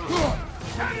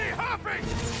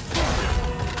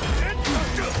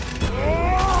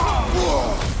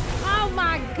 Oh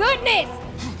my goodness.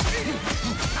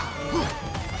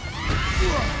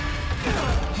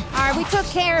 All right, we took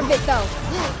care of it though.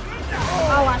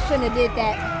 Oh, I shouldn't have did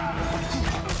that.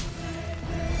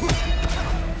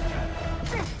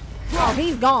 Oh,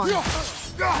 he's gone.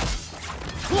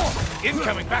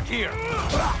 Incoming back here.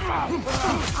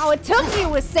 Oh, it took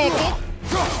you a second.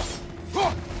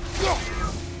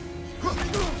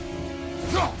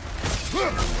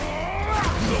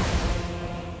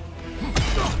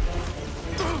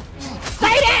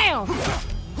 Stay down.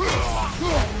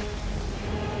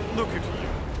 Look at you.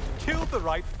 Killed the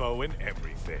right foe and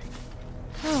everything.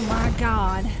 Oh my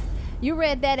god. You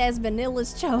read that as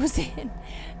Vanilla's Chosen.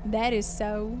 That is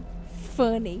so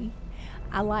funny.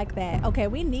 I like that. Okay,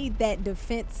 we need that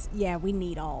defense. Yeah, we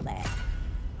need all that.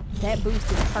 That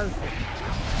boost is perfect.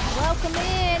 Welcome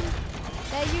in.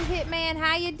 Hey, you Hitman,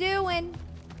 how you doing?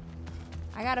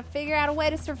 I gotta figure out a way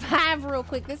to survive real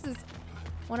quick. This is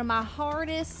one of my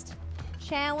hardest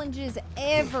challenges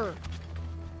ever.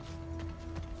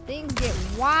 Things get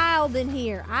wild in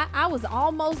here. I was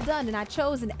almost done and I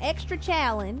chose an extra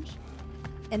challenge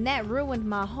and that ruined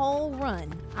my whole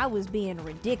run. I was being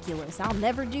ridiculous. I'll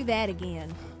never do that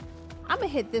again. I'm gonna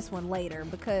hit this one later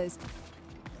because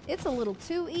it's a little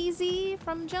too easy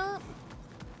from jump.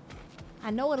 I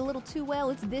know it a little too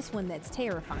well. It's this one that's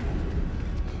terrifying.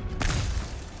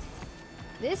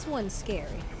 This one's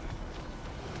scary.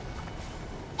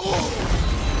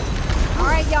 All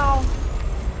right, y'all.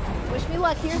 Wish me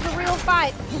luck. Here's the real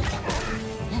fight.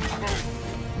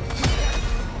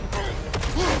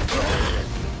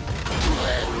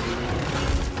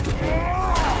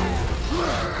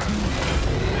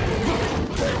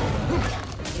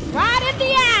 Right in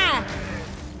the eye.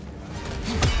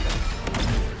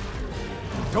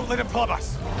 Don't let him club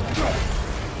us.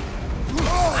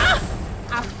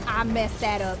 I messed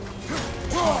that up.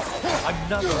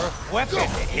 Another weapon,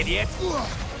 idiot.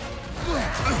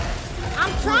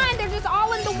 I'm trying, they're just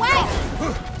all in the way.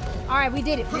 All right, we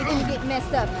did it. We didn't get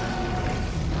messed up.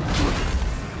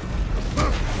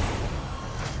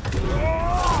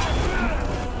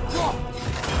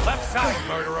 Left side,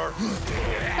 murderer.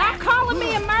 Stop calling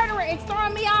me a murderer. It's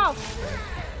throwing me off.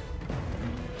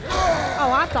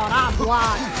 Oh, I thought I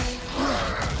blocked.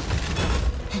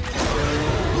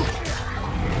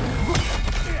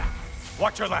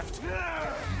 Watch your left.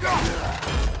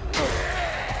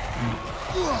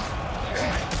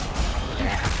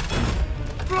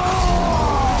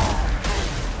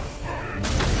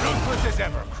 Ruthless as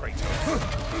ever, Kratos.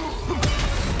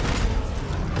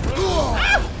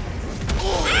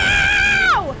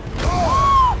 Ow!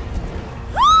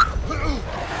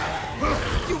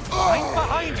 You right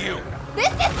behind you.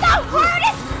 This is the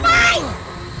hardest fight!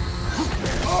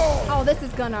 Oh, this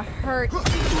is gonna hurt.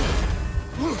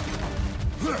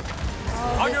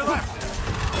 On your left.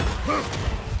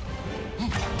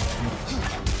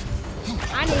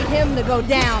 I need him to go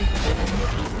down.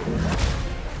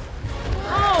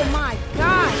 Oh my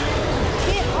God!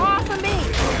 Get off of me!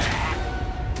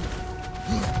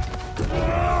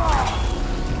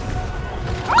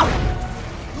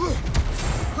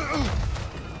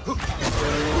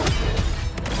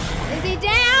 Is he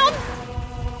down?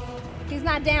 He's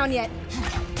not down yet.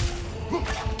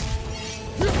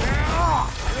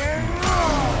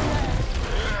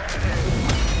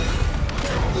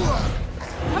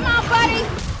 Come on, buddy.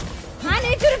 I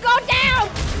need you to go down.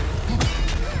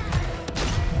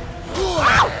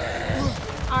 Oh!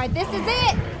 All right, this is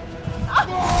it. Oh,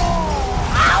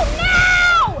 oh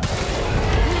no!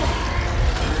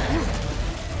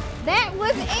 That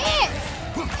was it.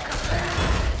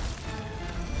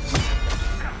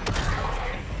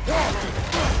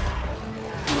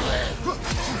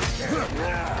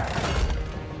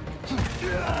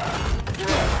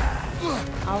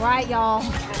 All right, y'all.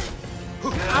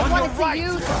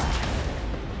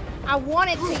 I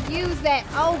wanted to use that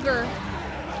ogre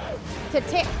to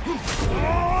take.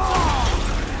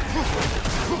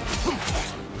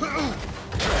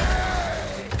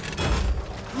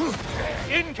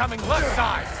 Incoming left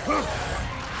side.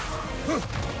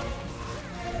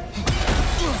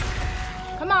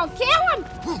 Come on, kill him!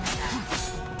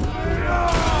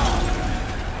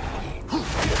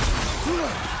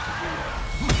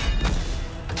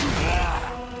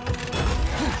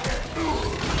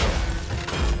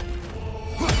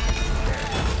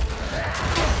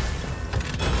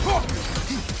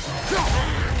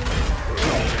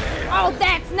 Oh,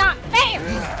 that's not fair!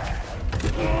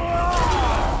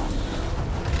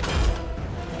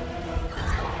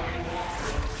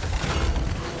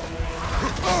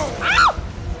 Ow!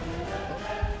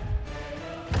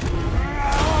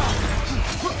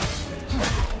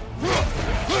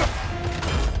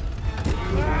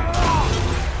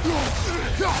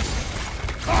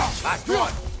 Last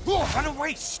one. Run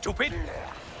away, stupid.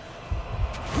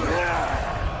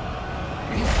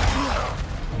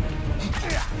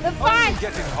 The fight!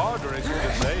 Getting harder as you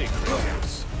delay,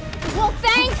 Kratos. Well,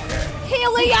 thanks,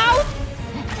 Helios!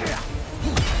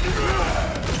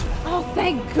 Oh,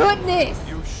 thank goodness!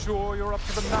 You sure you're up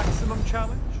to the maximum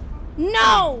challenge?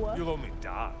 No! You'll only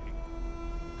die.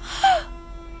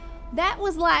 That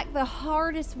was like the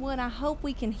hardest one. I hope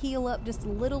we can heal up just a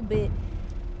little bit.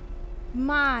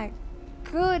 My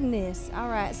goodness.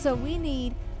 Alright, so we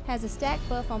need, has a stacked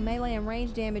buff on melee and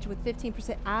range damage with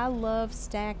 15%. I love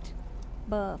stacked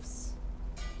buffs.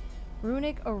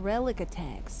 Runic or relic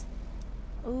attacks.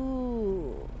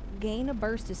 Ooh. Gain a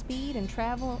burst of speed and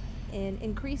travel and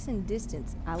increase in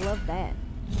distance. I love that.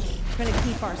 We're gonna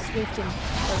keep our swift and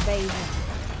evasion.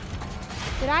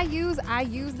 Did I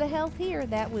used the health here.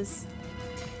 That was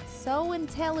so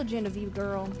intelligent of you,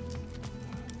 girl.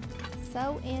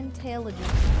 So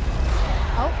intelligent.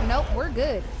 Oh, nope, we're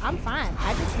good. I'm fine.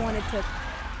 I just wanted to...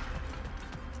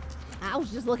 I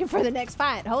was just looking for the next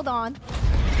fight. Hold on.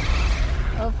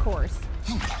 Of course.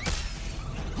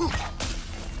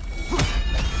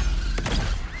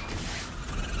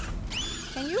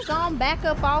 Can you go on back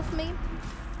up off me?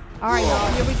 Alright,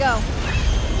 y'all, here we go.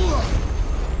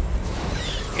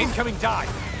 Incoming dive.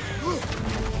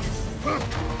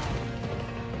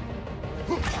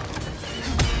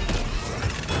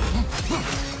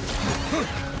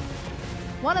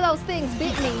 One of those things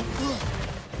bit me.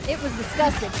 It was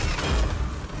disgusting.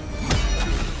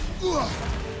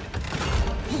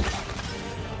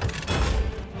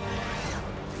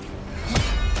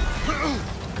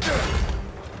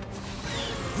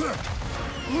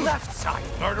 Left side,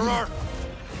 murderer.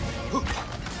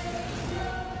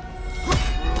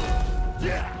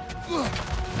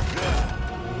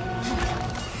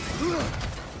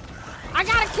 I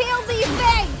gotta kill these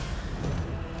things!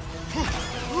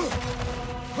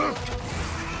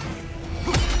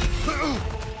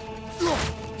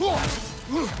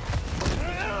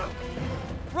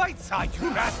 Right side, you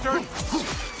bastard.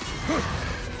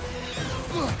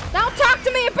 Don't talk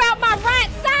to me about my right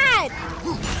side!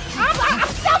 I'm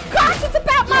self-conscious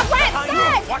about my right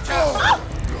side! Watch out!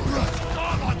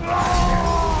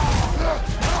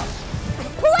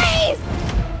 Please!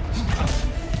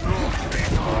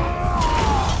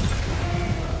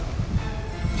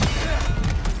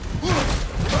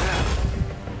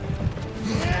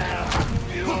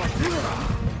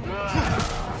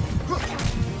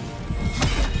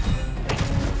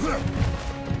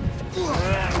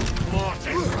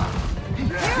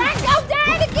 Here I go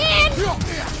down again!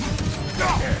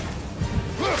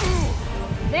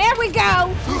 There we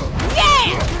go! Yeah!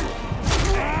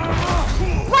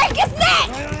 Break his neck!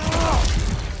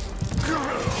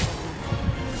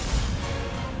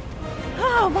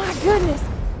 Oh my goodness!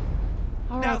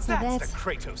 All Now right, so that's the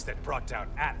Kratos that brought down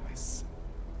Atlas.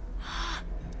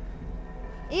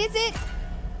 Is it?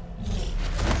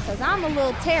 Because I'm a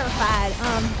little terrified.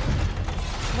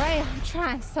 Ray, I'm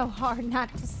trying so hard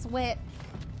not to sweat.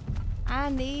 I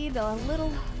need a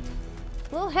little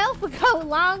health would go a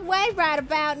long way right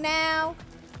about now.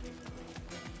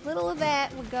 Little of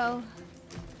that would go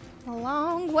a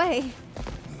long way.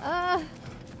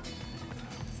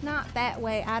 It's not that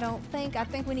way, I don't think. I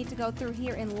think we need to go through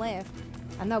here and left.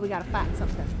 I know we gotta fight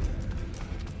something.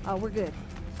 Oh, we're good.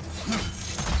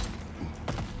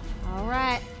 All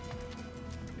right.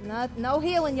 No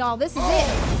healing, y'all. This is it.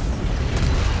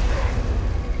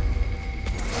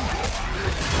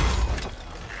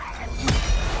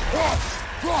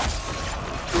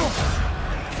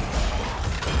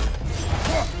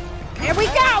 Here we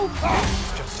go!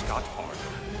 It's just got harder.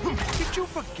 Did you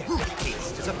forget that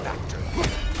haste is a factor?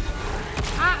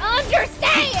 I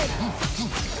understand!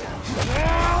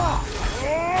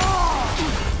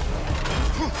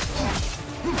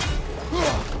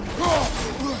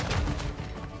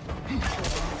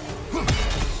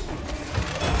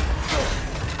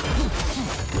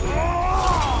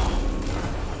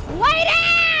 Lay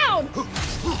down!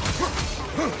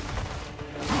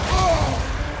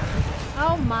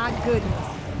 Oh my goodness.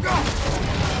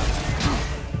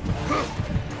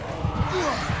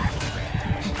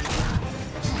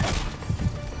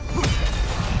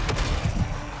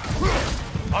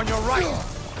 On your right!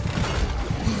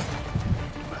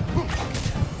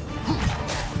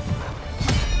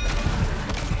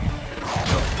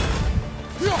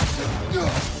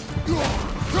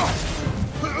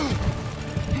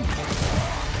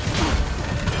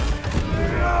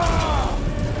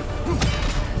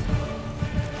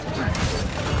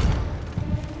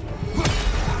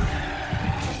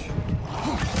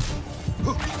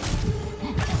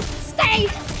 Stay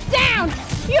down,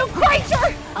 you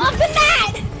creature of the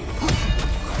night!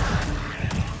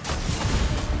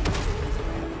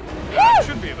 That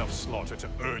should be enough slaughter to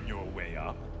earn your way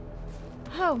up.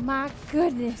 Oh my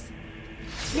goodness.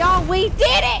 Y'all, we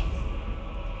did it!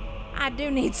 I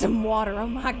do need some water. Oh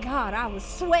my God, I was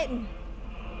sweating.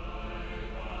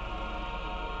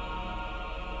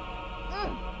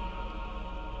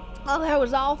 Oh, that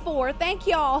was all four. Thank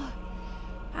y'all.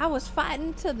 I was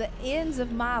fighting to the ends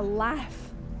of my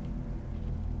life.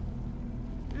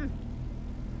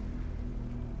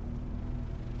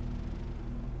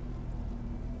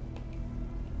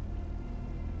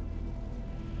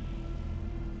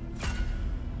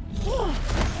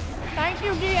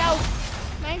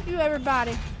 Thank you,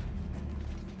 everybody.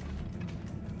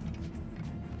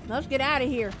 Let's get out of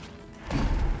here.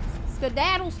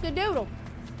 Skedaddle, skedoodle.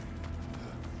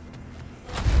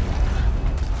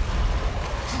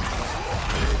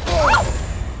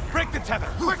 Break the tether,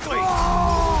 quickly!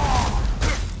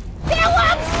 Kill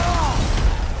him!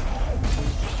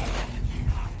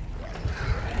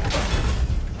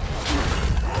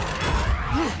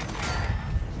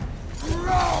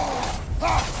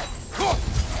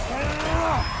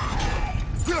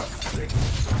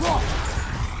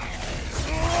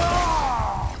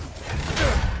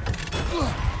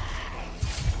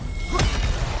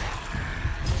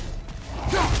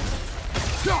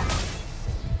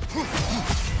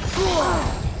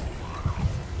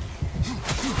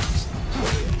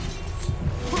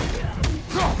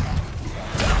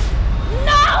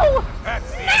 No!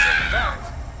 That's the end of that!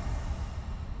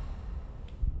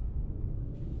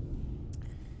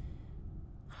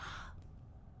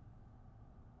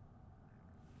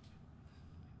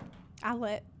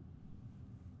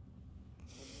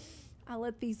 I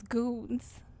let these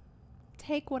goons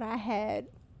take what I had.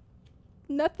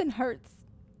 Nothing hurts.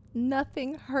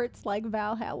 Nothing hurts like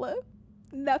Valhalla.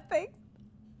 Nothing.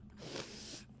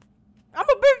 I'ma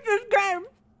beat this game.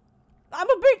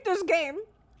 I'ma beat this game.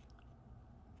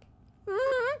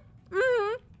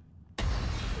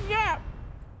 Yeah.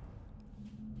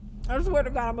 I swear to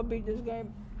God, I'ma beat this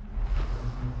game.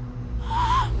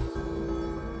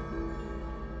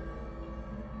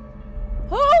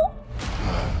 Who?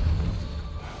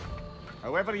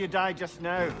 However you died just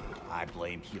now, I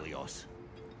blame Helios.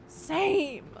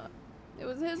 Same. It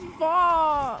was his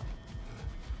fault.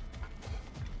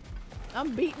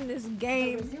 I'm beating this The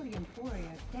game. resilient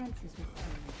warrior dances with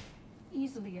time,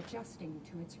 easily adjusting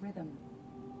to its rhythm.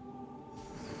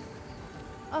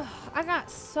 Ugh, I got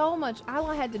so much. All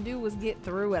I had to do was get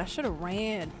through it. I should have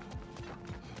ran.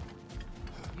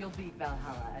 You'll beat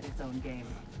Valhalla at its own game.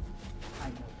 I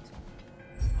know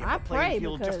it. Give I the playing pray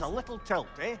field because... just a little tilt,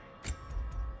 eh?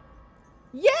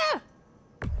 Yeah!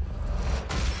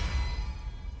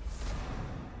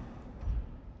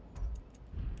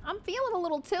 I'm feeling a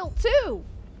little tilt too.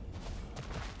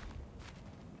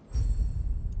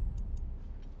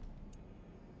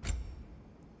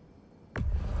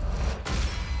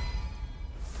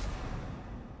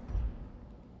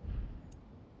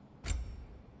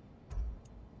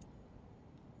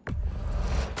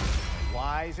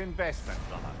 Wise investment,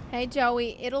 brother. Hey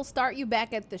Joey, it'll start you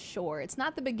back at the shore. It's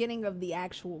not the beginning of the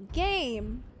actual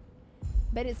game,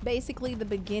 but it's basically the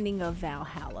beginning of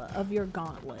Valhalla, of your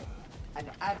gauntlet. An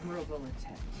admirable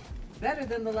attempt. Better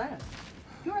than the last.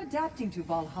 You're adapting to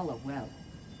Valhalla well.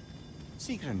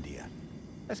 Sigrun, dear,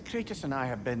 as Kratos and I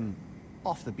have been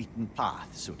off the beaten path,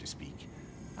 so to speak,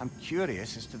 I'm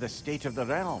curious as to the state of the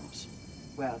realms.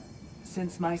 Well,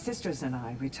 since my sisters and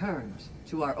I returned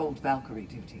to our old Valkyrie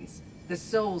duties, the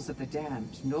souls of the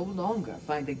damned no longer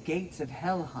find the gates of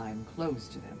Helheim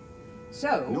closed to them.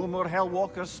 So... No more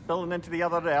Hellwalkers spilling into the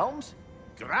other realms?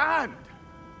 Grand!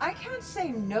 I can't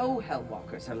say no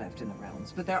Hellwalkers are left in the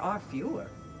realms, but there are fewer.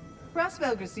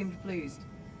 Rasvelga seemed pleased.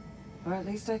 Or at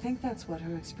least I think that's what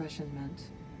her expression meant.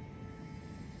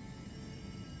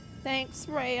 Thanks,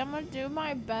 Ray. I'm gonna do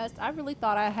my best. I really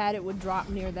thought I had it would drop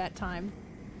near that time.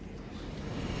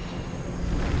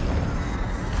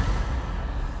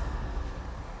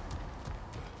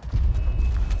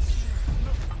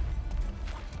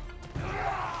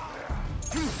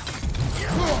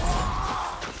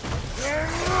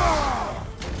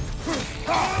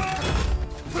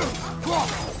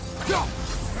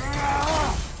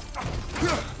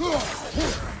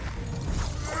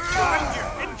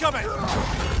 Incoming!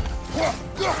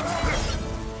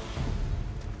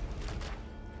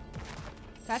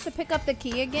 Got to pick up the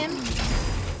key again?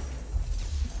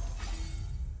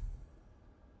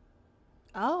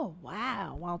 Oh,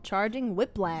 wow. While charging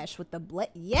Whiplash with the blade.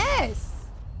 Yes!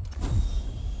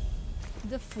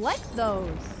 Deflect those.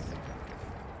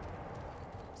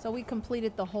 So we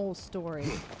completed the whole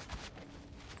story.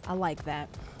 I like that.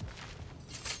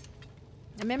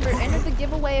 Remember, enter the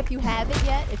giveaway if you haven't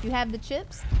yet. If you have the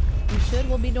chips, you should.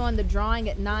 We'll be doing the drawing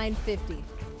at 9:50.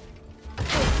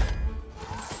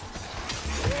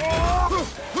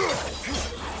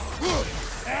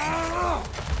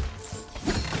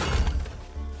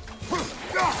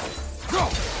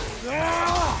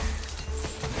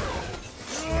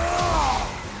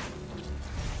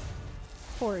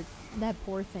 That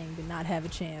poor thing did not have a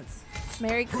chance.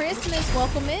 Merry Christmas,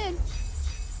 welcome in.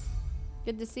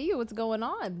 Good to see you. What's going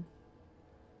on?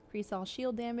 Increase all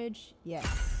shield damage.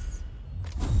 Yes.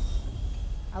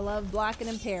 I love blocking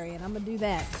and parrying. I'm gonna do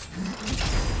that.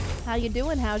 How you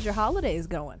doing? How's your holidays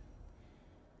going?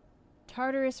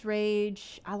 Tartarus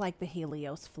Rage. I like the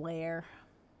Helios Flare.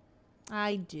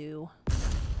 I do.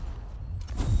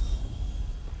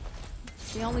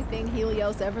 It's the only thing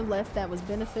Helios ever left that was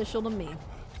beneficial to me.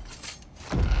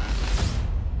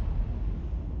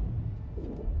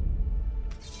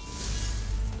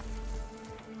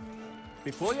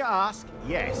 Before you ask,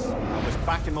 yes, I was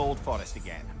back in Old Forest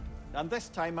again. And this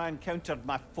time I encountered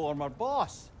my former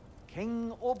boss,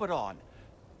 King Oberon.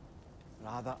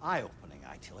 Rather eye-opening,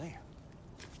 actually.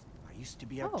 I used to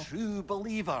be a true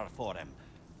believer for him.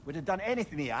 Would have done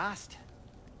anything he asked.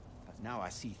 But now I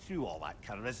see through all that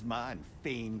charisma and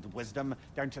feigned wisdom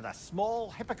down to the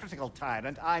small, hypocritical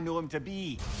tyrant I know him to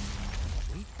be.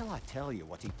 Wait till I tell you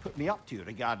what he put me up to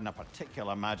regarding a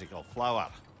particular magical flower.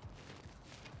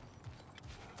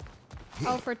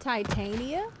 Oh, for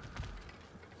Titania?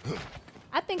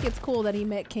 I think it's cool that he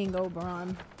met King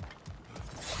Oberon.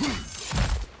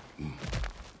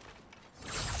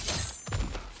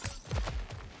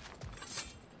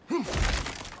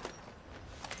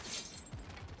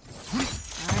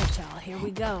 Alright, y'all, here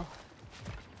we go.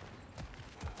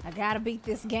 I gotta beat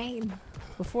this game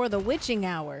before the witching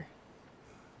hour.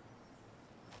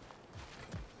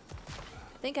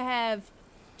 I think I have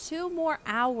 2 more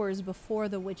hours before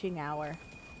the witching hour.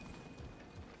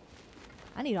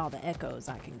 I need all the echoes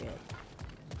I can get.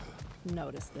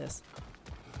 Notice this.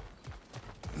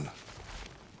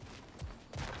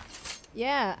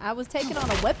 Yeah, I was taking on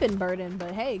a weapon burden,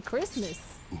 but hey, Christmas.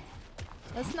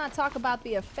 Let's not talk about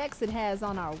the effects it has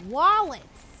on our wallets.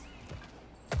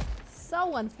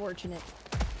 So unfortunate.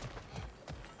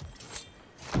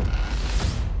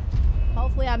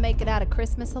 Hopefully I make it out of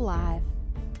Christmas alive.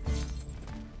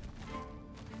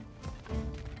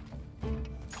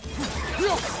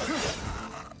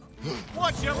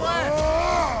 Watch your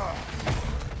left!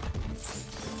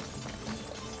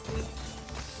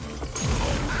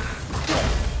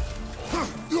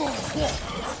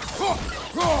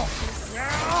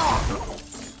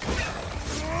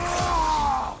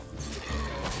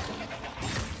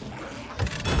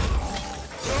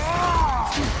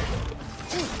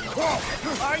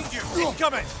 Behind you!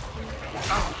 Incoming!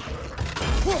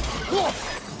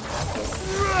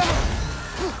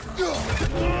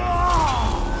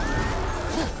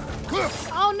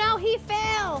 Oh no, he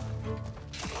fell!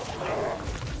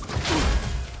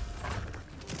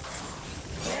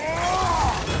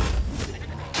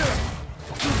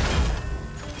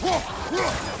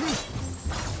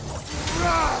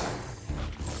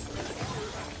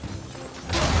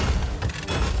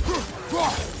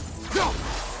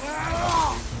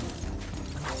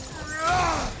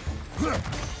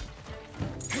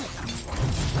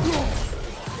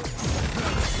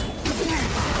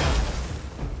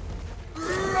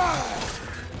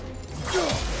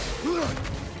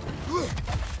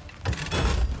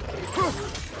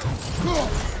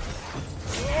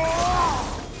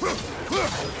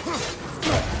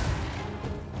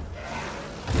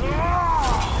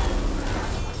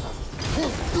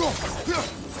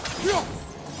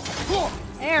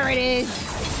 There it is.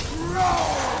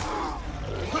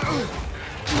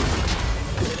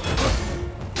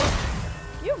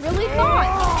 You really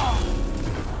thought.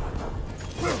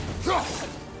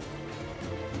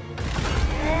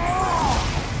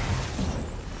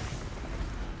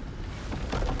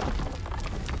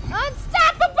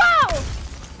 Unstoppable!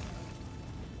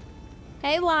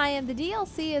 Hey Lion, the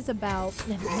DLC is about,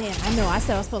 man, I know I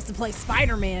said I was supposed to play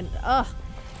Spider-Man. Ugh.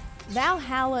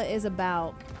 Valhalla is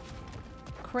about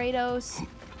Kratos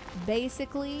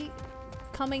basically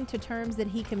coming to terms that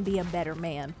he can be a better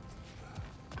man.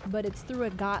 But it's through a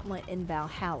gauntlet in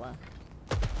Valhalla.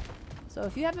 So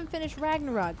if you haven't finished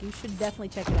Ragnarok, you should definitely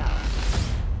check it out.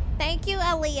 Thank you,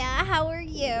 Aaliyah. How are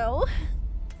you?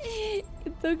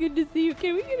 It's so good to see you.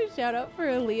 Can we get a shout out for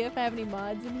Aaliyah if I have any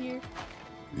mods in here?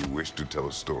 You wish to tell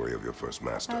a story of your first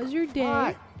master. How's your day?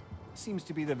 Aye. Seems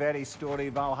to be the very story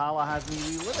Valhalla has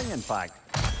me reliving, in fact.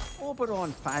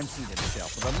 Oberon fancied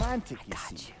himself a romantic, you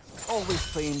see. Always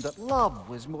claimed that love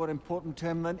was more important to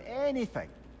him than anything.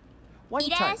 One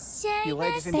time, he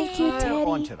led his entire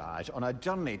entourage on a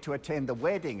journey to attend the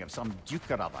wedding of some duke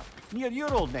or other, near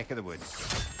your old neck of the woods.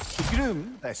 The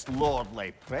groom, this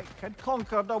lordly prick, had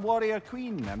conquered a warrior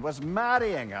queen and was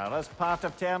marrying her as part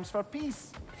of terms for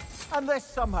peace. And this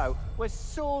somehow was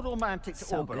so romantic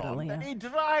to Oberon that he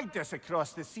dragged us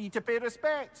across the sea to pay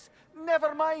respects.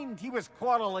 Never mind, he was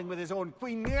quarreling with his own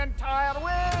queen the entire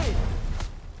way.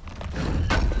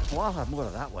 Well, I'll have more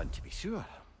of that one, to be sure.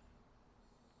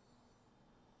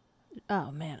 Oh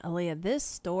man, Aaliyah, this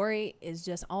story is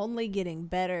just only getting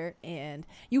better, and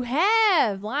you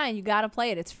have Lion, you gotta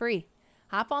play it. It's free.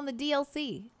 Hop on the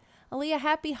DLC. Aaliyah,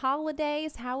 happy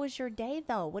holidays. How was your day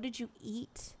though? What did you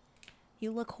eat?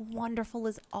 You look wonderful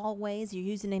as always. Your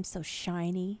username's so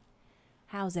shiny.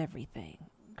 How's everything?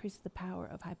 Increases the power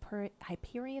of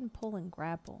Hyperion pull and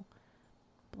grapple.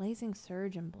 Blazing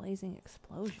surge and blazing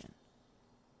explosion.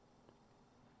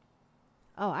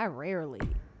 Oh, I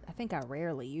think I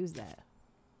rarely use that.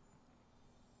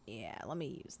 Yeah, let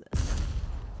me use this.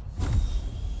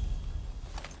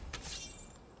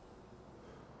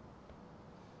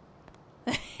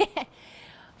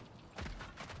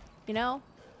 You know?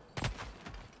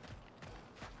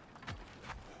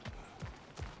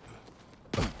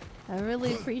 I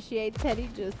really appreciate Teddy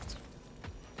just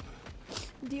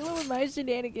dealing with my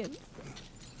shenanigans.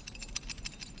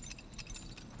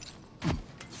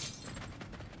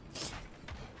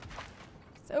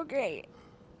 So great.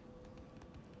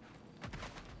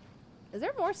 Is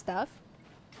there more stuff?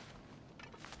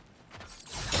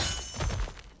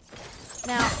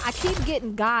 Now, I keep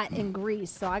getting got in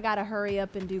Greece, so I gotta hurry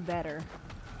up and do better.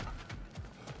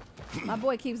 My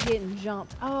boy keeps getting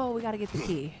jumped. Oh, we gotta get the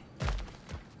key.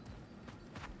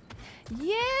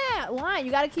 Yeah, Lion,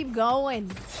 you gotta keep going.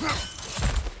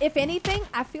 If anything,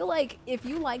 I feel like if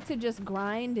you like to just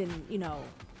grind and, you know,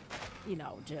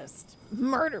 just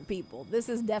murder people, this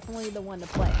is definitely the one to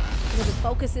play. Because it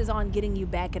focuses on getting you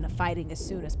back into fighting as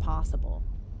soon as possible.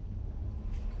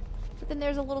 But then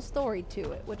there's a little story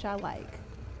to it, which I like.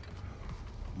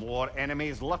 More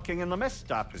enemies lurking in the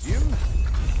mist, I presume.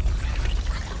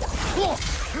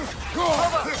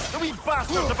 Cover! The wee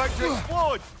bastard's about to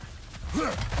explode!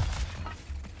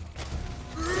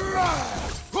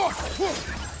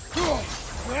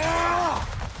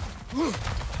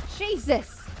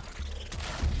 Jesus!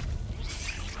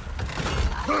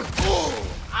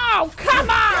 Oh, come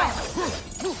on!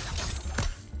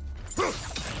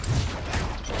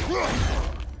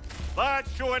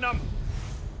 That's showing him.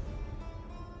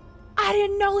 I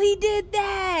didn't know he did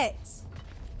that!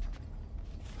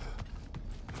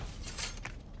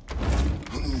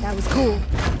 That was cool.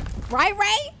 Right,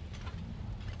 Ray?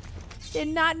 Did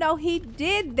not know he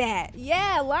did that.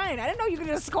 Yeah, Lion. I didn't know you could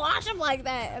just squash him like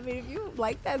that. I mean, if you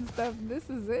like that stuff, this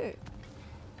is it.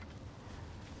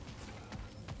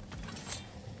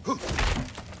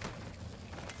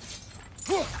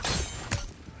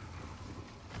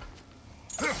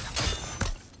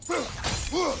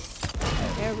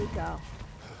 There we go.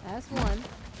 That's one.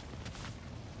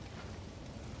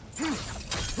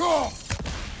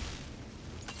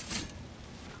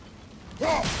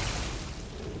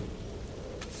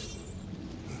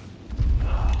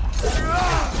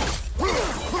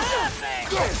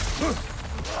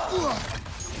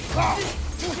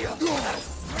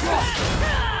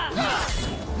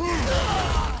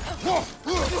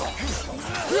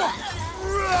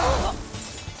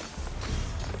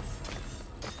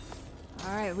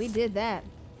 All right, we did that.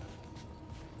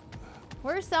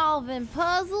 We're solving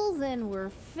puzzles and we're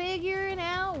figuring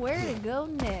out where to go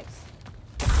next.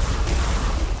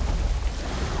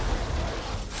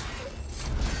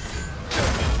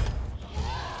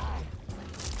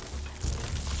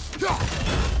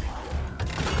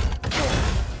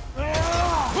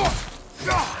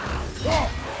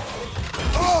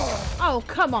 Oh,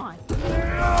 come on.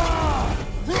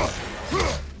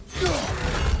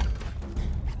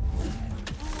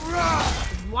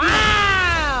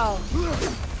 Wow!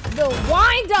 The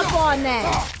wind up on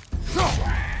that.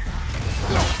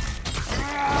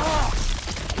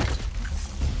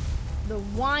 The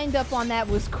wind up on that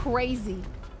was crazy.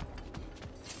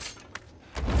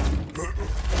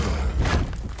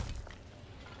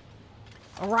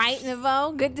 All right,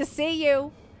 Nevo, good to see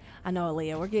you. I know,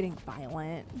 Aaliyah, we're getting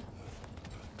violent.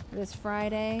 This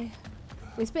Friday,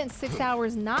 we spent 6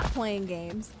 hours not playing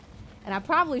games, and I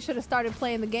probably should have started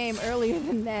playing the game earlier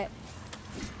than that.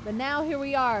 But now here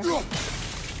we are,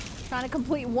 trying to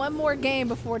complete one more game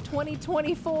before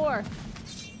 2024.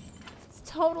 It's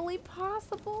totally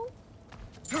possible.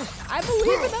 I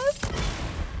believe in us.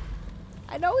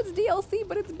 I know it's DLC,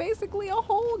 but it's basically a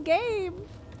whole game.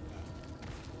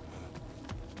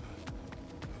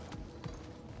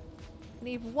 I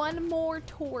need one more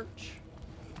torch.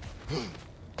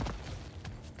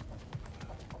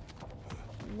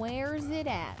 Where's it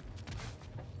at?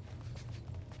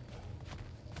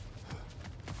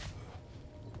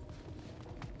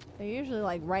 They're usually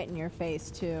like right in your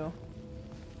face too.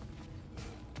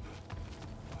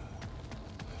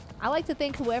 I like to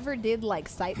think whoever did like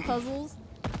sight puzzles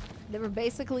They were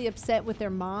basically upset with their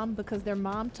mom because their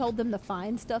mom told them to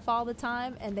find stuff all the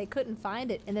time and they couldn't find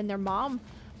it. And then their mom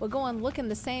would go and look in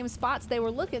the same spots they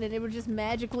were looking and it would just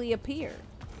magically appear.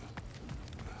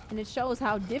 And it shows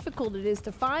how difficult it is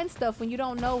to find stuff when you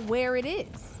don't know where it is.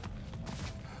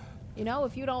 You know,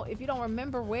 if you don't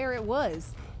remember where it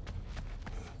was.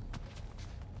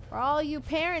 For all you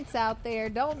parents out there,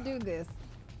 don't do this.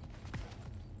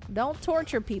 Don't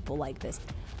torture people like this.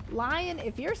 Lion,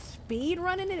 if you're speed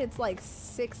running it, it's like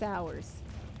 6 hours.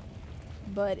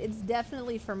 But it's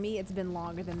definitely, for me, it's been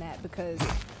longer than that because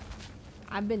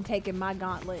I've been taking my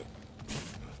gauntlet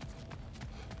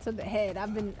to the head.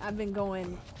 I've been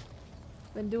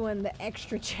doing the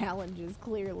extra challenges,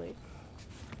 clearly.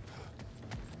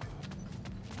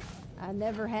 I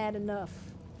never had enough.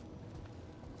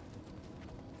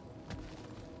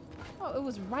 Oh, it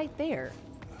was right there.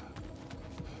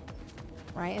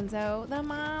 Right, Enzo? The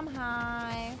mom,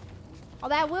 hi. Oh,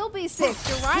 that will be 6.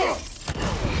 You're right.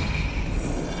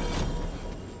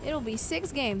 It'll be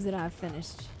 6 games that I've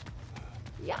finished.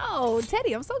 Yo,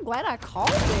 Teddy, I'm so glad I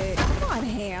called it. Come on,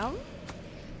 Ham.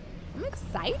 I'm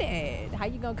excited. How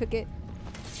you gonna cook it?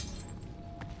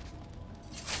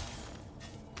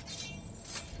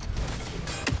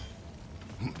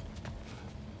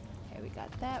 Okay, we got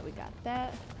that. We got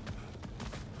that.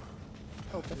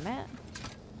 Open that.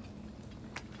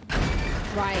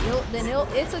 Right,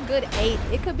 it's a good 8.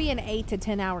 It could be an 8 to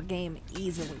 10 hour game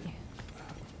easily.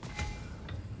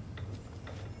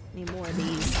 Need more of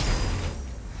these.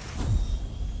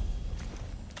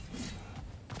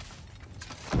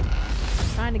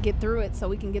 Trying to get through it so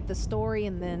we can get the story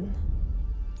and then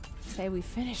say we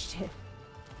finished it.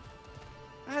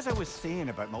 As I was saying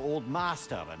about my old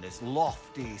master and his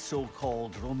lofty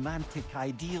so-called romantic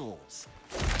ideals,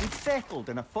 we'd settled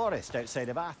in a forest outside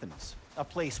of Athens. A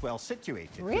place well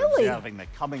situated for observing the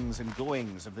comings and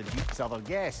goings of the Duke's other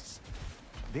guests.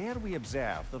 There we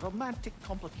observe the romantic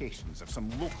complications of some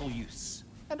local use.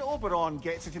 And Oberon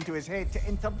gets it into his head to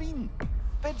intervene.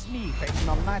 Bids me fetch him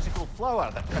a magical flower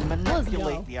that can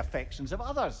manipulate the affections of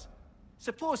others.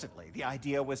 Supposedly, the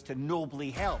idea was to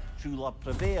nobly help true love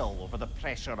prevail over the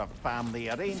pressure of family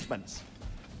arrangements.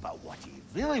 But what he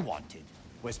really wanted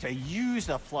was to use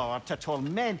the flower to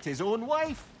torment his own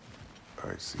wife.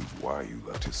 I see why you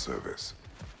left his service.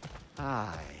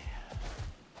 Aye.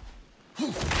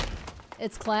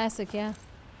 It's classic, yeah.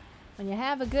 When you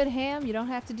have a good ham, you don't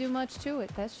have to do much to it.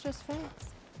 That's just facts.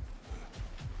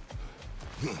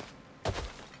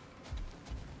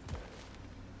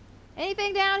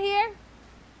 Anything down here?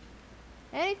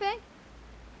 Anything?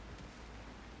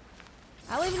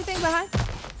 I'll leave anything behind.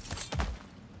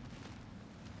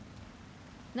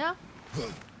 No?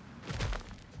 Just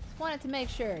wanted to make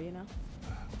sure, you know.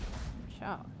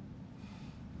 Sure.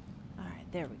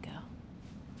 Alright, there we go.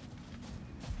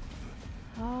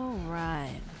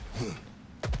 Alright.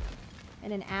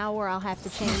 In an hour, I'll have to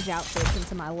change outfits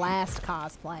into my last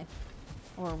cosplay.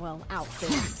 Or, well,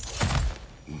 outfit.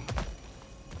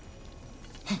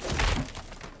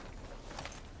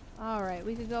 Alright,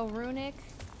 we could go runic.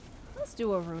 Let's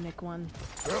do a runic one.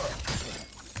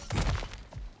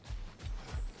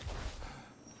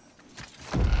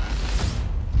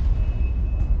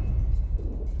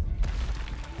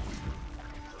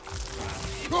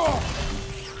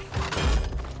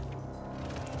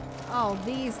 Oh,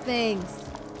 these things.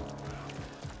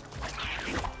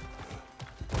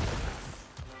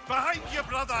 Behind you,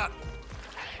 brother!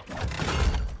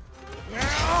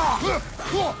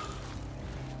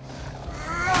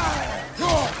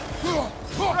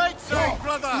 Right side,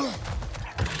 brother!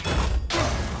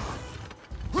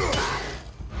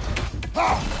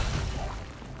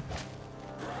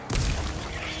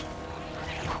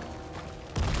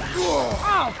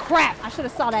 Oh, crap! I should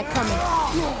have saw that coming.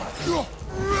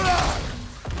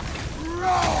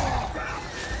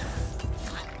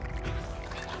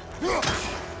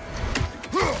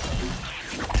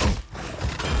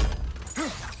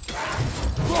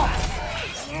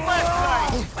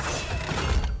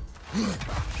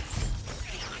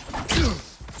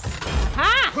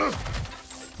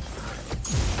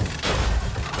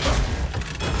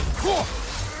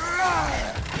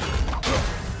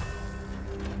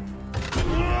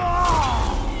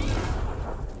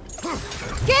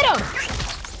 Get him!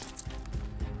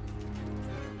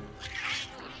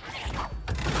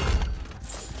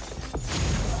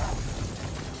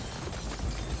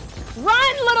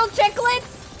 Run, little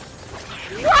chicklets!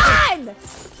 Run!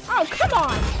 Oh, come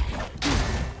on!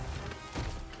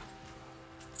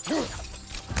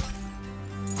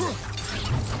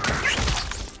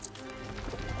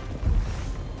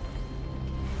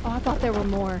 Oh, I thought there were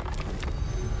more.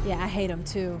 Yeah, I hate them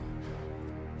too.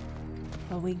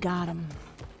 But we got him.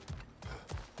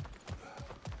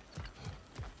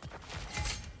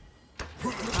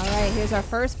 Alright, here's our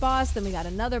first boss, then we got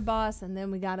another boss, and then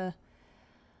we gotta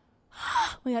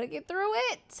get through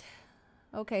it.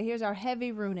 Okay, here's our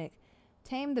heavy runic.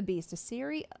 Tame the beast. A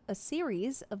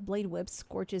series of blade whips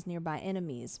scorches nearby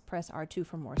enemies. Press R2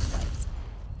 for more swipes.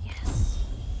 Yes.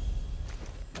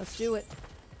 Let's do it.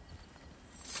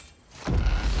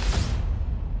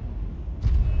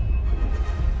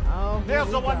 Oh, there's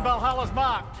the one Valhalla's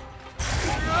marked.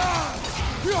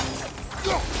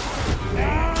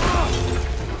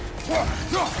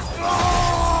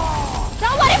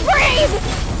 Don't let it breathe!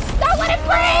 Don't let it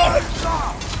breathe!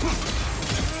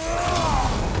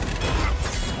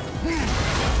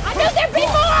 I knew there'd be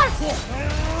more!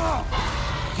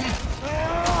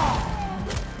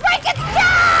 Break its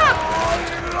jaw!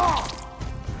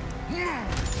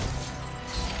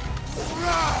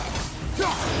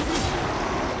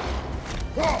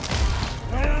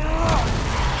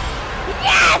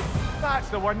 Yes! That's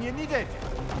the one you needed.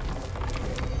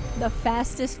 The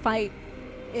fastest fight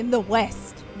in the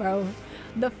West, bro.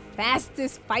 The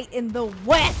fastest fight in the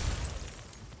West.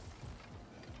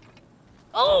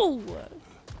 Oh!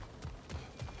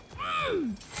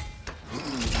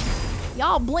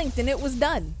 Y'all blinked and it was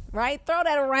done, right? Throw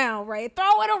that around, right?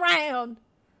 Throw it around.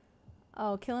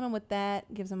 Oh, killing him with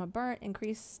that gives him a burnt,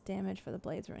 increased damage for the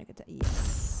blades. We're gonna get to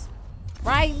yes.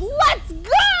 Right? Let's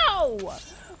go!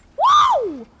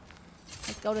 Woo!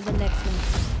 Let's go to the next one.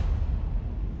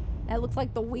 That looks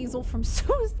like the weasel from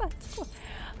Suicide Squad.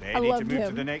 I Ready to loved move to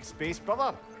him. the next space,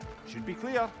 brother? Should be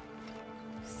clear.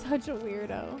 Such a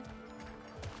weirdo.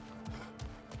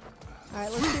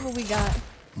 Alright, let's see what we got.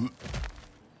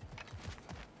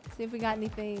 See if we got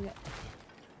anything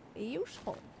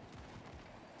useful.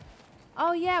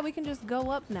 Oh yeah, we can just go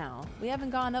up now. We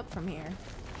haven't gone up from here.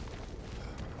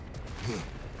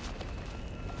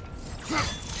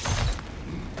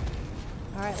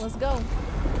 Alright, let's go.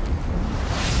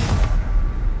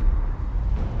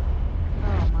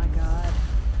 Oh my god.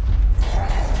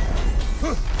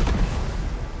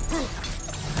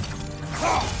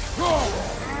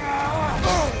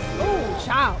 Oh,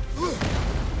 child.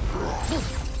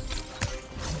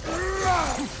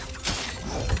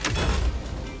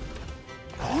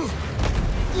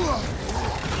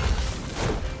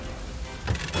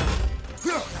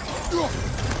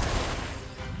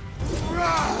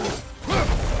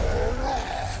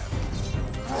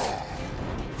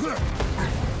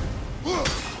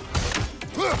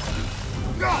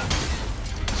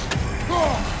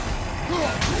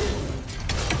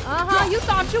 Uh-huh, you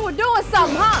thought you were doing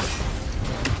something, huh?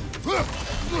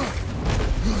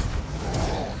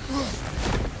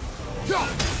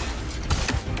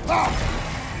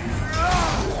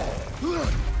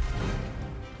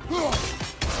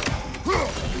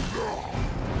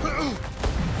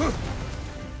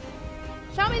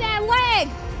 Show me that leg!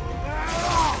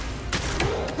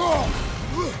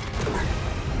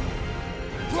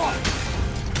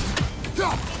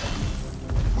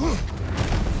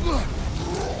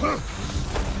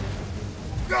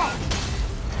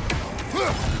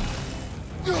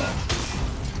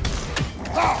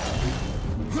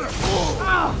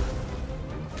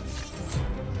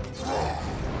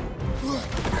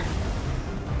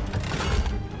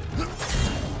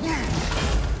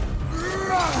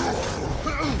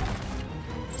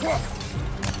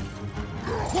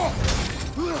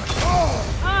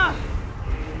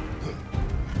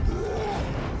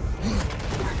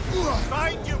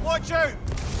 Behind you, watch out!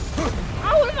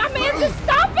 Oh, my man's just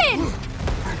stopping!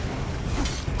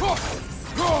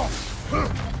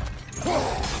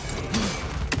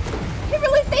 He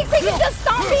really thinks he can just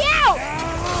stomp me out!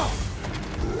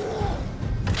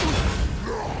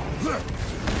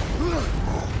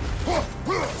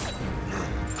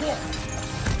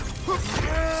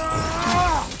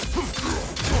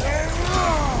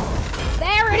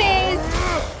 There it is!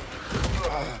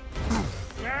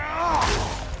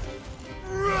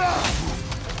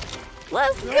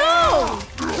 Let's go!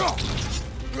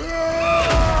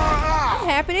 I'm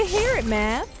happy to hear it,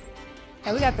 man.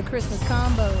 Hey, we got the Christmas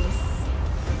combos.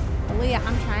 Aaliyah,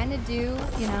 I'm trying to do,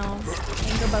 you know,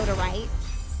 Anger Boda right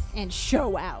and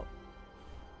show out.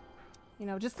 You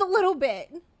know, just a little bit.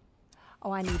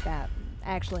 Oh, I need that.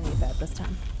 I actually need that this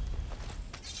time.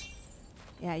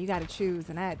 Yeah, you gotta choose,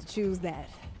 and I had to choose that.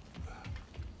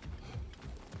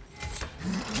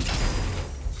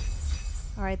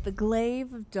 Alright, the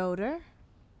Glaive of Dodr.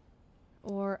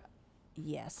 Or,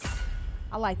 yes.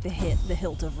 I like the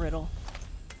hilt of Riddle.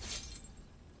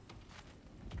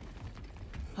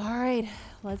 Alright,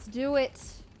 let's do it.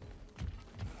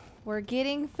 We're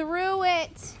getting through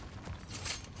it.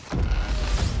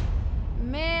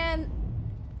 Man,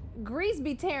 Grease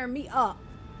be tearing me up.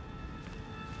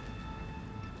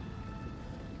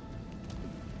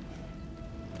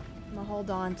 I'm gonna hold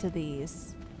on to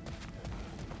these.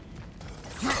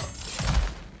 There's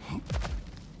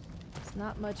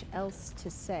not much else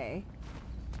to say.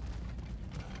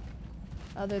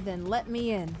 Other than let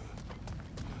me in.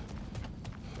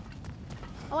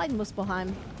 I like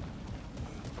Muspelheim.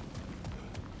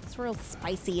 It's real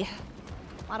spicy.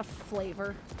 A lot of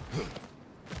flavor.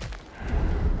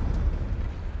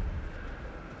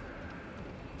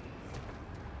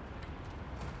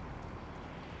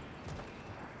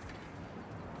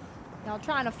 Y'all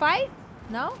trying to fight?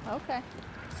 No? Okay.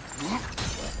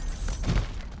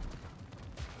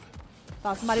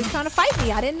 Thought somebody was trying to fight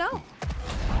me. I didn't know.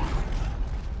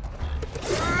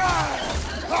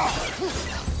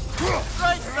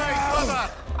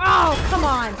 Oh, come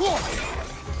on.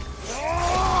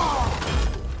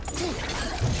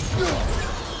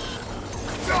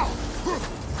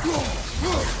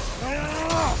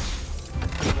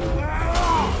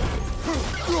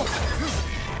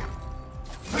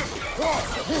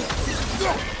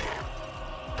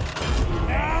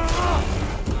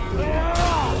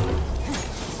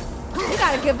 You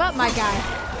gotta give up, my guy.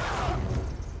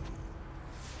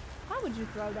 Why would you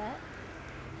throw that?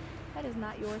 That is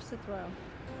not yours to throw.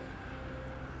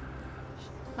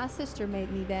 My sister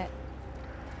made me that.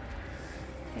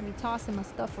 Had me tossing my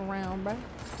stuff around, bro.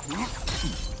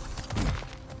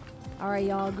 Alright,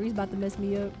 y'all. Grease about to mess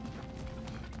me up.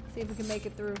 See if we can make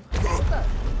it through. What's up?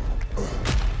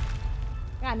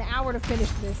 Got an hour to finish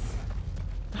this.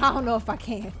 I don't know if I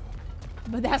can.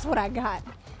 But that's what I got.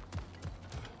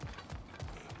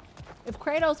 If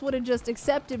Kratos would have just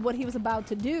accepted what he was about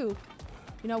to do,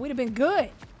 you know, we'd have been good.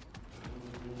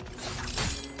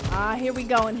 Ah, here we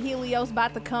go. And Helios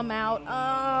about to come out. Oh,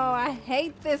 I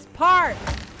hate this part.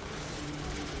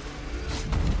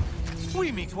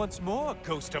 We meet once more,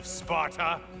 Ghost of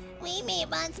Sparta. We meet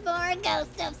once more,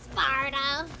 Ghost of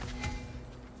Sparta.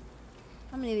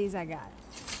 How many of these I got?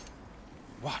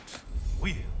 What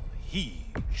will he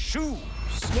choose?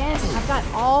 Yes, I've got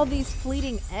all these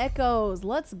fleeting echoes.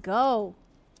 Let's go.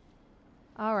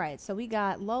 All right, so we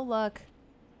got low luck.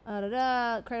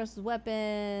 Kratos'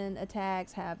 weapon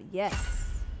attacks have yes.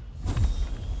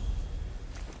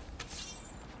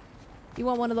 You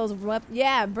want one of those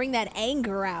yeah, bring that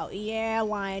anger out. Yeah,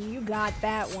 Lion, you got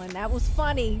that one. That was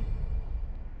funny.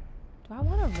 Do I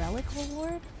want a relic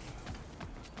reward?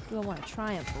 Do I want a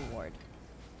triumph reward?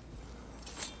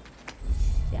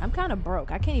 Yeah, I'm kind of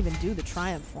broke. I can't even do the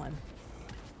triumph one.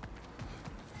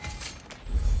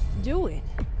 Do it.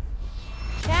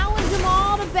 Challenge them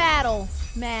all to battle,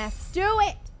 Math. Do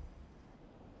it.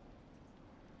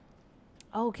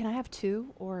 Oh, can I have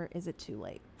two, or is it too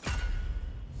late?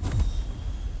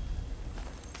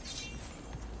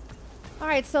 All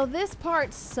right, so this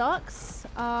part sucks.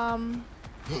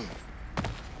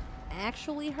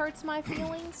 Actually hurts my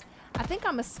feelings. I think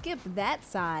I'm gonna skip that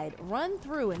side, run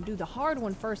through and do the hard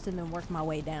one first and then work my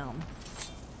way down.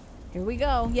 Here we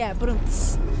go. Yeah, but alright,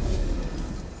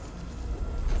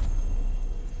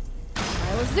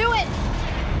 let's do it.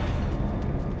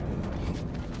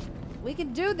 We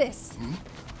can do this.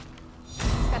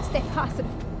 Just gotta stay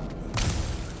positive.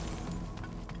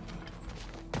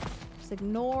 Just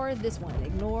ignore this one.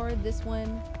 Ignore this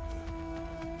one.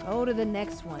 Go to the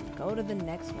next one. Go to the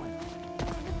next one.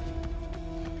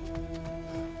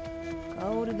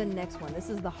 Go to the next one. This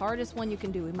is the hardest one you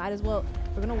can do. We might as well.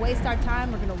 If we're gonna waste our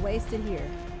time, we're gonna waste it here.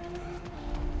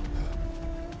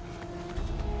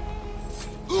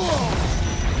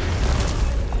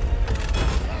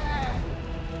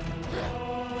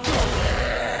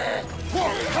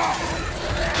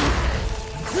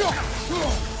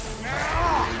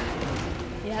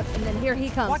 Yep, and then here he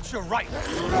comes. Watch your right.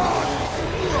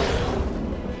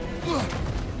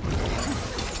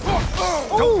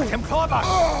 Don't let him club us.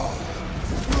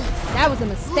 That was a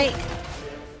mistake.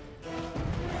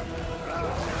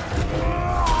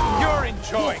 You're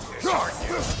enjoying this, aren't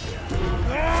you?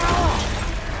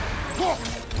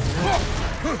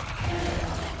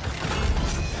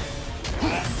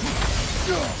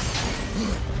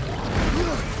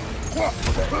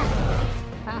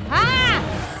 Ha-ha!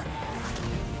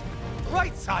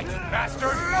 Right side, you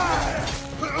bastard!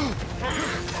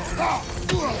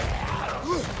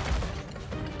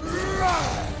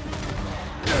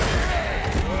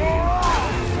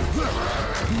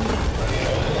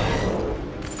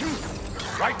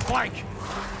 Right flank!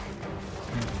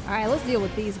 Alright, let's deal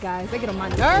with these guys. They get on my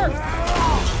nerves.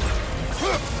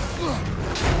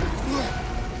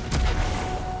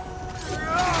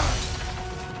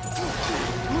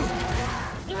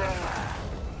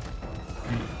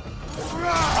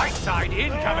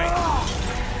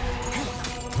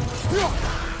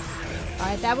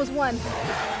 Alright, that was one.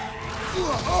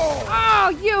 Oh,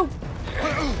 you!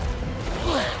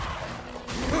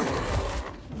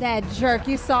 That jerk,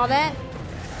 you saw that?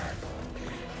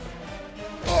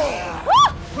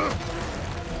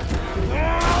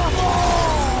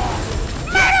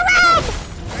 Murder him!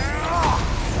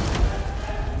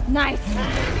 Nice.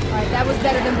 Alright, that was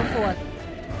better than before.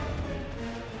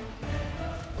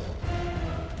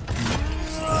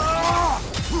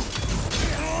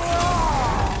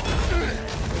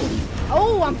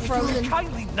 Oh, I'm frozen.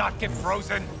 Kindly not get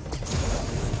frozen.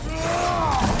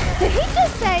 Did he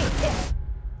just say...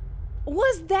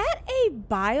 Was that a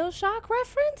BioShock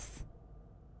reference?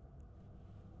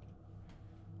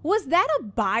 Was that a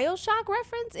BioShock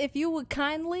reference? If you would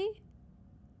kindly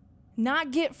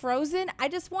not get frozen. I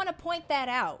just want to point that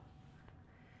out.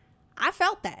 I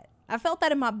felt that. I felt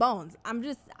that in my bones. I'm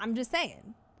just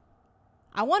saying.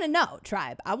 I want to know,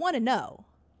 tribe. I want to know.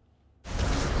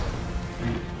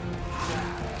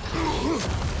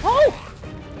 Oh!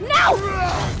 No!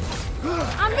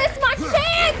 I missed my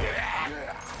chance!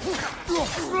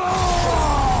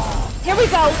 Here we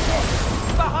go.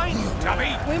 Behind you,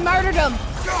 dummy! We murdered him.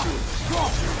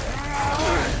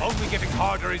 Only getting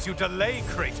harder as you delay,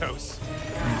 Kratos.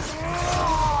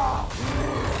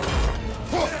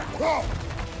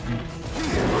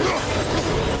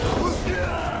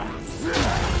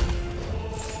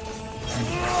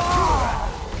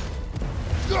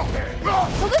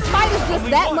 So this fight is just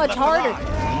that much harder.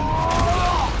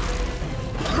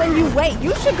 When you wait,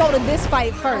 you should go to this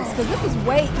fight first, because this is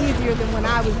way easier than when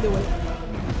I was doing it.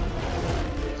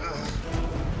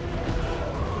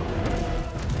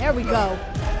 There we go.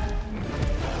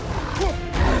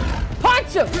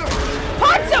 Punch him!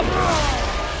 Punch him!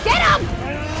 Get him!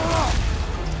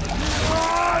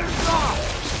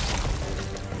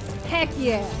 Heck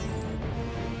yeah.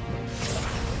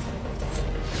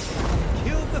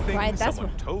 Kill the thing Right, that's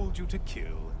someone what... told you to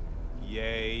kill.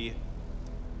 Yay.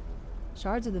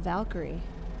 Shards of the Valkyrie.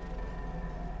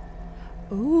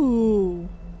 Ooh.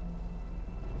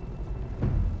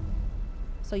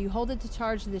 So you hold it to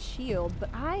charge the shield, but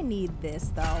I need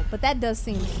this though. But that does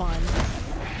seem fun.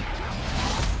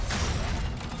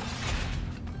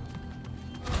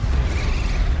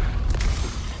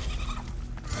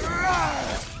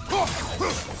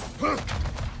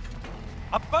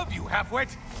 Above you,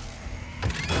 halfwit.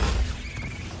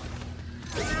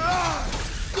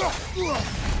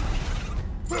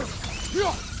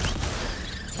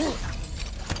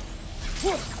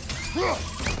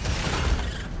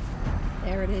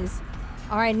 There it is.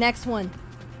 All right, next one.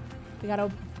 We gotta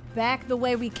back the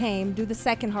way we came. Do the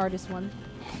second hardest one.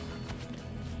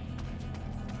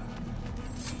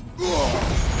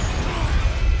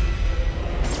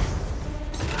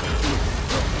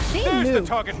 There's the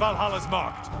target Valhalla's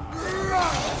marked.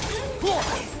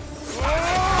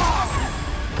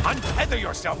 Untether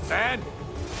yourself, man.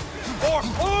 Or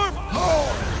form.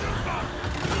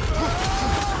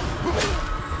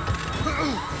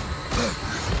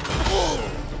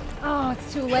 Oh,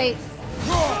 it's too late.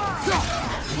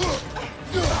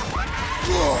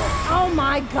 Oh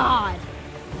my God.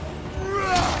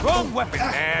 Wrong weapon,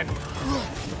 man.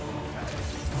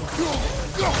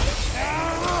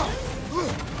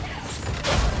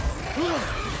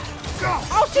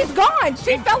 Oh, she's gone.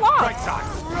 She fell off. Right side.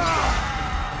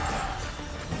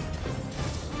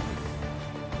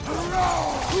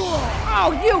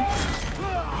 Oh, you.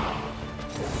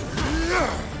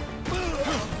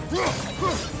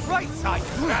 Right side,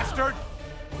 you bastard.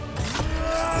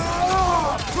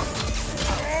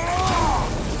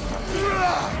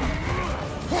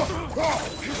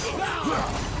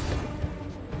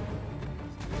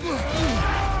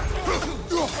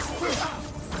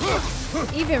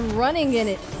 Even running in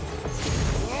it.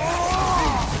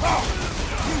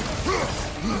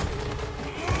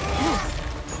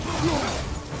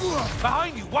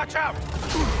 Behind you, watch out.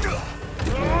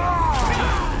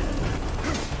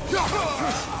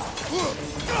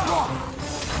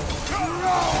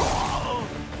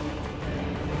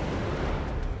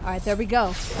 All right, there we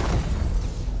go.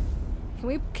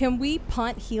 Can we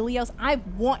punt Helios? I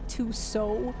want to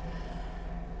so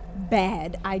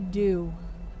bad. I do.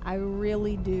 I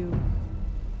really do.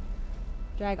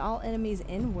 Drag all enemies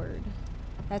inward.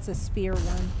 That's a spear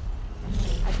one.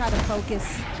 I try to focus.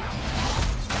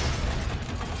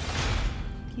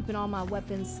 Keeping all my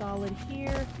weapons solid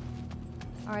here.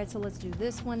 All right, so let's do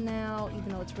this one now, even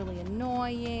though it's really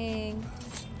annoying.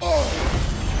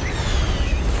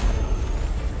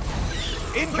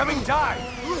 Incoming dive.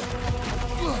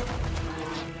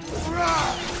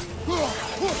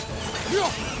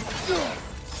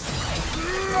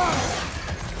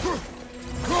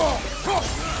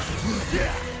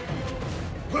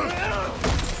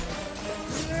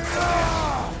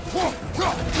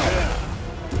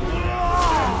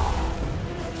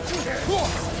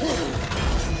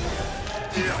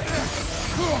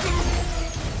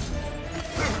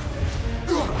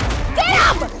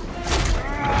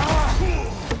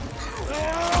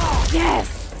 Yes!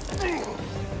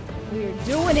 We're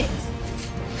doing it!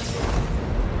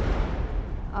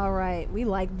 Alright, we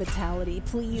like vitality,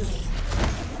 please.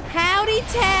 Howdy,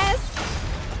 Tess!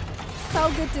 So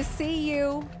good to see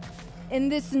you. In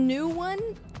this new one,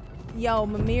 yo,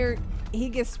 Mimir, he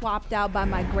gets swapped out by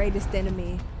my greatest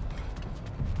enemy,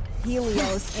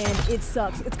 Helios, and it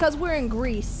sucks. It's because we're in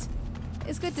Greece.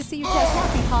 It's good to see you, Tess.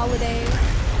 Happy holidays.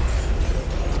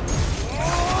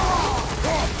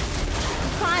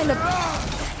 Trying to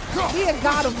be a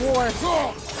God of War.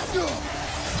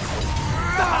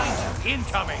 Behind you,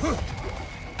 incoming!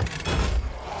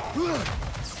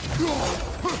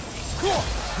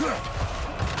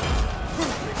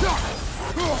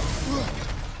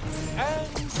 And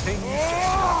things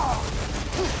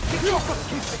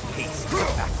keep the pace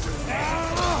back to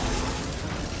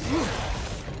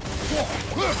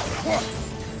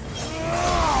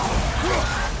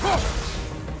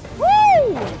Woo!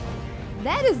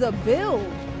 That is a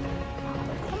build.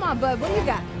 Come on, bud. What do you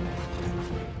got?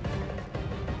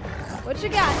 What you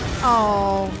got?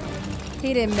 Oh,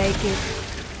 he didn't make it.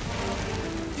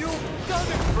 You've done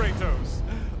it, Kratos!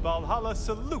 Valhalla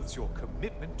salutes your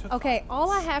commitment to Okay,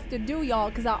 all I have to do, y'all,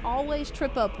 because I always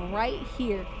trip up right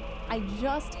here, I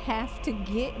just have to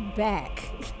get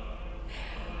back.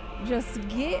 Just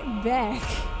get back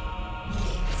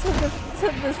to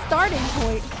the starting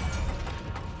point.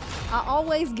 I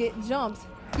always get jumped.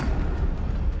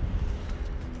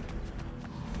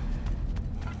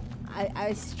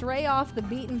 I stray off the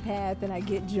beaten path and I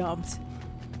get jumped.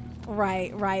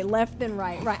 Right, left and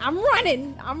right. I'm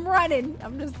running.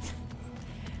 I'm just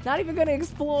not even gonna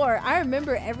explore. I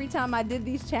remember every time I did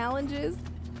these challenges,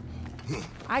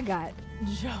 I got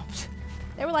jumped.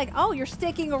 They were like, oh, you're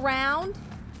sticking around?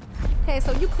 Okay,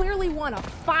 so you clearly want to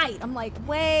fight. I'm like,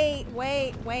 wait,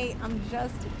 I'm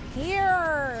just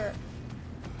here.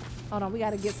 Hold on, we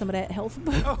gotta get some of that health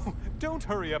boost. Oh, don't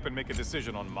hurry up and make a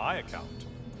decision on my account.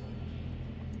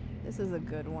 This is a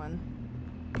good one.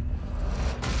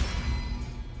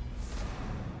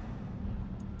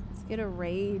 Let's get a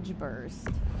rage burst.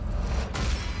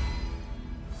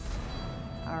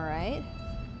 All right.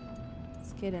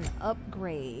 Let's get an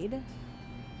upgrade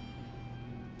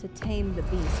to tame the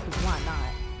beast, because why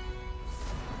not?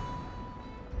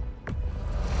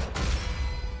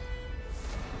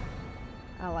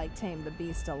 I like tame the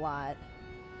beast a lot.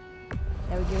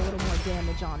 That would get a little more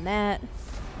damage on that.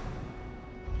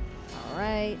 All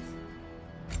right.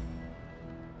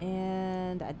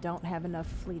 And I don't have enough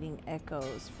fleeting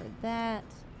echoes for that.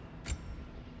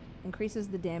 Increases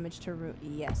the damage to root.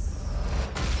 Yes.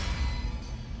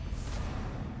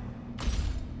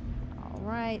 All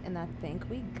right, and I think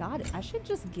we got it. I should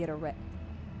just get a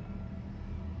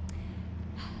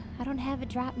I don't have a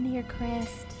drop near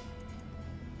crest.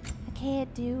 I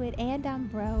can't do it, and I'm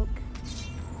broke.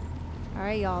 All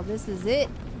right, y'all, this is it.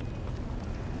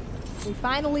 We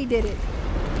finally did it.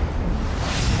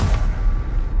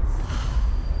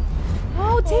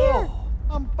 Oh dear! Oh,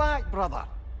 I'm back, brother.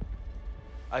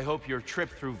 I hope your trip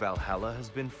through Valhalla has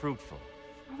been fruitful.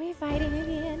 Are we fighting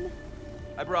again?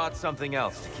 I brought something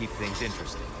else to keep things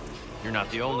interesting. You're not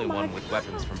the only one with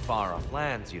weapons from far-off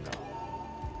lands, you know.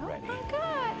 Ready? Oh my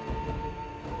god!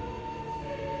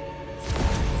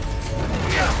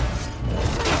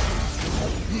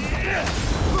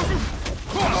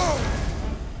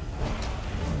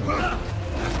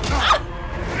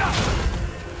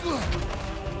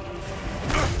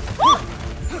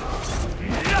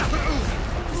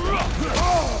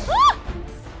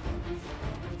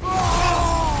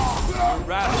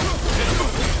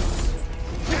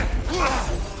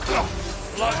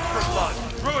 Blood for blood,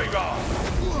 brewing on!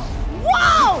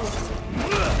 Whoa!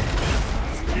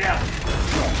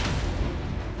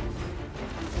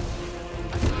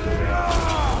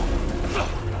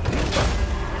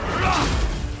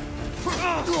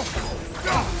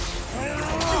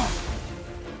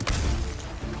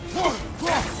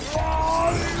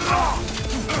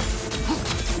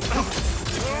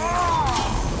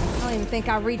 I don't even think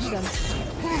I reached them.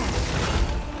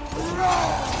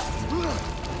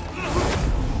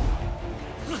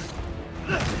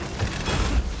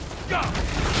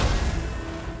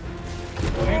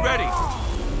 Be ready!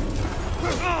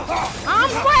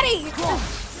 I'm ready!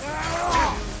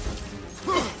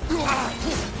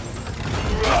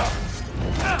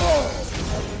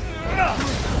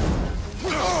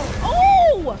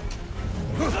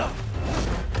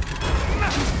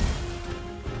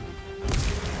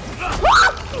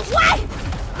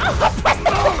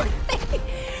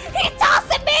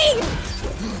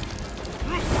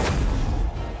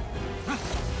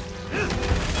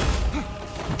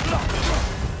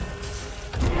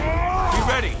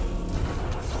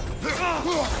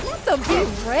 to be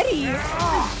ready.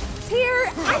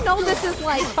 Here, I know this is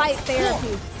like fight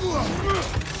therapy.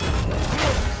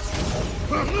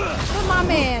 But my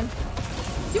man,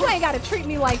 you ain't gotta treat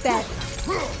me like that.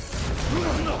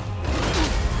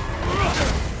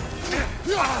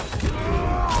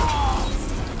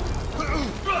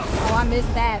 Oh, I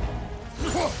missed that.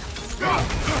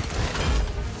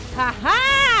 Ha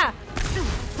ha!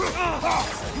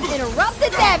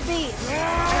 Interrupted that beat.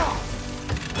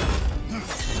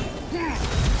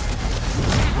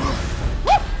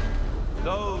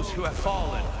 Those who have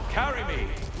fallen, carry me.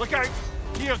 Look out!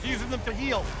 Tyr's using them to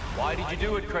heal. Why did you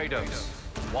do it, Kratos?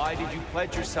 Why did you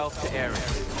pledge yourself to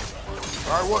Ares?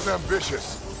 I was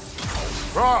ambitious.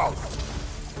 Proud.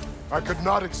 I could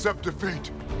not accept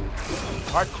defeat.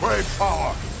 I crave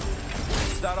power.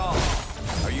 Is that all?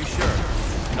 Are you sure?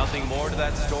 Nothing more to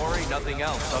that story? Nothing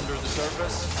else under the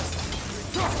surface?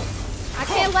 I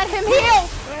can't let him heal.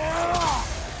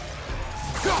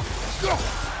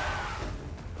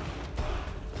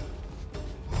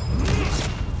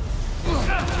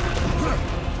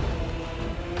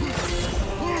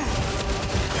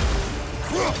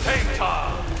 Take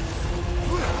time!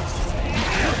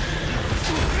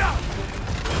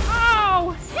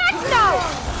 Oh, heck no!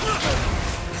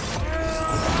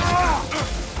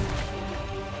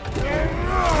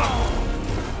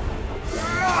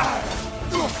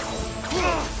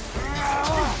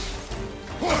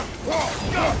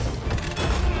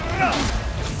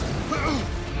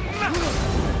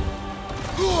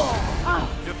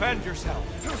 Defend yourself.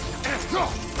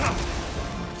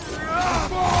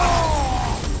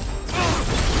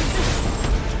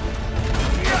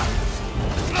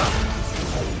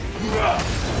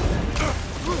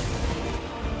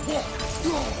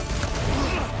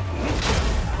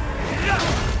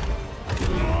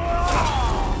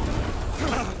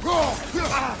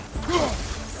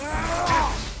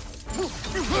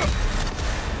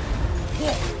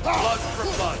 Blood for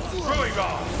blood. Brewing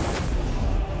on.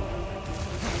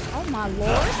 Oh my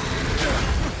lord.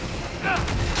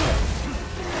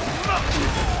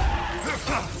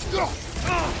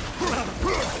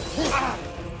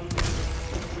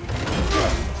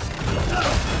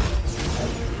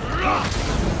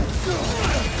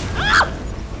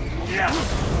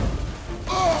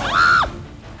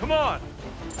 Come on.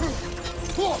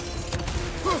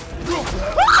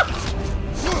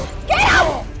 Get him!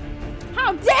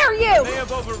 How dare you! May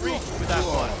have overreached with that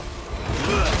one.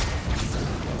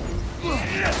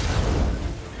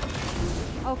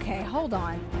 Okay, hold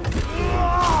on.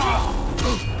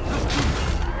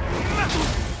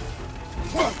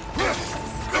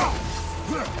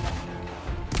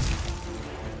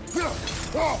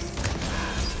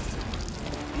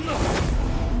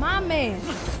 My man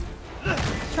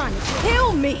trying to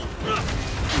kill me.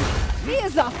 He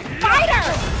is a fighter.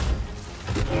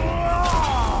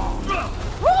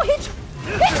 Oh, he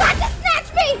tried to snatch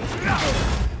me.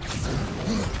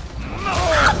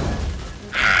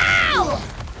 Ow!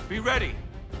 Be ready.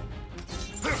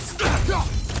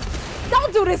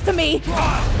 Don't do this to me,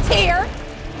 Tyr.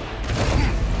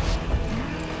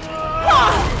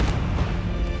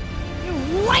 You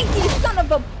lanky son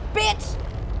of a bitch.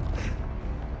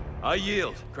 I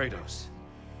yield, Kratos.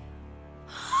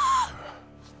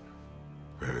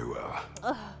 Very well.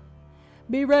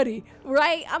 Be ready,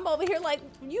 right? I'm over here like,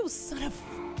 you son of...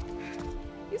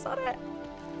 You saw that?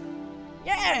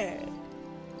 Yeah!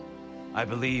 I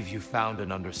believe you found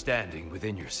an understanding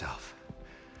within yourself.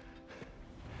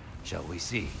 Shall we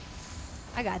see?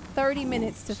 I got 30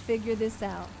 minutes to figure this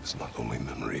out. It's not only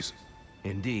memories.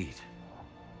 Indeed.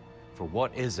 For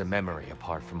what is a memory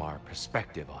apart from our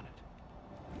perspective on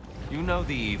it? You know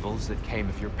the evils that came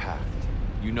of your pact.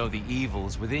 You know the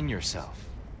evils within yourself.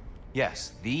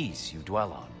 Yes, these you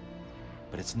dwell on.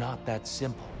 But it's not that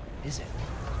simple, is it?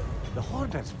 The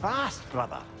Horde is vast,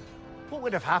 brother. What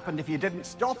would have happened if you didn't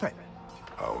stop it?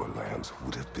 Our lands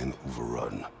would have been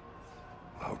overrun.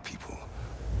 Our people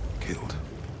killed,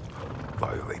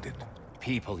 violated.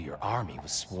 People your army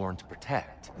was sworn to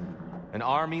protect. An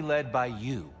army led by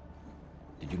you.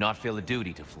 Did you not feel a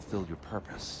duty to fulfill your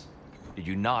purpose? Did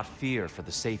you not fear for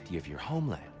the safety of your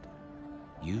homeland?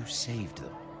 You saved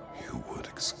them. You would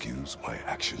excuse my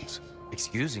actions.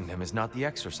 Excusing them is not the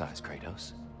exercise,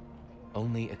 Kratos.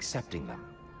 Only accepting them.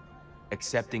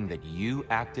 Accepting that you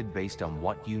acted based on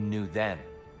what you knew then,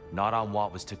 not on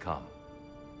what was to come.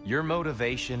 Your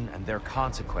motivation and their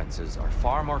consequences are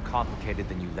far more complicated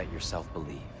than you let yourself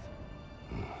believe.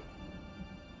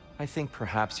 I think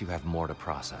perhaps you have more to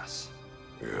process.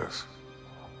 Yes.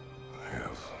 I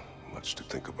have much to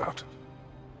think about.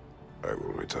 I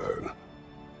will return.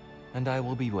 And I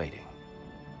will be waiting.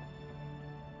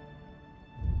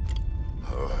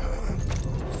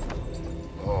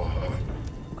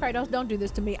 Kratos, don't do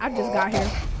this to me. I just got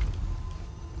here.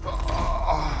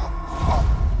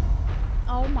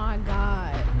 Oh my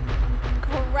god.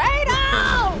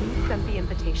 Kratos! You sent the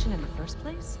invitation in the first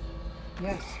place?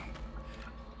 Yes.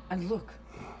 And look,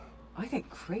 I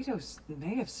think Kratos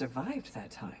may have survived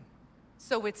that time.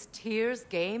 So it's Tyr's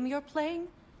game you're playing?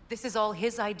 This is all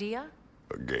his idea?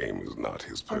 A game is not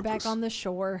his purpose. We're back on the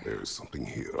shore. There is something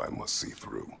here I must see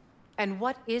through. And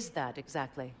what is that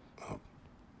exactly?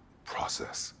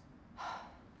 Process.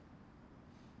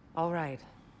 All right.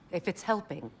 If it's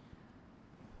helping,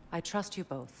 I trust you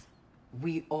both.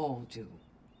 We all do.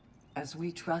 As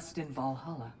we trust in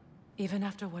Valhalla. Even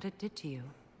after what it did to you.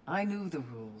 I knew the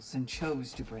rules and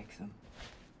chose to break them.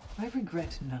 I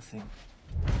regret nothing.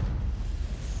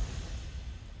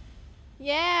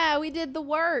 Yeah, we did the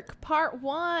work. Part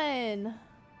 1.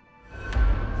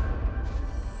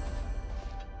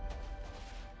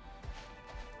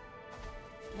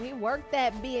 We worked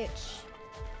that bitch.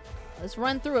 Let's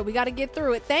run through it. We got to get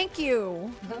through it. Thank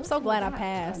you. I'm so glad I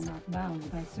passed. I'm not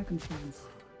bound by circumstance.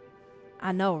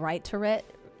 I know, right, Tourette?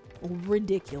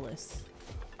 Ridiculous.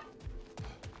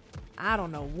 I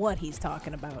don't know what he's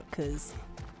talking about, because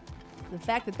the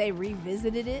fact that they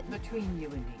revisited it. Between you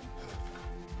and me,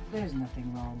 there's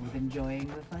nothing wrong with enjoying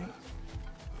the fight.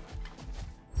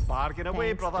 Bargain away,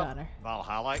 Thanks, brother. Gunner.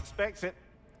 Valhalla expects it.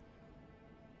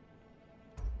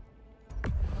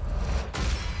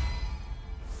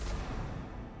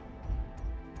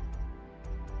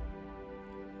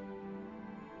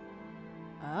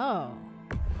 Oh.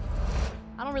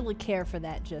 I don't really care for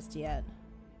that just yet.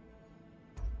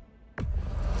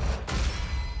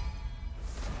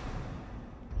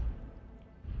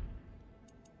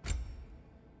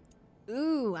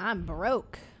 Ooh, I'm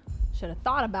broke. Should have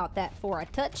thought about that before I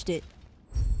touched it.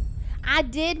 I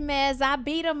did, Mez. I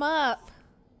beat him up.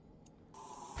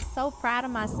 So proud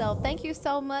of myself. Thank you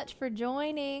so much for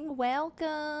joining.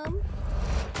 Welcome.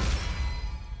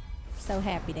 So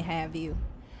happy to have you.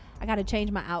 I gotta change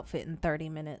my outfit in 30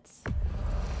 minutes.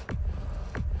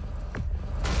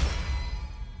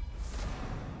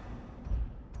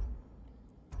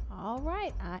 All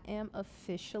right, I am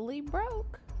officially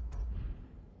broke.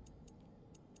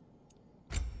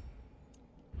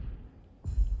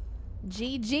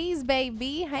 GG's,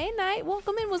 baby. Hey, Knight.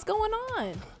 Welcome in. What's going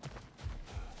on?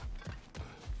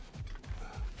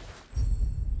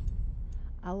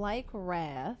 I like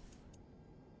Wrath.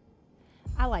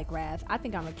 I like Wrath. I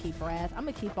think I'm gonna keep Wrath. I'm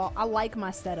gonna keep all. I like my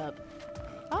setup.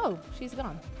 Oh, she's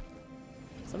gone.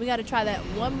 So we gotta try that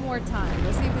one more time.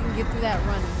 Let's see if we can get through that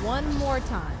run one more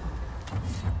time.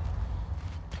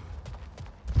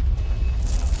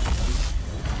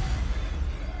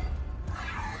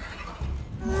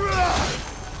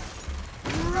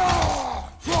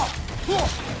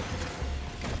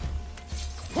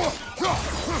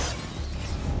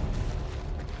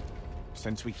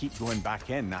 Since we keep going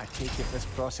back in, I take it this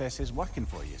process is working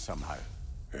for you somehow.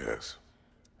 Yes.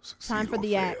 Succeed Time for or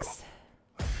the fail. axe.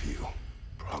 I feel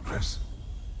progress,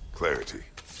 clarity.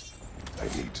 I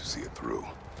need to see it through.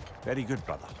 Very good,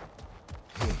 brother.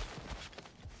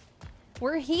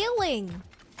 We're healing.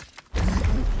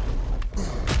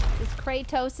 This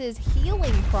Kratos'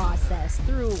 healing process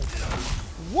through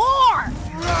war.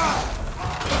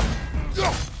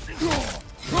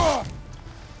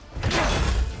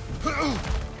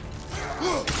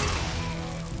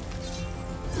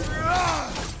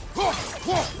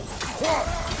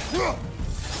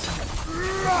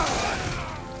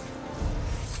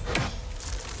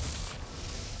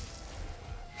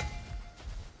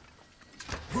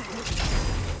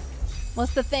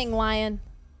 What's the thing, Lion?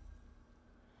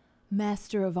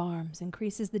 Master of Arms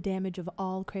increases the damage of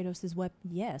all Kratos'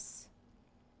 weapons. Yes.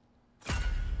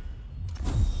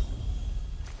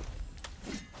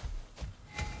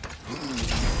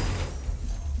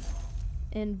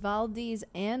 In Valdi's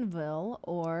Anvil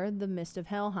or the Mist of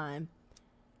Helheim.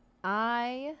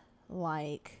 I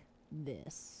like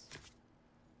this.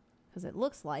 Because it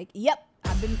looks like, yep,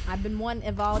 I've been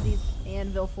wanting Valdi's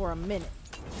Anvil for a minute.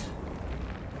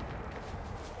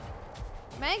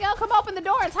 Mango, come open the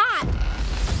door, it's hot.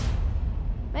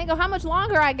 Mango, how much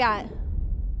longer I got?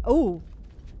 Ooh.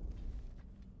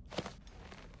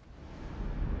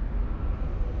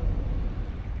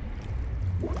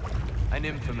 An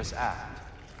infamous act.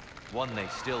 One they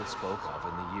still spoke of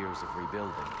in the years of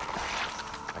rebuilding.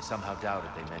 I somehow doubted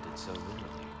they meant it so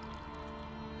literally.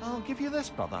 I'll give you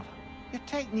this, brother. Your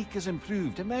technique has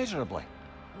improved immeasurably.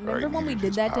 Remember when we needed did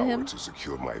his that to power him? to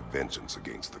secure my vengeance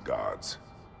against the gods.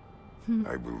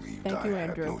 I believed Thank I you, had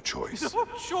Andrew. no choice. No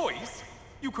choice?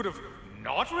 You could have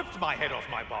not ripped my head off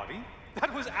my body.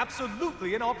 That was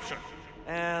absolutely an option.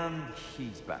 And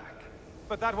he's back.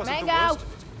 But that wasn't the Mango. worst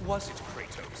of it, was it,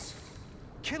 Kratos?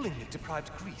 Killing it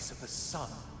deprived Greece of the sun.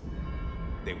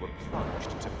 They were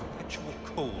plunged into perpetual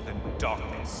cold and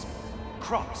darkness.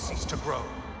 Crops ceased to grow.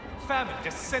 Famine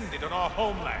descended on our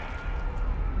homeland.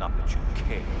 Not that you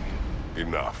cared.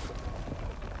 Enough.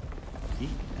 He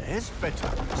is bitter,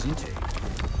 isn't he?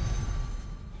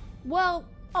 Well,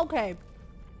 okay.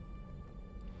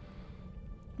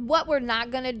 What we're not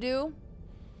gonna do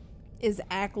is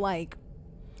act like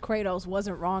Kratos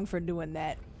wasn't wrong for doing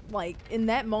that. Like, in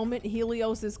that moment,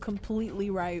 Helios is completely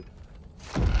right.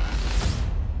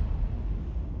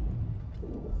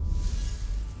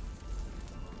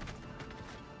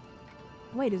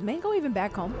 Wait, is Mango even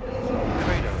back home?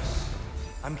 Kratos,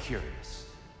 I'm curious.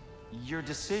 Your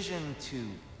decision to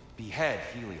behead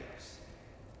Helios,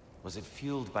 was it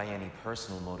fueled by any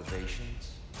personal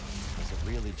motivations? Was it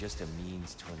really just a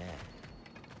means to an end?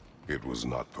 It was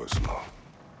not personal.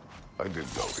 I did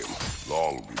know him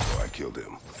long before I killed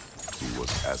him. He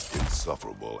was as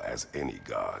insufferable as any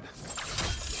god.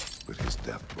 But his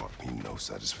death brought me no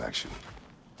satisfaction.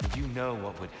 Did you know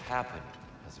what would happen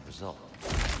as a result?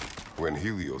 When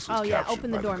Helios was yeah, captured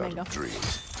open the by door, the god Mango. of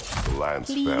dreams, the lands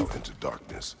Please. fell into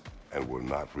darkness and were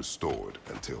not restored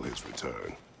until his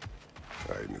return.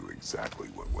 I knew exactly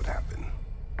what would happen.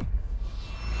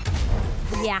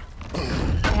 Yeah.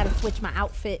 I gotta switch my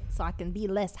outfit so I can be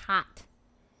less hot.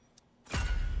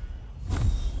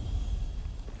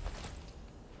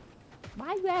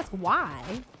 Why you ask why?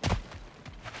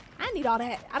 I don't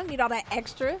need all that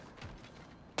extra.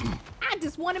 I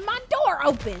just wanted my door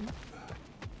open.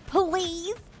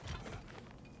 Please.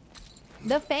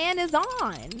 The fan is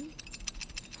on.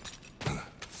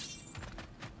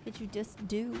 Could you just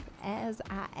do as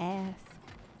I ask?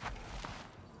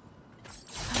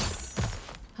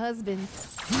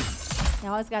 Husbands, they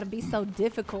always gotta be so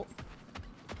difficult.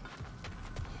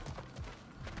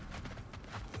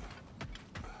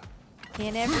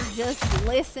 Can't ever just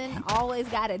listen. Always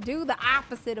gotta do the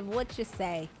opposite of what you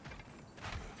say.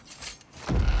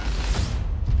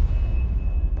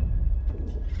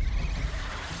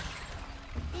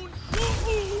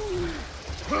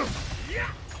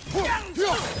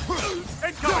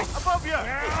 Incoming! Above you!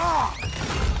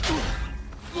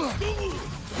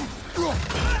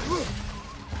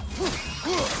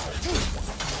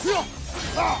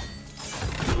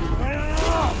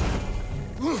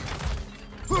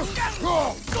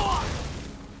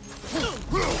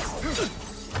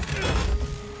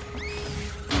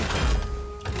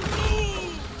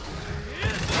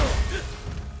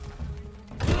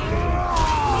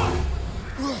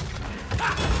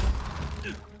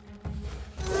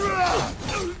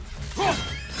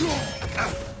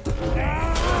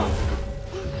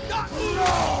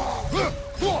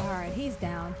 Alright, he's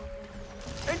down.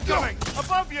 Incoming!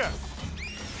 Above you!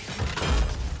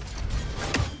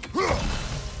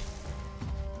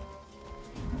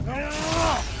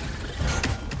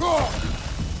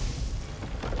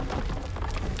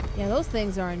 Yeah, those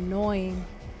things are annoying.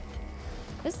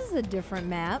 This is a different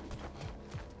map.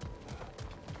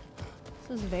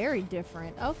 This is very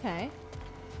different. Okay.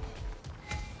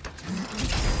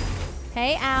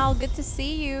 Hey, Al. Good to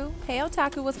see you. Hey,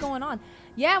 Otaku. What's going on?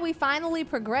 Yeah, we finally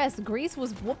progressed. Greece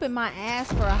was whooping my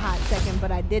ass for a hot second,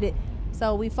 but I did it.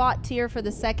 So we fought Tyr for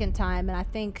the second time, and I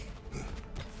think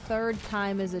third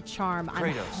time is a charm. I'm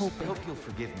Kratos, hoping. I hope you'll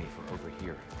forgive me for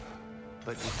overhearing.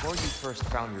 But before you first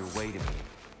found your way to me,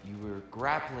 you were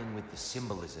grappling with the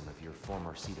symbolism of your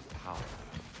former seat of power.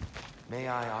 May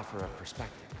I offer a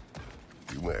perspective?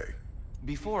 You may.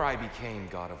 Before I became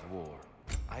God of War,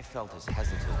 I felt as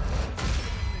hesitant.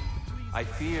 I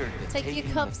feared that Take your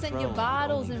taking cups the and your throne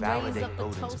bottles would and only raise validate up a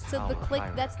Odin's toast to the power click.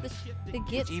 hierarchy. That's the shit that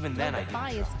gets even then I didn't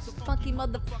defiance. trust. The funky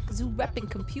motherfuckers who repping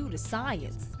computer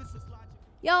science.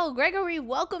 Yo, Gregory,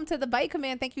 welcome to the Byte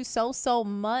Command. Thank you so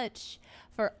much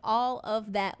for all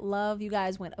of that love. You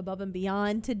guys went above and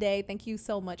beyond today. Thank you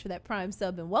so much for that Prime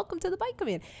sub, and welcome to the Byte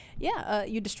Command. Yeah,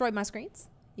 you destroyed my screens.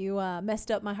 You messed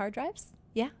up my hard drives.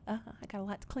 Yeah, I got a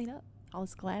lot to clean up. All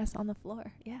this glass on the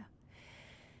floor. Yeah.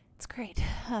 It's great.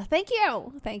 Thank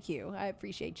you. I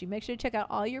appreciate you. Make sure to check out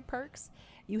all your perks.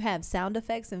 You have sound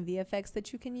effects and VFX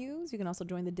that you can use. You can also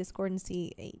join the Discord and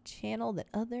see a channel that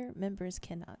other members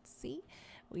cannot see.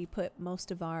 We put most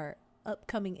of our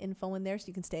upcoming info in there so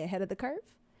you can stay ahead of the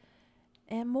curve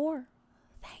and more.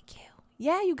 Thank you.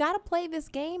 Yeah, you got to play this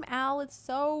game, Al. It's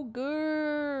so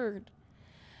good.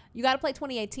 You got to play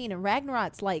 2018, and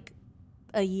Ragnarok's like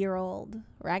a year old.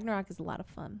 Ragnarok is a lot of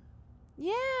fun.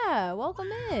 Yeah, welcome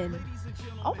in.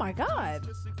 Oh my god.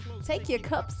 Take your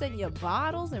cups and your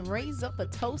bottles and raise up a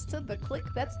toast to the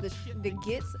clique. That's the shit that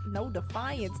gets no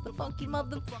defiance. The funky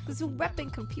motherfuckers who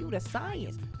repping computer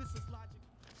science.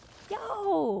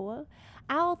 Yo,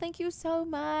 Owl, thank you so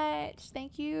much.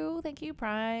 Thank you,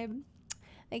 Prime.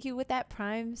 Thank you with that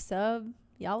Prime sub.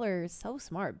 Y'all are so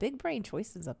smart. Big brain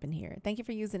choices up in here. Thank you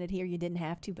for using it here. You didn't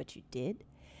have to, but you did.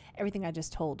 Everything I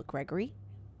just told Gregory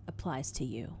applies to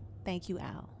you. Thank you,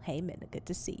 Al. Hey, Minna, good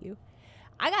to see you.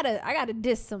 I gotta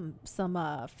diss some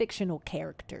fictional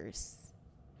characters.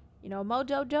 You know,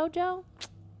 Mojo Jojo.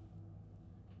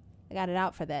 I got it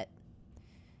out for that.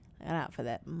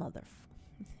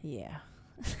 Yeah.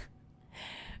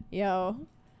 Yo,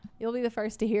 you'll be the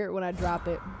first to hear it when I drop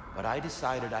it. But I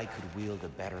decided I could wield a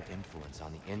better influence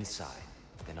on the inside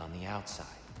than on the outside.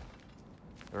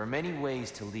 There are many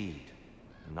ways to lead,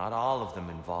 and not all of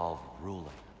them involve ruling.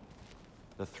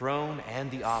 The throne and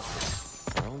the office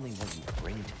are only what you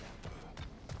bring to them.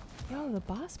 Yo, the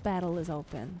boss battle is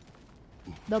open.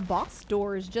 The boss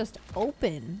door is just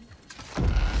open.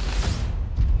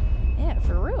 Yeah,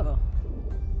 for real.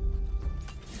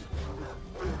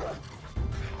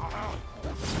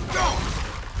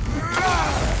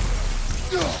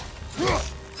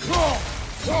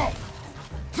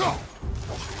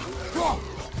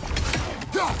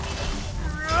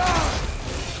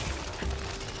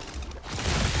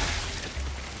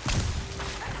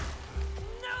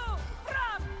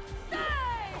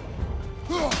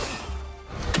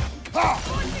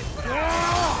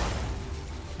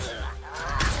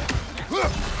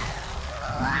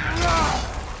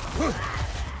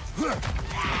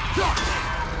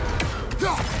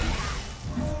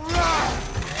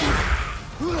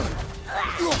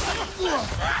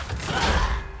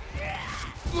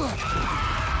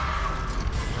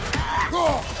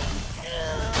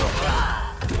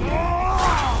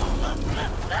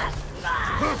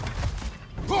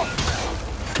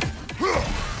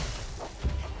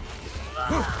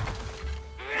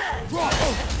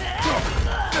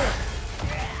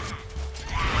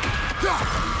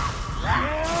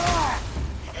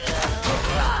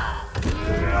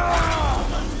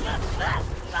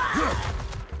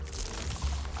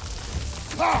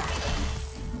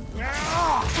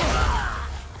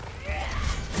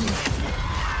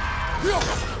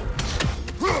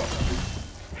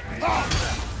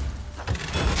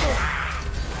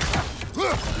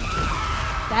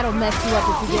 That'll mess you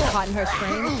up if you get caught in her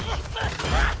strings.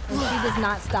 And she does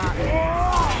not stop.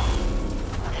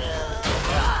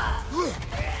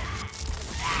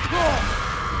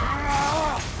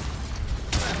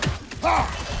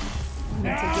 I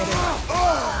need to get it.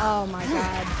 Oh my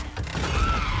god.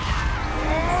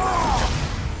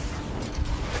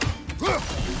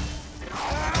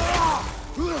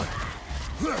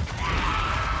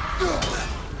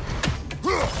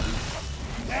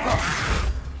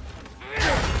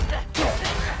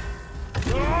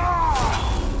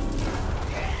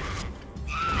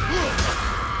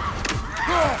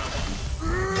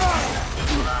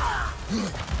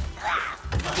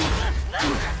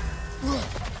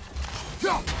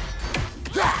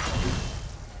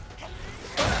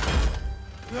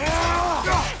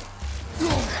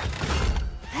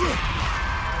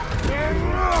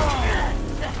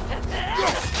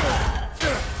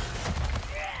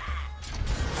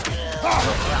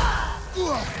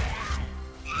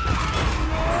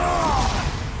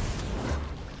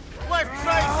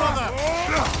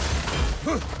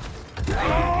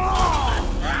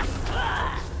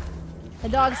 The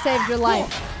dog saved your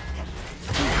life.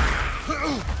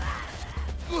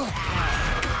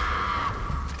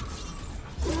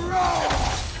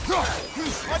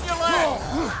 On your leg!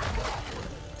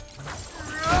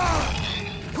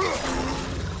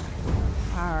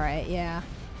 Alright, yeah.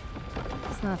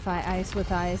 Let's not fight ice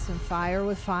with ice and fire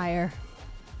with fire.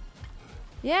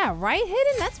 Yeah, right,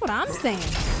 Hidden? That's what I'm saying.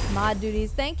 Mod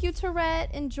duties. Thank you,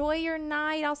 Tourette. Enjoy your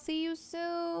night. I'll see you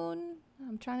soon.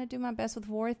 I'm trying to do my best with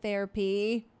war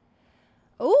therapy.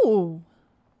 Ooh.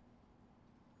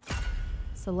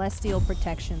 Celestial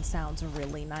protection sounds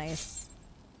really nice.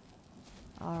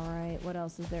 Alright, what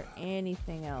else? Is there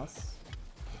anything else?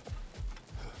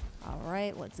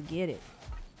 Alright, let's get it.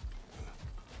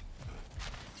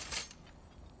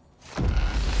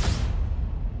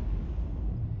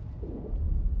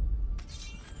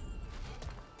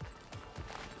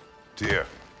 Dear,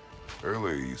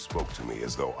 earlier you spoke to me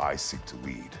as though I seek to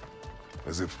lead.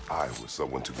 As if I were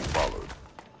someone to be followed.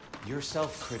 Your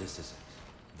self-criticisms,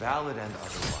 valid and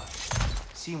otherwise,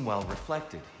 seem well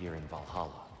reflected here in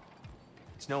Valhalla.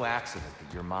 It's no accident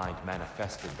that your mind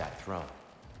manifested that throne.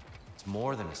 It's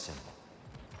more than a symbol.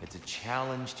 It's a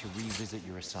challenge to revisit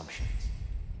your assumptions.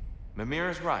 Mimir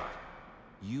is right.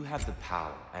 You have the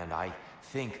power, and I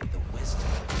think the wisdom,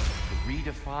 to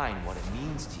redefine what it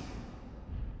means to you.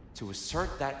 To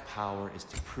assert that power is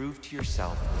to prove to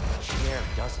yourself that the chair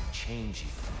doesn't change you,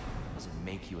 doesn't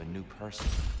make you a new person.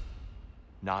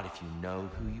 Not if you know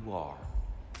who you are,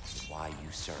 and why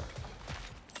you serve.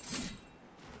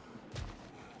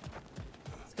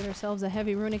 Let's get ourselves a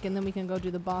heavy runic and then we can go do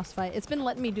the boss fight. It's been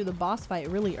letting me do the boss fight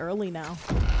really early now.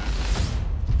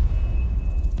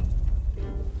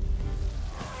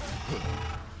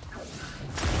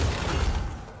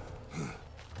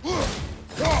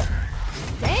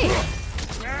 Dang!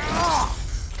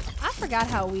 I forgot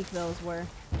how weak those were.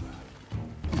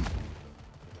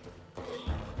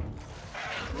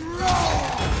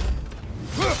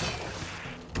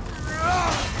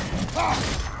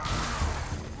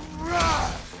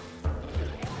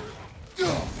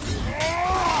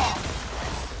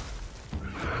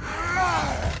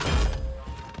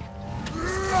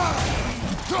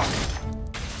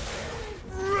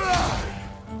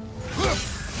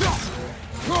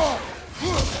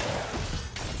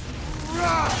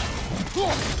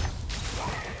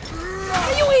 How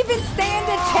do you even stand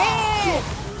a chance?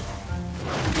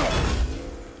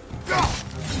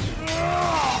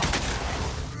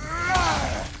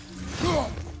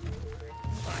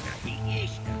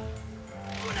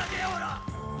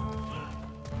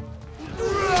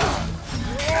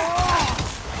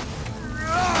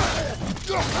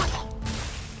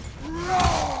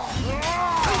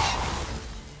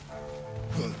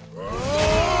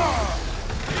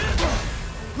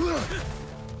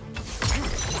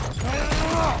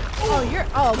 Oh, you're...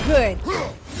 Oh, good.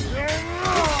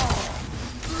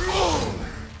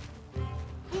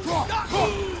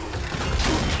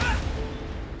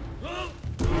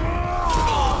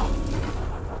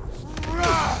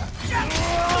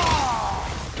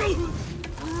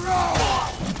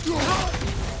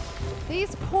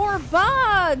 These poor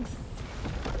bugs.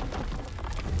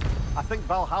 I think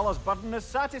Valhalla's burden is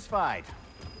satisfied.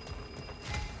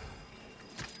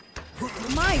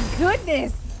 My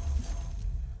goodness.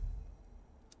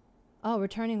 Oh,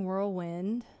 returning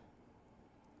whirlwind.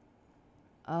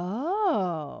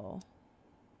 Oh.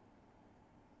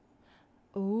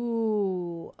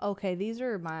 Ooh. Okay, these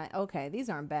are my... Okay, these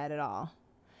aren't bad at all.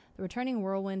 The returning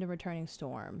whirlwind and returning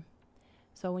storm.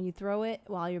 So when you throw it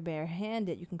while you're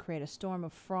barehanded, you can create a storm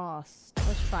of frost.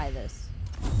 Let's try this.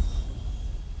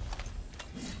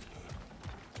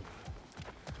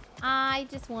 I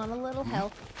just want a little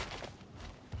health.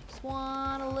 Just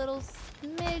want a little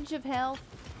smidge of health.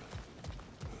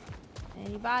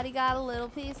 Anybody got a little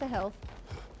piece of health?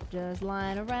 Just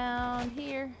lying around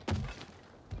here.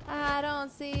 I don't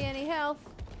see any health.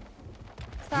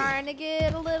 Starting to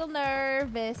get a little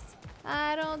nervous.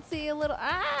 I don't see a little...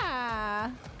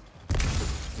 Ah!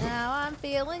 Now I'm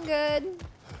feeling good.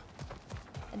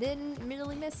 I didn't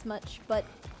really miss much, but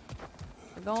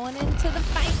we're going into the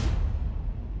fight.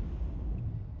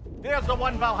 There's the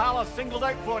one Valhalla singled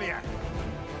out for you.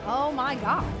 Oh my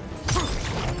god.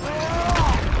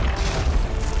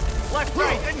 Left,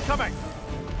 right, incoming.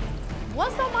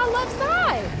 What's on my left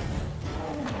side?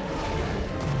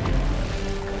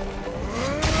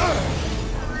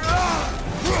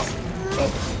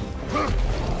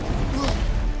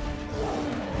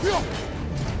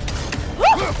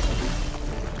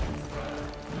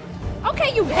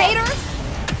 Okay, you haters!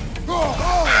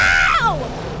 Ow!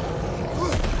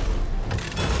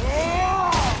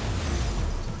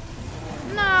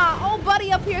 Nah, old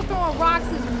buddy up here throwing rocks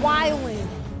is wildin'.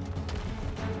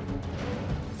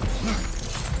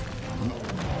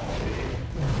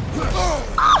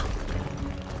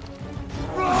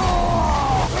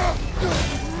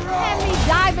 Let me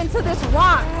dive into this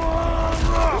rock.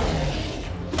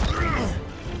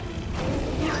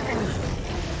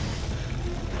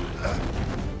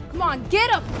 Come on, get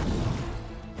him.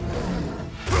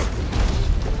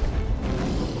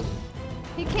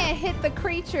 He can't hit the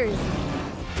creatures.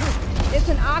 It's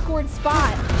an awkward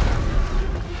spot.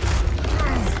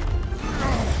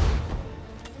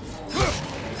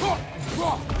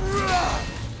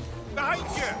 Behind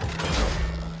you.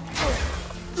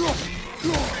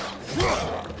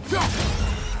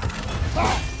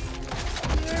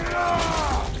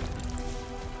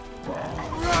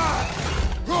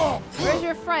 Where's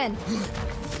your friend?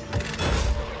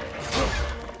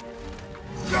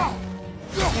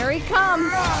 Here he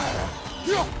comes.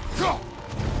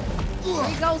 Here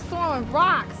he goes throwing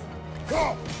rocks.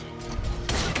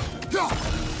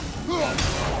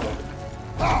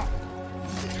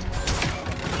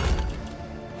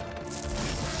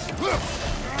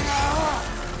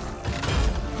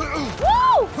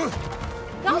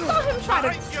 Y'all saw him try to...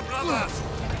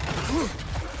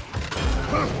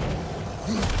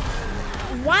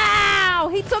 Wow,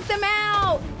 he took them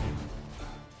out.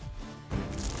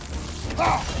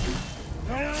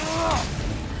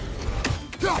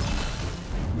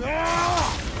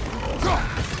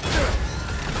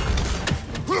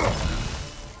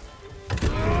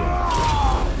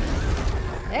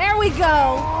 There we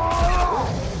go.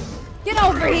 Get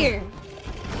over here.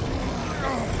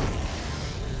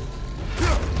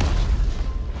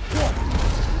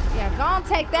 Yeah, go on,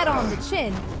 take that on the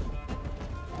chin.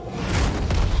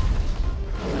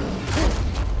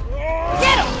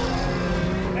 Get him!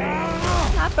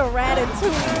 Not the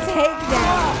Ratatouille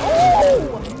takedown.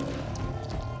 Ooh!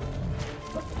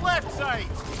 Left side.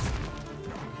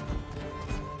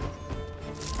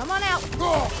 Come on out.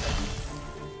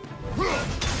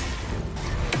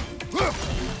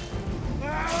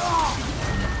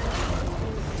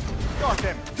 Got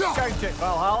him. Count it,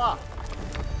 Valhalla.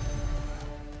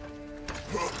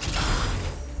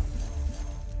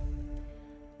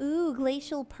 Ooh,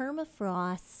 glacial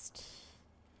permafrost.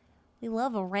 We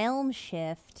love a realm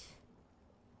shift.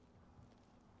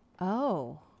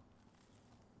 Oh.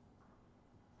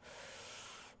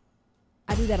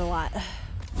 I do that a lot.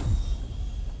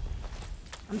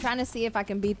 I'm trying to see if I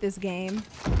can beat this game.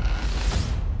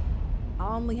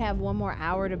 I only have 1 more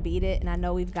hour to beat it, and I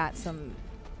know we've got some...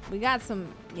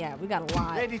 yeah, we got a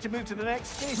lot. Ready to move to the next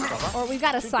stage, brother? Or we've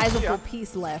got a sizable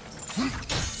piece left.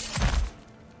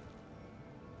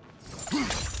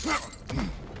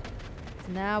 So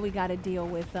now we got to deal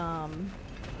with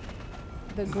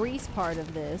the Greece part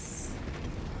of this.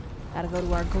 Got to go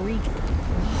to our Greek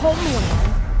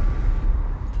homeland.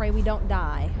 Pray we don't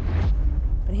die.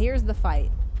 But here's the fight.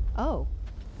 Oh.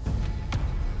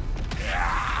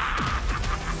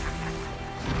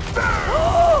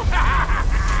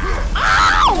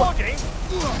 Ow!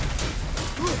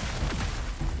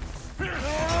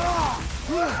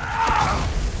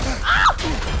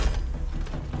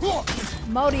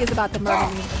 Modi is about to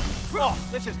murder me. Oh,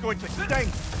 this is going to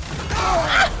sting.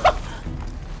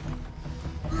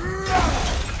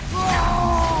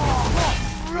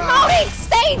 Modi,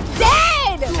 stay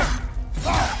dead!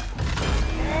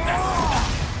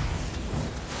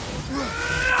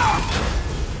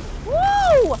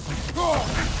 Woo!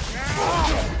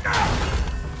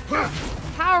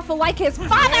 Powerful like his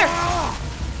father!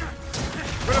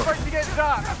 We're about to get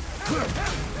that.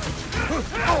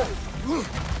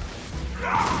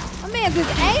 My man's is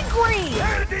angry!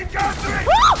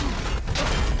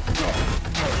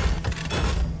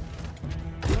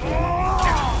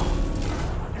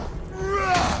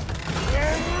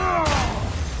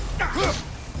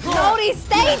 Modi,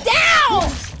 stay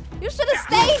down! You should have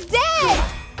stayed dead!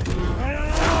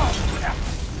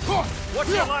 What's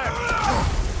your left?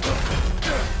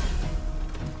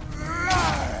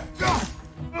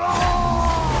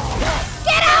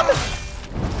 Get him!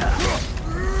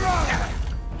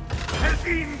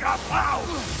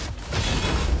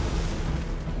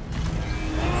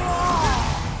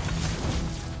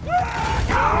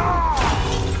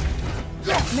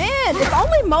 Man, if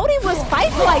only Modi was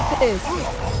fighting like this.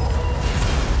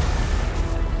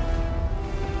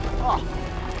 Oh,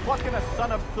 plucking a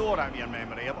son of Thor out of your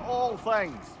memory, of all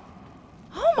things.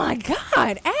 Oh my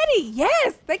god, Eddie,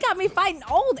 yes! They got me fighting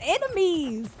old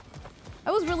enemies.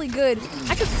 That was really good.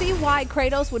 I could see why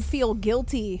Kratos would feel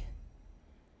guilty,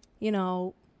 you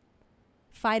know,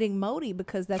 fighting Modi,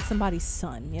 because that's somebody's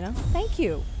son, you know? Thank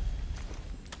you.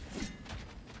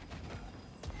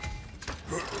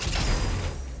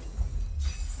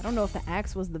 I don't know if the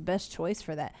axe was the best choice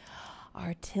for that.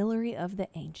 Artillery of the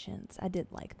Ancients. I did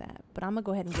like that. But I'm going to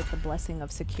go ahead and get the Blessing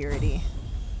of Security.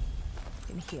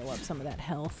 And heal up some of that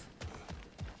health.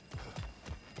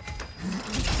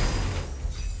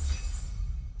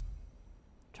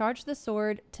 Charge the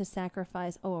sword to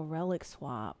sacrifice. Oh, a relic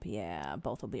swap. Yeah,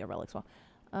 both will be a relic swap.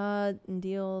 And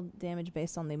deal damage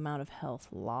based on the amount of health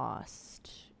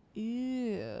lost.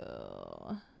 Ew.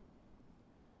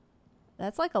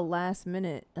 That's like a last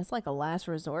minute. That's like a last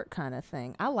resort kind of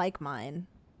thing. I like mine.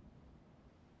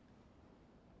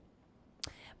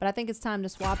 But I think it's time to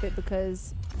swap it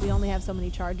because we only have so many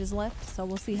charges left. So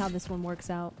we'll see how this one works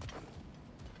out.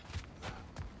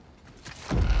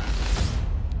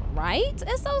 Right,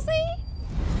 SOC?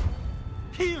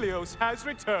 Helios has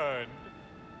returned.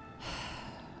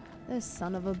 This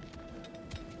son of a...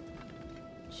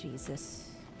 Jesus.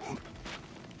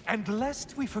 And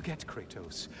lest we forget,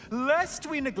 Kratos, lest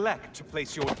we neglect to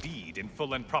place your deed in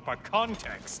full and proper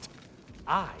context,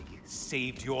 I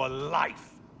saved your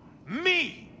life.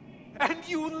 Me! And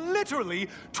you literally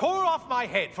tore off my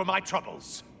head for my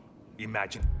troubles.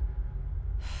 Imagine.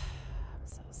 I'm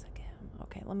so sick of him.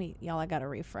 Okay, let me, y'all, I gotta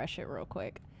refresh it real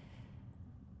quick.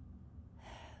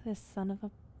 This son of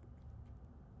a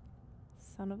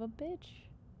bitch.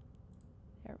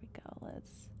 There we go.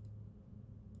 Let's.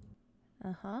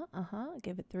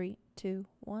 Give it 3, 2,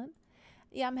 1.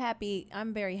 Yeah, I'm happy.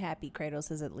 I'm very happy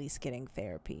Kratos is at least getting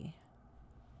therapy.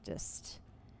 Just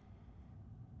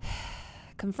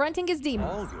confronting his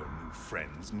demons. All your new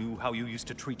friends knew how you used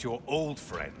to treat your old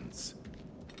friends.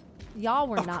 Y'all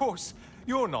were not. Of course,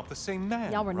 you're not the same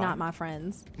man. Y'all were right? not my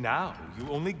friends. Now, you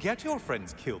only get your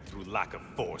friends killed through lack of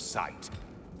foresight.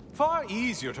 Far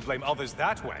easier to blame others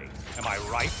that way. Am I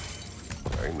right?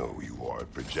 I know you are a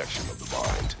projection of the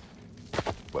mind.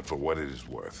 But for what it is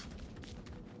worth,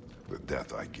 the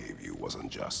death I gave you was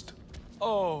unjust.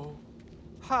 Oh,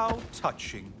 how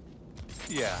touching.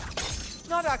 Yeah,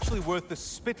 not actually worth the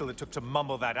spittle it took to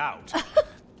mumble that out.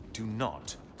 Do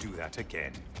not do that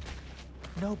again.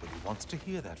 Nobody wants to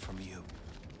hear that from you.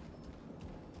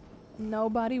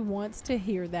 Nobody wants to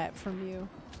hear that from you.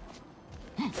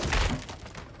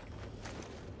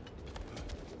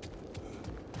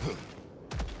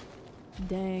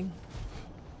 Dang.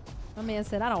 My man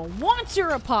said, I don't want your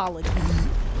apology.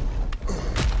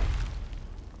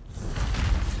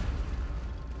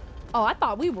 Oh, I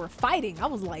thought we were fighting. I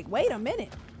was like, wait a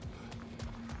minute.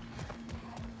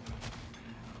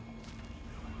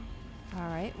 All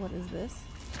right, what is this?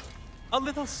 A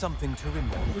little something to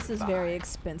remember. This is very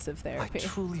expensive therapy. I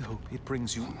truly hope it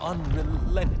brings you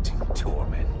unrelenting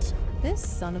torment. This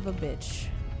son of a bitch.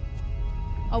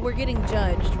 Oh, we're getting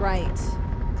judged, right?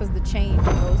 Because the chain goes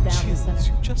down the Chills center.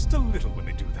 you just a little when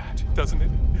they do that, doesn't it?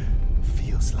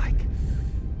 Feels like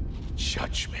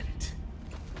judgment.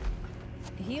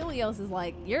 Helios is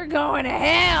like, you're going to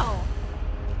hell!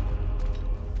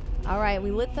 Alright, we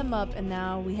lit them up, and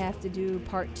now we have to do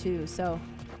part 2, so...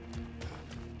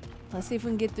 Let's see if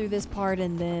we can get through this part,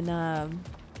 and then,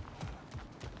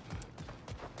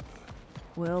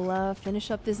 we'll,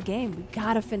 finish up this game. We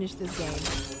gotta finish this game.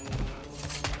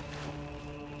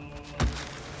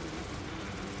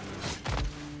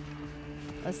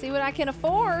 Let's see what I can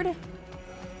afford.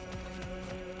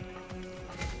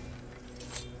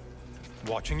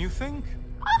 Watching you think?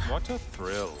 What a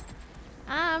thrill.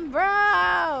 I'm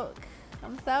broke.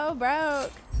 I'm so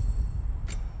broke.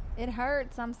 It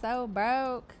hurts. I'm so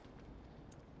broke.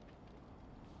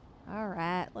 All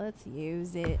right, let's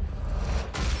use it.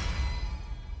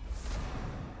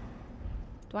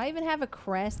 Do I even have a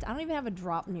crest? I don't even have a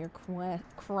drop near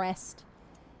crest.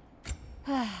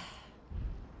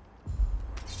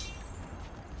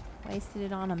 Wasted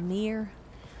it on a mirror.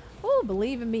 Oh,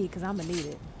 believe in me, because I'm going to need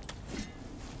it.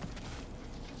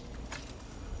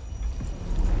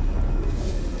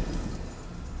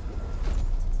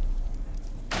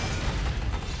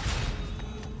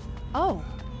 Oh.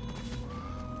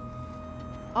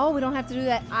 Oh, we don't have to do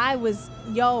that. I was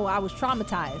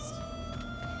traumatized.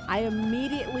 I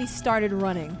immediately started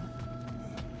running.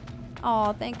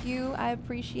 Oh, thank you. I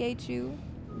appreciate you.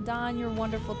 Don, you're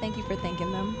wonderful. Thank you for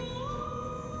thanking them.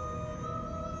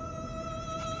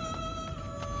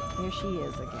 Here she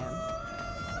is again.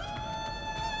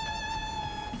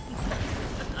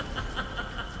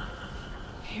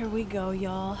 Here we go,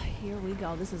 y'all. Here we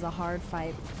go. This is a hard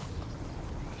fight.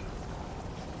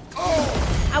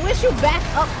 I wish you back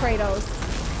up, Kratos.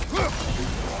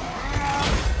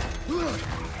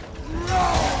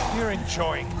 You're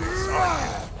enjoying this,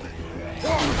 aren't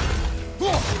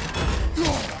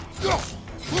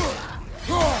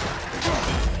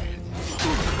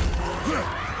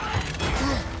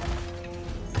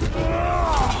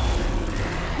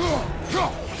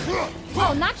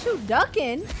Oh, not you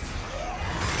ducking.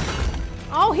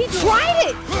 Oh, he tried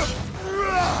it.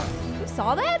 You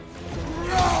saw that?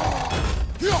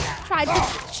 Tried to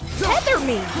tether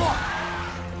me.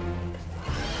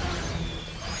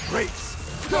 Race!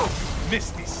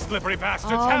 Miss these slippery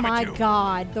bastards, Oh haven't my you?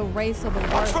 god, the race of the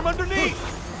Watch worst. from underneath!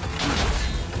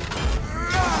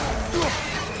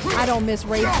 I don't miss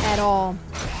race at all.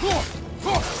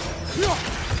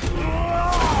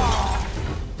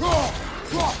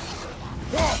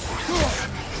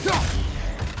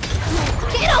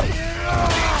 Get him!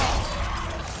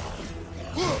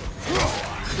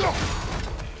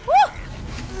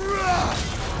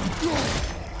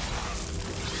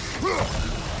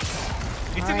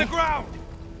 It's in the ground!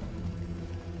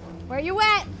 Where you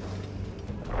at?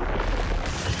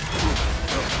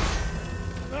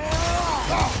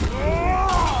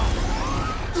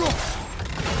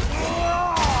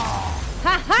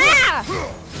 Ha ha!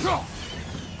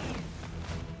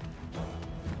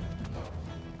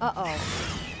 Uh-oh.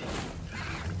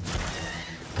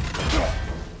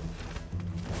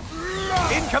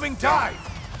 Incoming dive!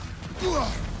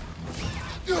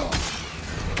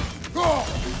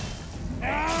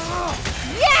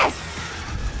 Yes!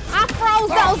 I froze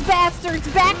those bastards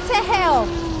back to hell.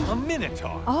 A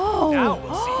Minotaur. Oh. Now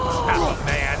we'll see who's half a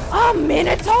man. A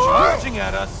Minotaur? Charging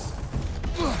at us.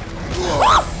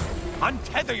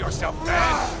 Untether yourself,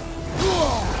 man.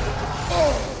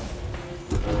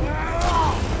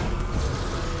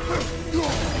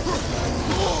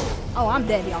 Oh, I'm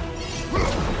dead, y'all.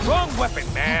 Wrong weapon,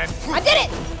 man. I did it!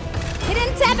 He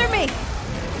didn't tether me!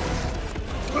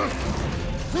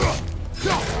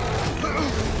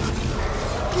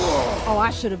 Oh, I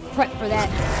should have prepped for that.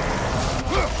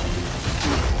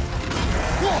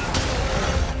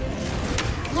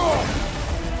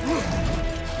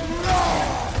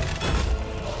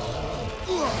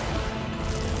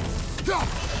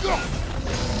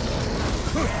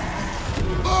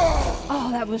 Oh,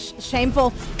 that was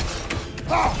shameful.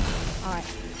 All right.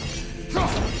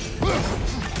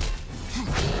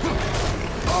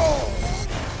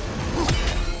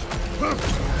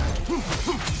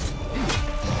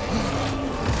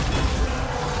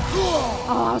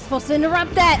 Oh, I was supposed to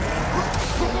interrupt that.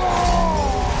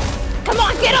 Come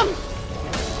on, get him!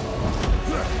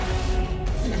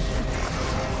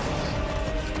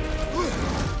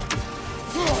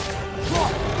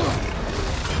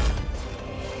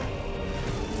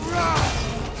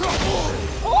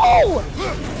 Oh!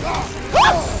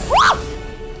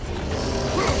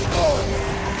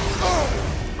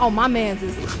 Oh, my man's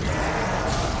is...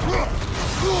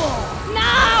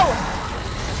 No!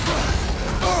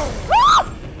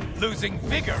 Losing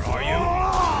vigor, are you?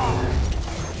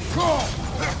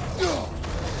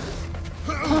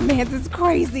 My man's is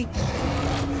crazy.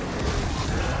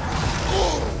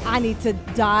 I need to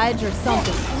dodge or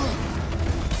something.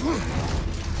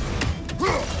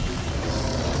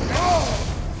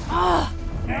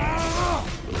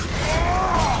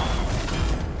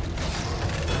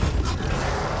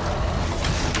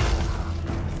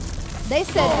 They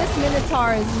said this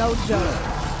Minotaur is no joke.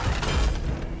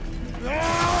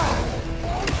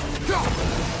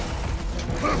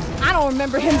 I don't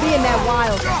remember him being that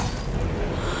wild.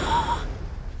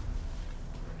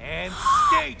 And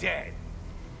stay dead.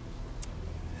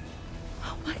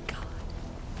 Oh my God.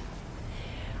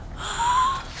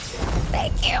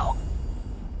 Thank you. I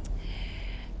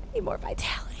need more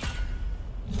vitality.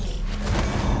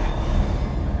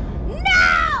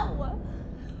 No!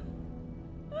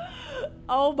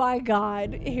 Oh my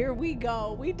God. Here we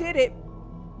go. We did it.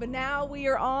 But now we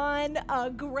are on a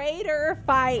greater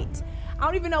fight. I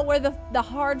don't even know where the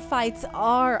hard fights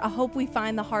are. I hope we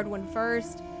find the hard one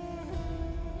first.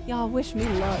 Y'all wish me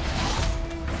luck.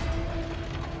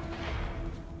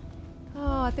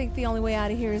 Oh, I think the only way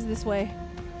out of here is this way.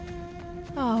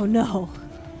 Oh no.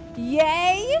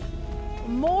 Yay!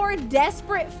 More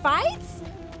desperate fights?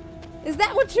 Is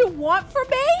that what you want from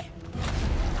me?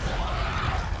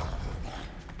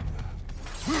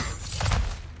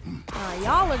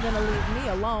 Y'all are gonna leave me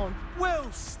alone.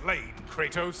 Well slain,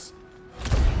 Kratos.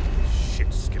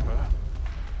 Shit, Skipper.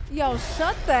 Yo,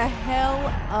 shut the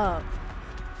hell up.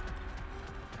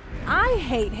 I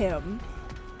hate him.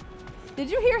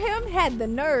 Did you hear him? Had the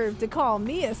nerve to call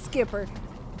me a skipper.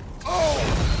 Oh,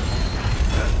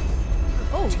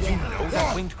 Did yeah. you know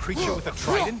that winged creature with a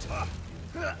trident?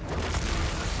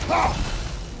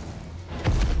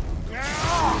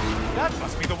 That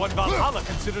must be the one Valhalla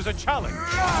considers a challenge.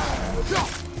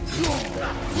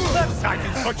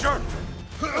 Silence, butcher!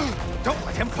 Don't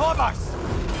let him club us!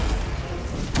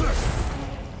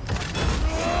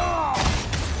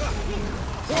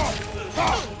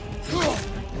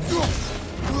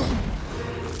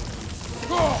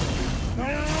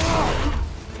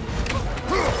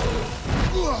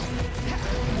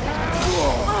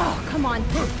 Oh, come on.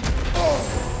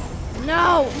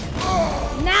 No!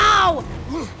 No!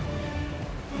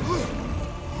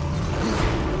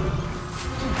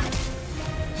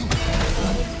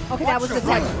 Okay, that was the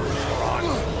tech.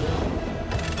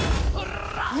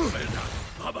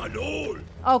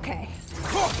 Okay.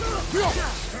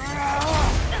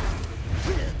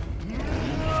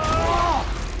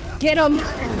 Get him!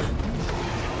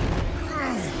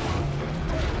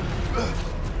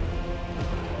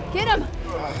 Get him!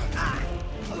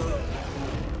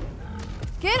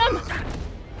 Get him!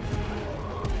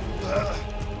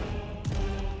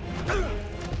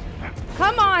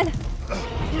 Come on!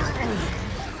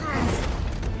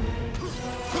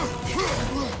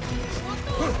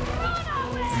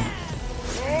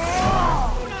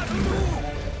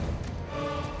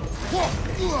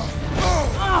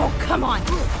 Oh, come on!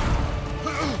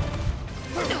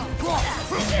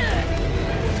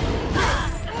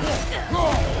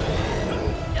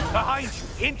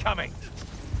 incoming.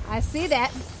 I see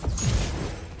that.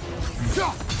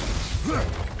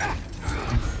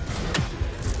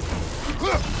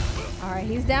 Alright,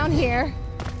 he's down here.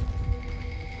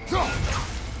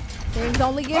 Things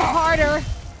only get harder.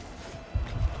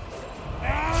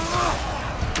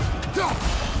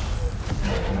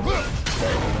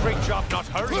 Great job not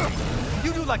hurrying.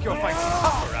 You do like your fights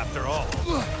tougher after all.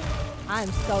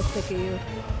 I'm so sick of you.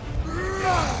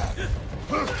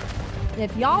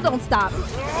 If y'all don't stop.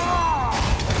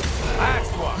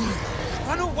 Last one.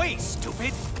 Run away,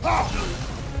 stupid.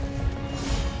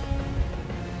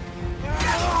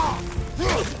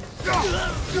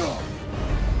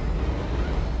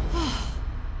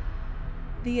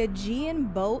 The Aegean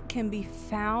boat can be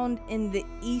found in the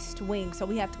east wing, so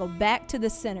we have to go back to the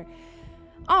center.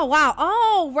 Oh, wow.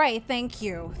 Oh, right. Thank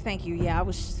you. Thank you. Yeah,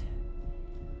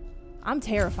 I'm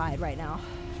terrified right now.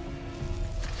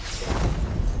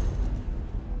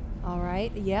 All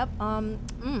right. Yep.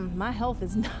 My health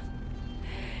is not...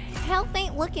 Health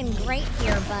ain't looking great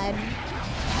here, bud.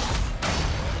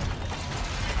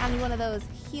 Got me one of those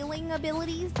healing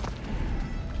abilities?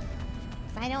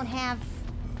 'Cause I don't have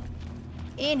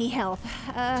any health.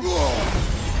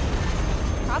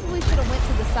 Probably should have went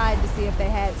to the side to see if they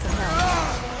had some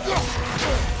health.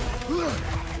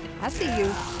 I see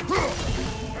you. Woo!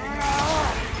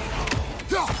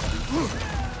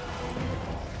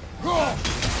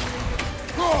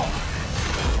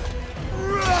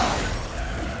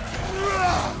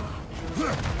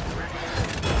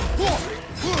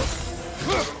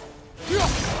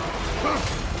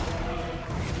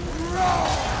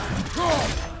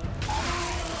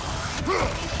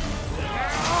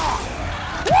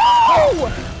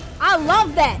 I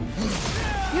love that.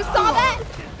 You saw that?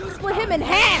 Split him in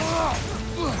half.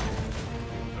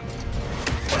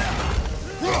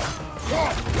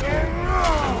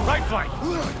 Right flank.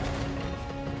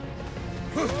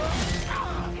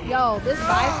 Yo, this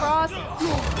Bifrost.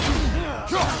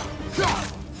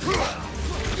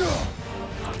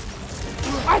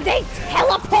 Are they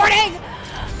teleporting?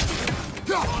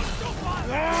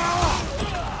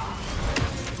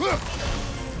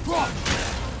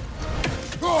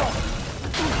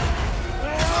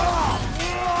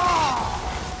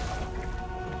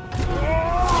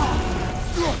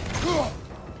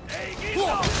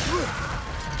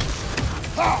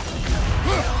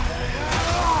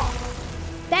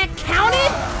 That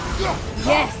counted?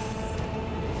 Yes.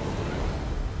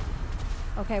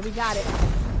 Okay, we got it.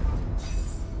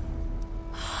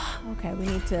 Okay, we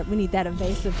need that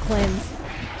evasive cleanse.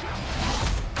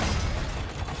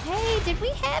 Hey, did we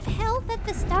have health at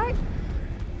the start? Is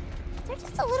there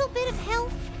just a little bit of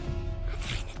health? I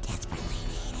kind of desperately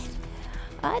need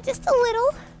it. Just a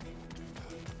little.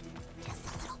 Just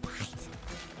a little bite.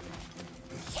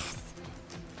 Yes.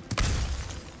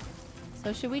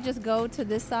 So should we just go to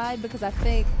this side? Because I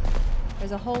think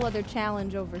there's a whole other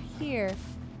challenge over here.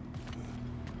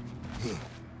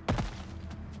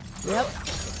 Yep.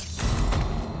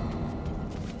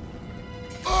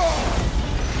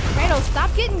 Kratos,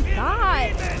 stop getting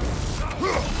God.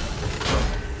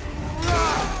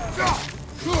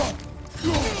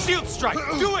 Shield strike,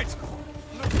 do it!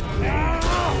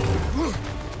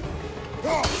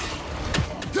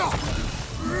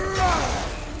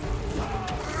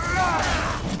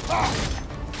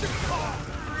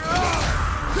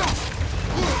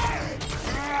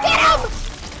 Get him!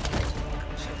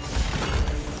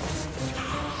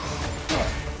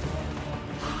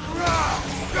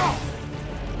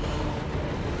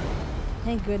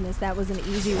 Thank goodness that was an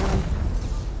easy one.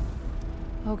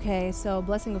 Okay, so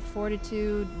Blessing of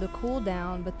Fortitude, the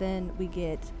cooldown, but then we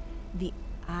get the...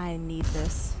 I need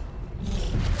this.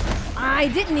 I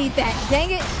didn't need that, dang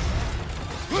it!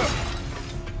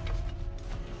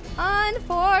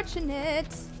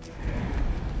 Unfortunate.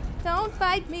 Don't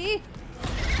fight me.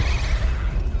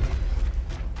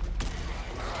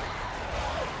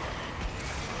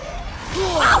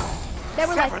 Oh! They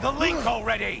were Sever like... the link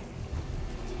already!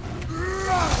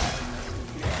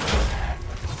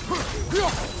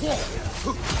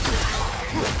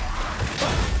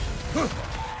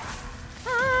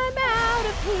 I'm out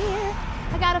of here.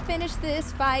 I gotta finish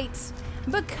this fight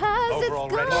because Over it's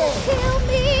already? gonna kill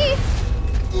me.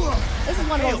 This is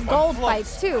one of those gold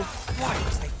fights too. Why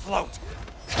must they float?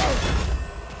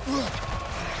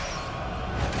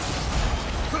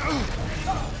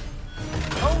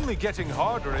 Only getting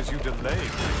harder as you delay.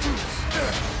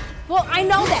 Well, I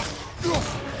know that.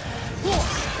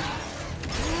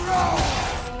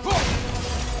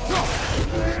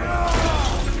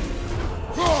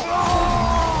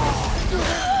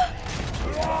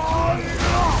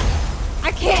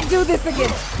 I can't do this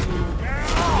again.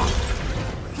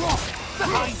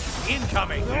 Behind you.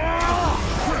 Incoming.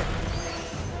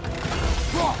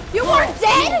 You weren't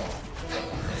dead?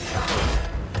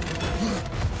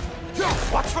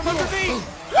 Watch from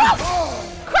underneath.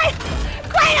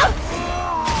 Kratos!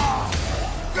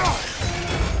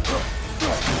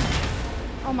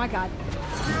 Oh my god.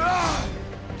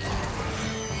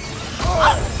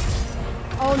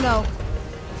 Oh no.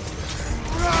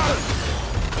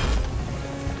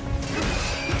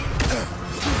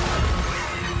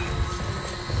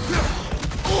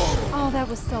 Oh, that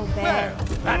was so bad. Well,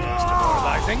 that is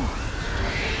demoralizing.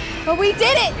 But we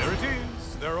did it! There it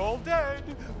is. They're all dead.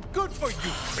 Good for you,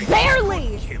 Kratos. Barely!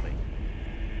 Good killing.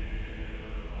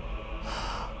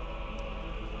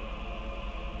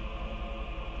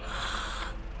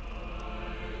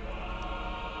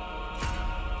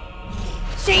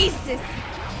 Jesus!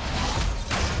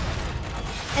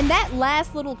 And that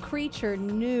last little creature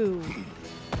knew.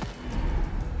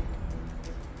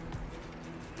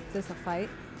 Is this a fight?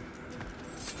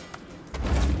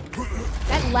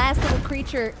 That last little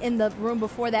creature in the room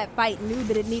before that fight knew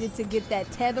that it needed to get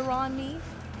that tether on me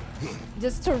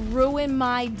just to ruin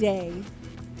my day.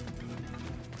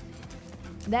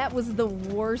 That was the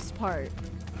worst part.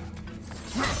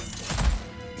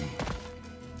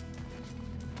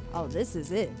 Oh, this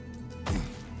is it.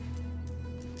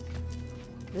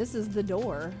 This is the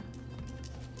door.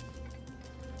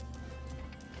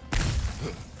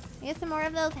 Get some more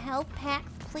of those health packs,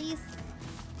 please.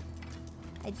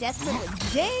 I desperately.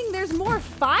 Dang, there's more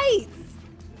fights.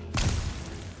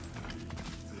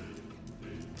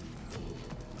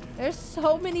 There's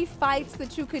so many fights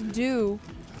that you could do.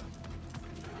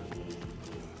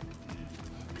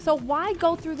 So why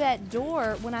go through that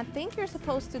door when I think you're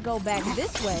supposed to go back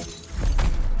this way?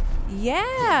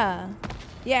 Yeah.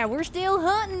 Yeah, we're still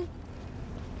hunting.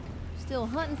 Still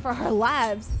hunting for our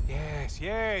lives. Yes,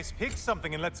 yes. Pick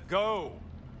something and let's go.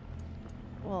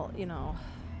 Well, you know,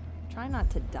 try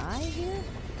not to die here.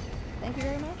 Thank you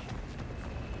very much.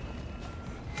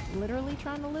 Literally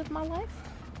trying to live my life.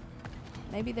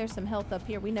 Maybe there's some health up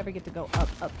here. We never get to go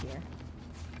up here.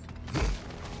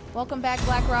 Welcome back,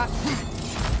 Black Rock.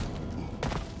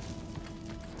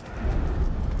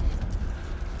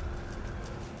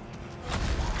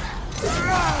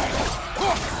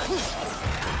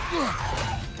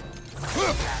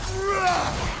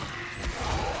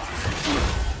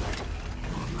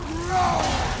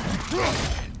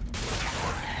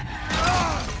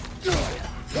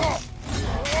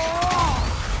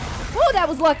 Oh, that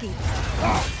was lucky.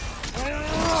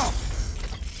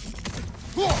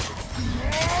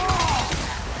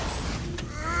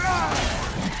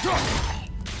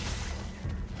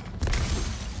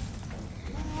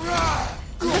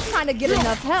 I'm just trying to get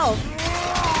enough health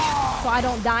so I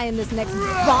don't die in this next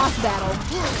boss battle.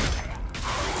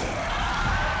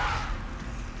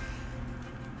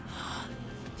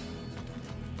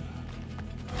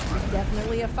 It's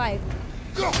definitely a fight.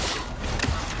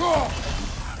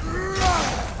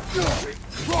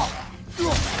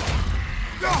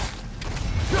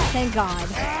 Thank God.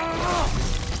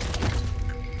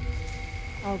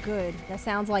 Oh, good. That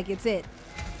sounds like it's it.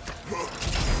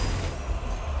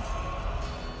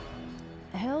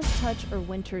 Hell's Touch or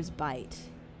Winter's Bite?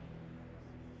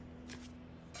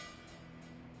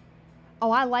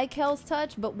 Oh, I like Hell's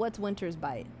Touch, but what's Winter's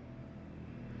Bite?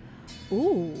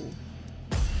 Ooh.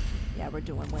 Yeah, we're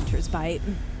doing Winter's Bite.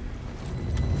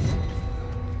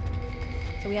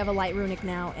 So we have a light runic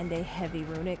now and a heavy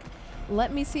runic.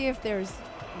 Let me see if there's...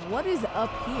 What is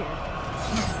up here?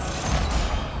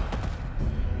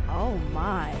 Oh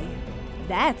my.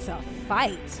 That's a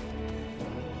fight.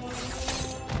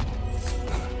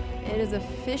 It is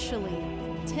officially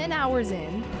 10 hours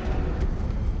in.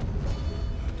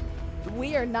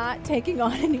 We are not taking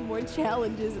on any more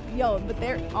challenges. Yo, but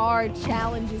there are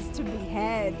challenges to be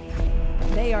had.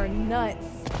 They are nuts.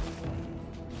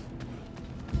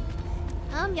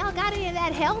 Y'all got any of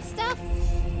that health stuff?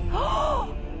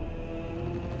 Oh!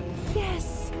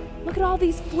 Yes! Look at all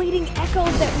these fleeting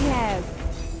echoes that we have.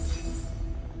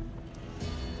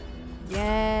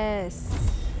 Yes.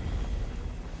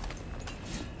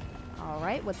 All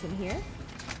right, what's in here?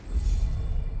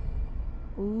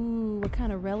 Ooh, what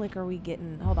kind of relic are we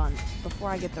getting? Hold on, before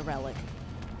I get the relic.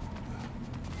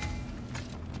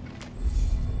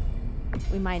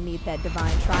 We might need that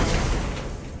divine triumph.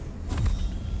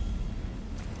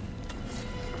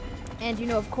 And you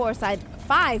know, of course,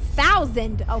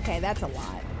 5,000. Okay, that's a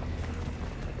lot.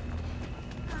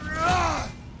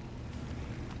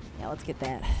 Yeah, let's get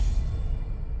that.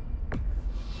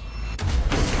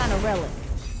 What kind of relic?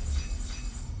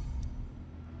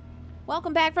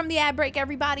 Welcome back from the ad break,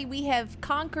 everybody. We have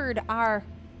conquered our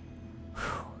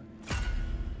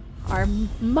our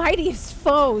mightiest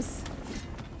foes.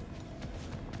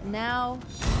 Now,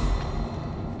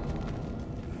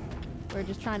 we're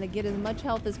just trying to get as much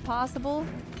health as possible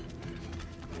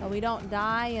so we don't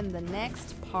die in the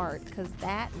next part, because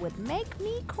that would make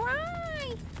me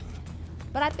cry.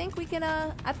 But I think we can,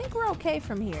 I think we're okay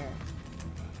from here.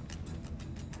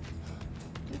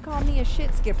 You call me a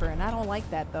shit skipper, and I don't like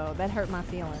that, though. That hurt my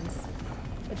feelings.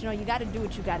 But, you know, you gotta do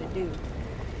what you gotta do.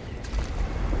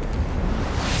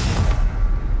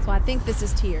 So I think this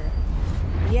is Tyr.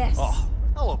 Yes. Oh,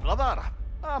 hello, brother.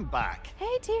 I'm back.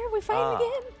 Hey, Tyr, we fighting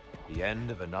again? The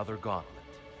end of another gauntlet.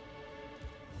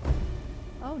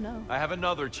 Oh, no. I have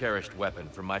another cherished weapon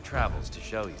from my travels to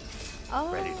show you.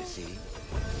 Oh. Ready to see?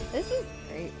 This is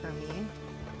great for me.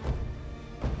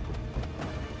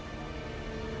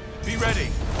 Be ready.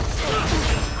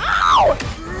 Ow!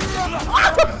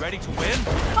 Ready to win?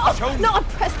 Oh, no, I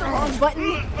pressed the wrong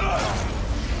button.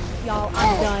 Y'all,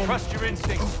 I'm done. Trust your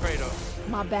instincts, Kratos.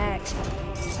 My back.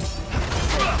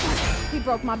 He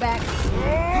broke my back.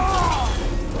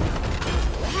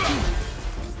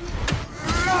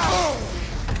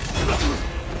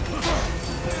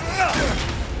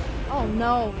 Oh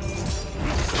no.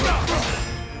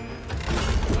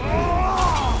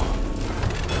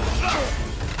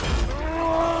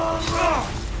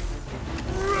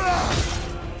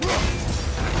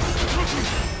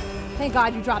 Thank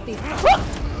God you dropped these.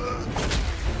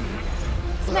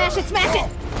 Smash it, smash it!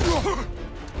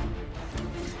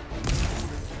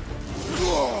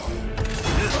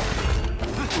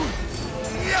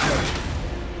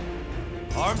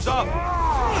 Arms up!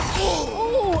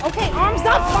 Ooh, okay, arms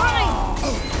up, fine!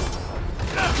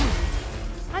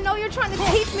 I know you're trying to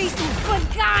teach me, but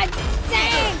god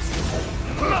dang!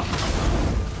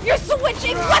 You're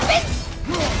switching weapons!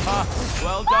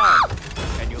 Well done.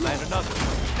 Can you land another?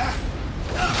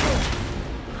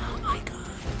 Oh my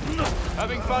god.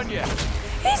 Having fun yet?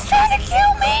 He's trying to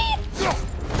kill me!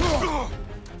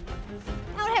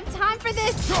 I don't have time for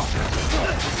this!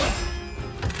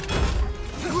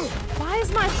 Why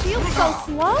is my shield so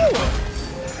slow?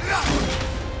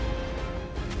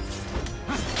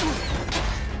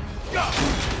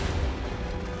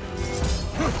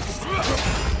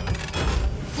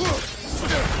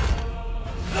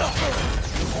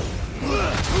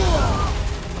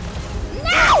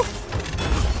 No!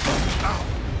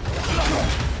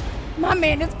 My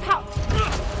man is power.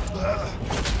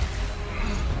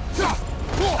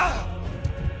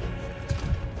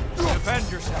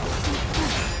 Defend yourself.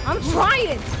 I'm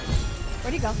trying.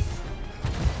 Where'd he go?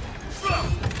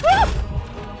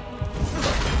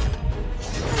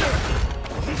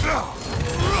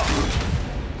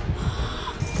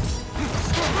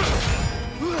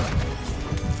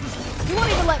 You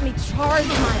won't even let me charge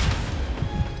my...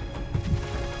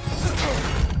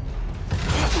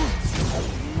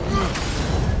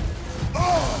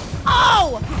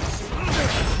 Oh!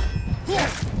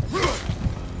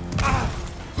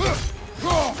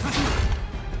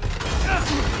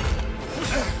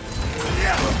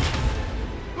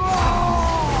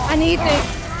 I need this.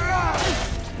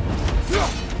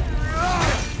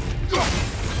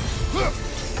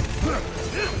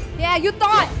 Yeah, you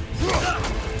thought.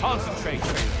 Concentrate.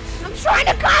 I'm trying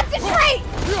to concentrate.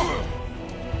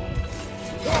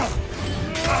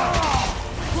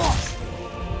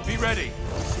 Be ready.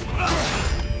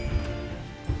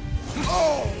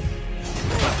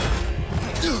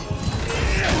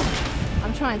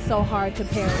 I'm trying so hard to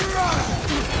parry.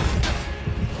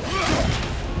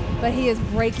 But he is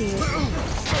breaking it.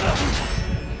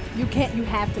 You can't, you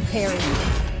have to parry.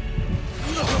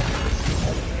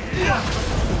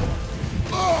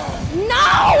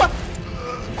 No!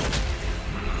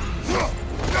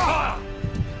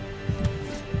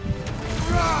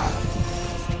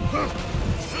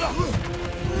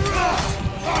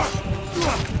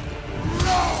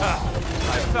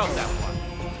 I felt that one.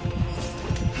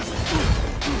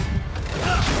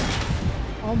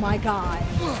 Oh my god.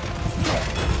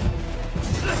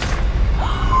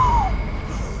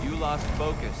 You lost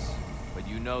focus, but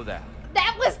you know that.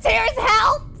 That was Tyr's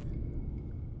health!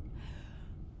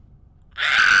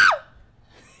 Ah!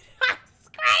 I'm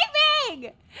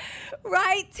screaming!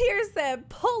 Right? Tyr said,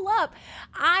 pull up.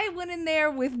 I went in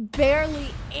there with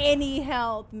barely any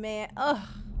health, man. Ugh.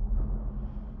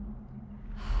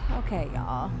 Okay,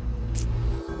 y'all.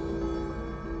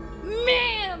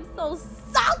 Man, I'm so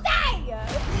salty!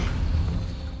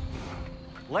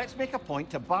 Let's make a point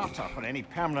to barter for any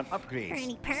permanent upgrades. For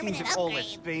any permanent Seems it's all this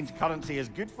upgrades. strange currency is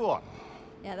good for.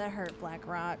 Yeah, that hurt,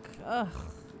 Blackrock. Ugh.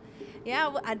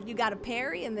 Yeah, you got to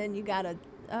parry, and then you got to...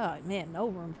 Oh, man, no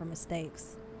room for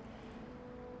mistakes.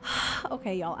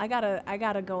 Okay, y'all, I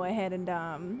gotta go ahead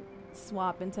and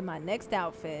swap into my next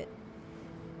outfit.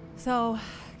 So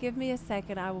give me a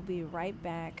second, I will be right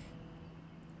back.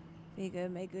 Be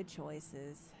good, make good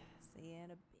choices. See you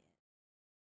in a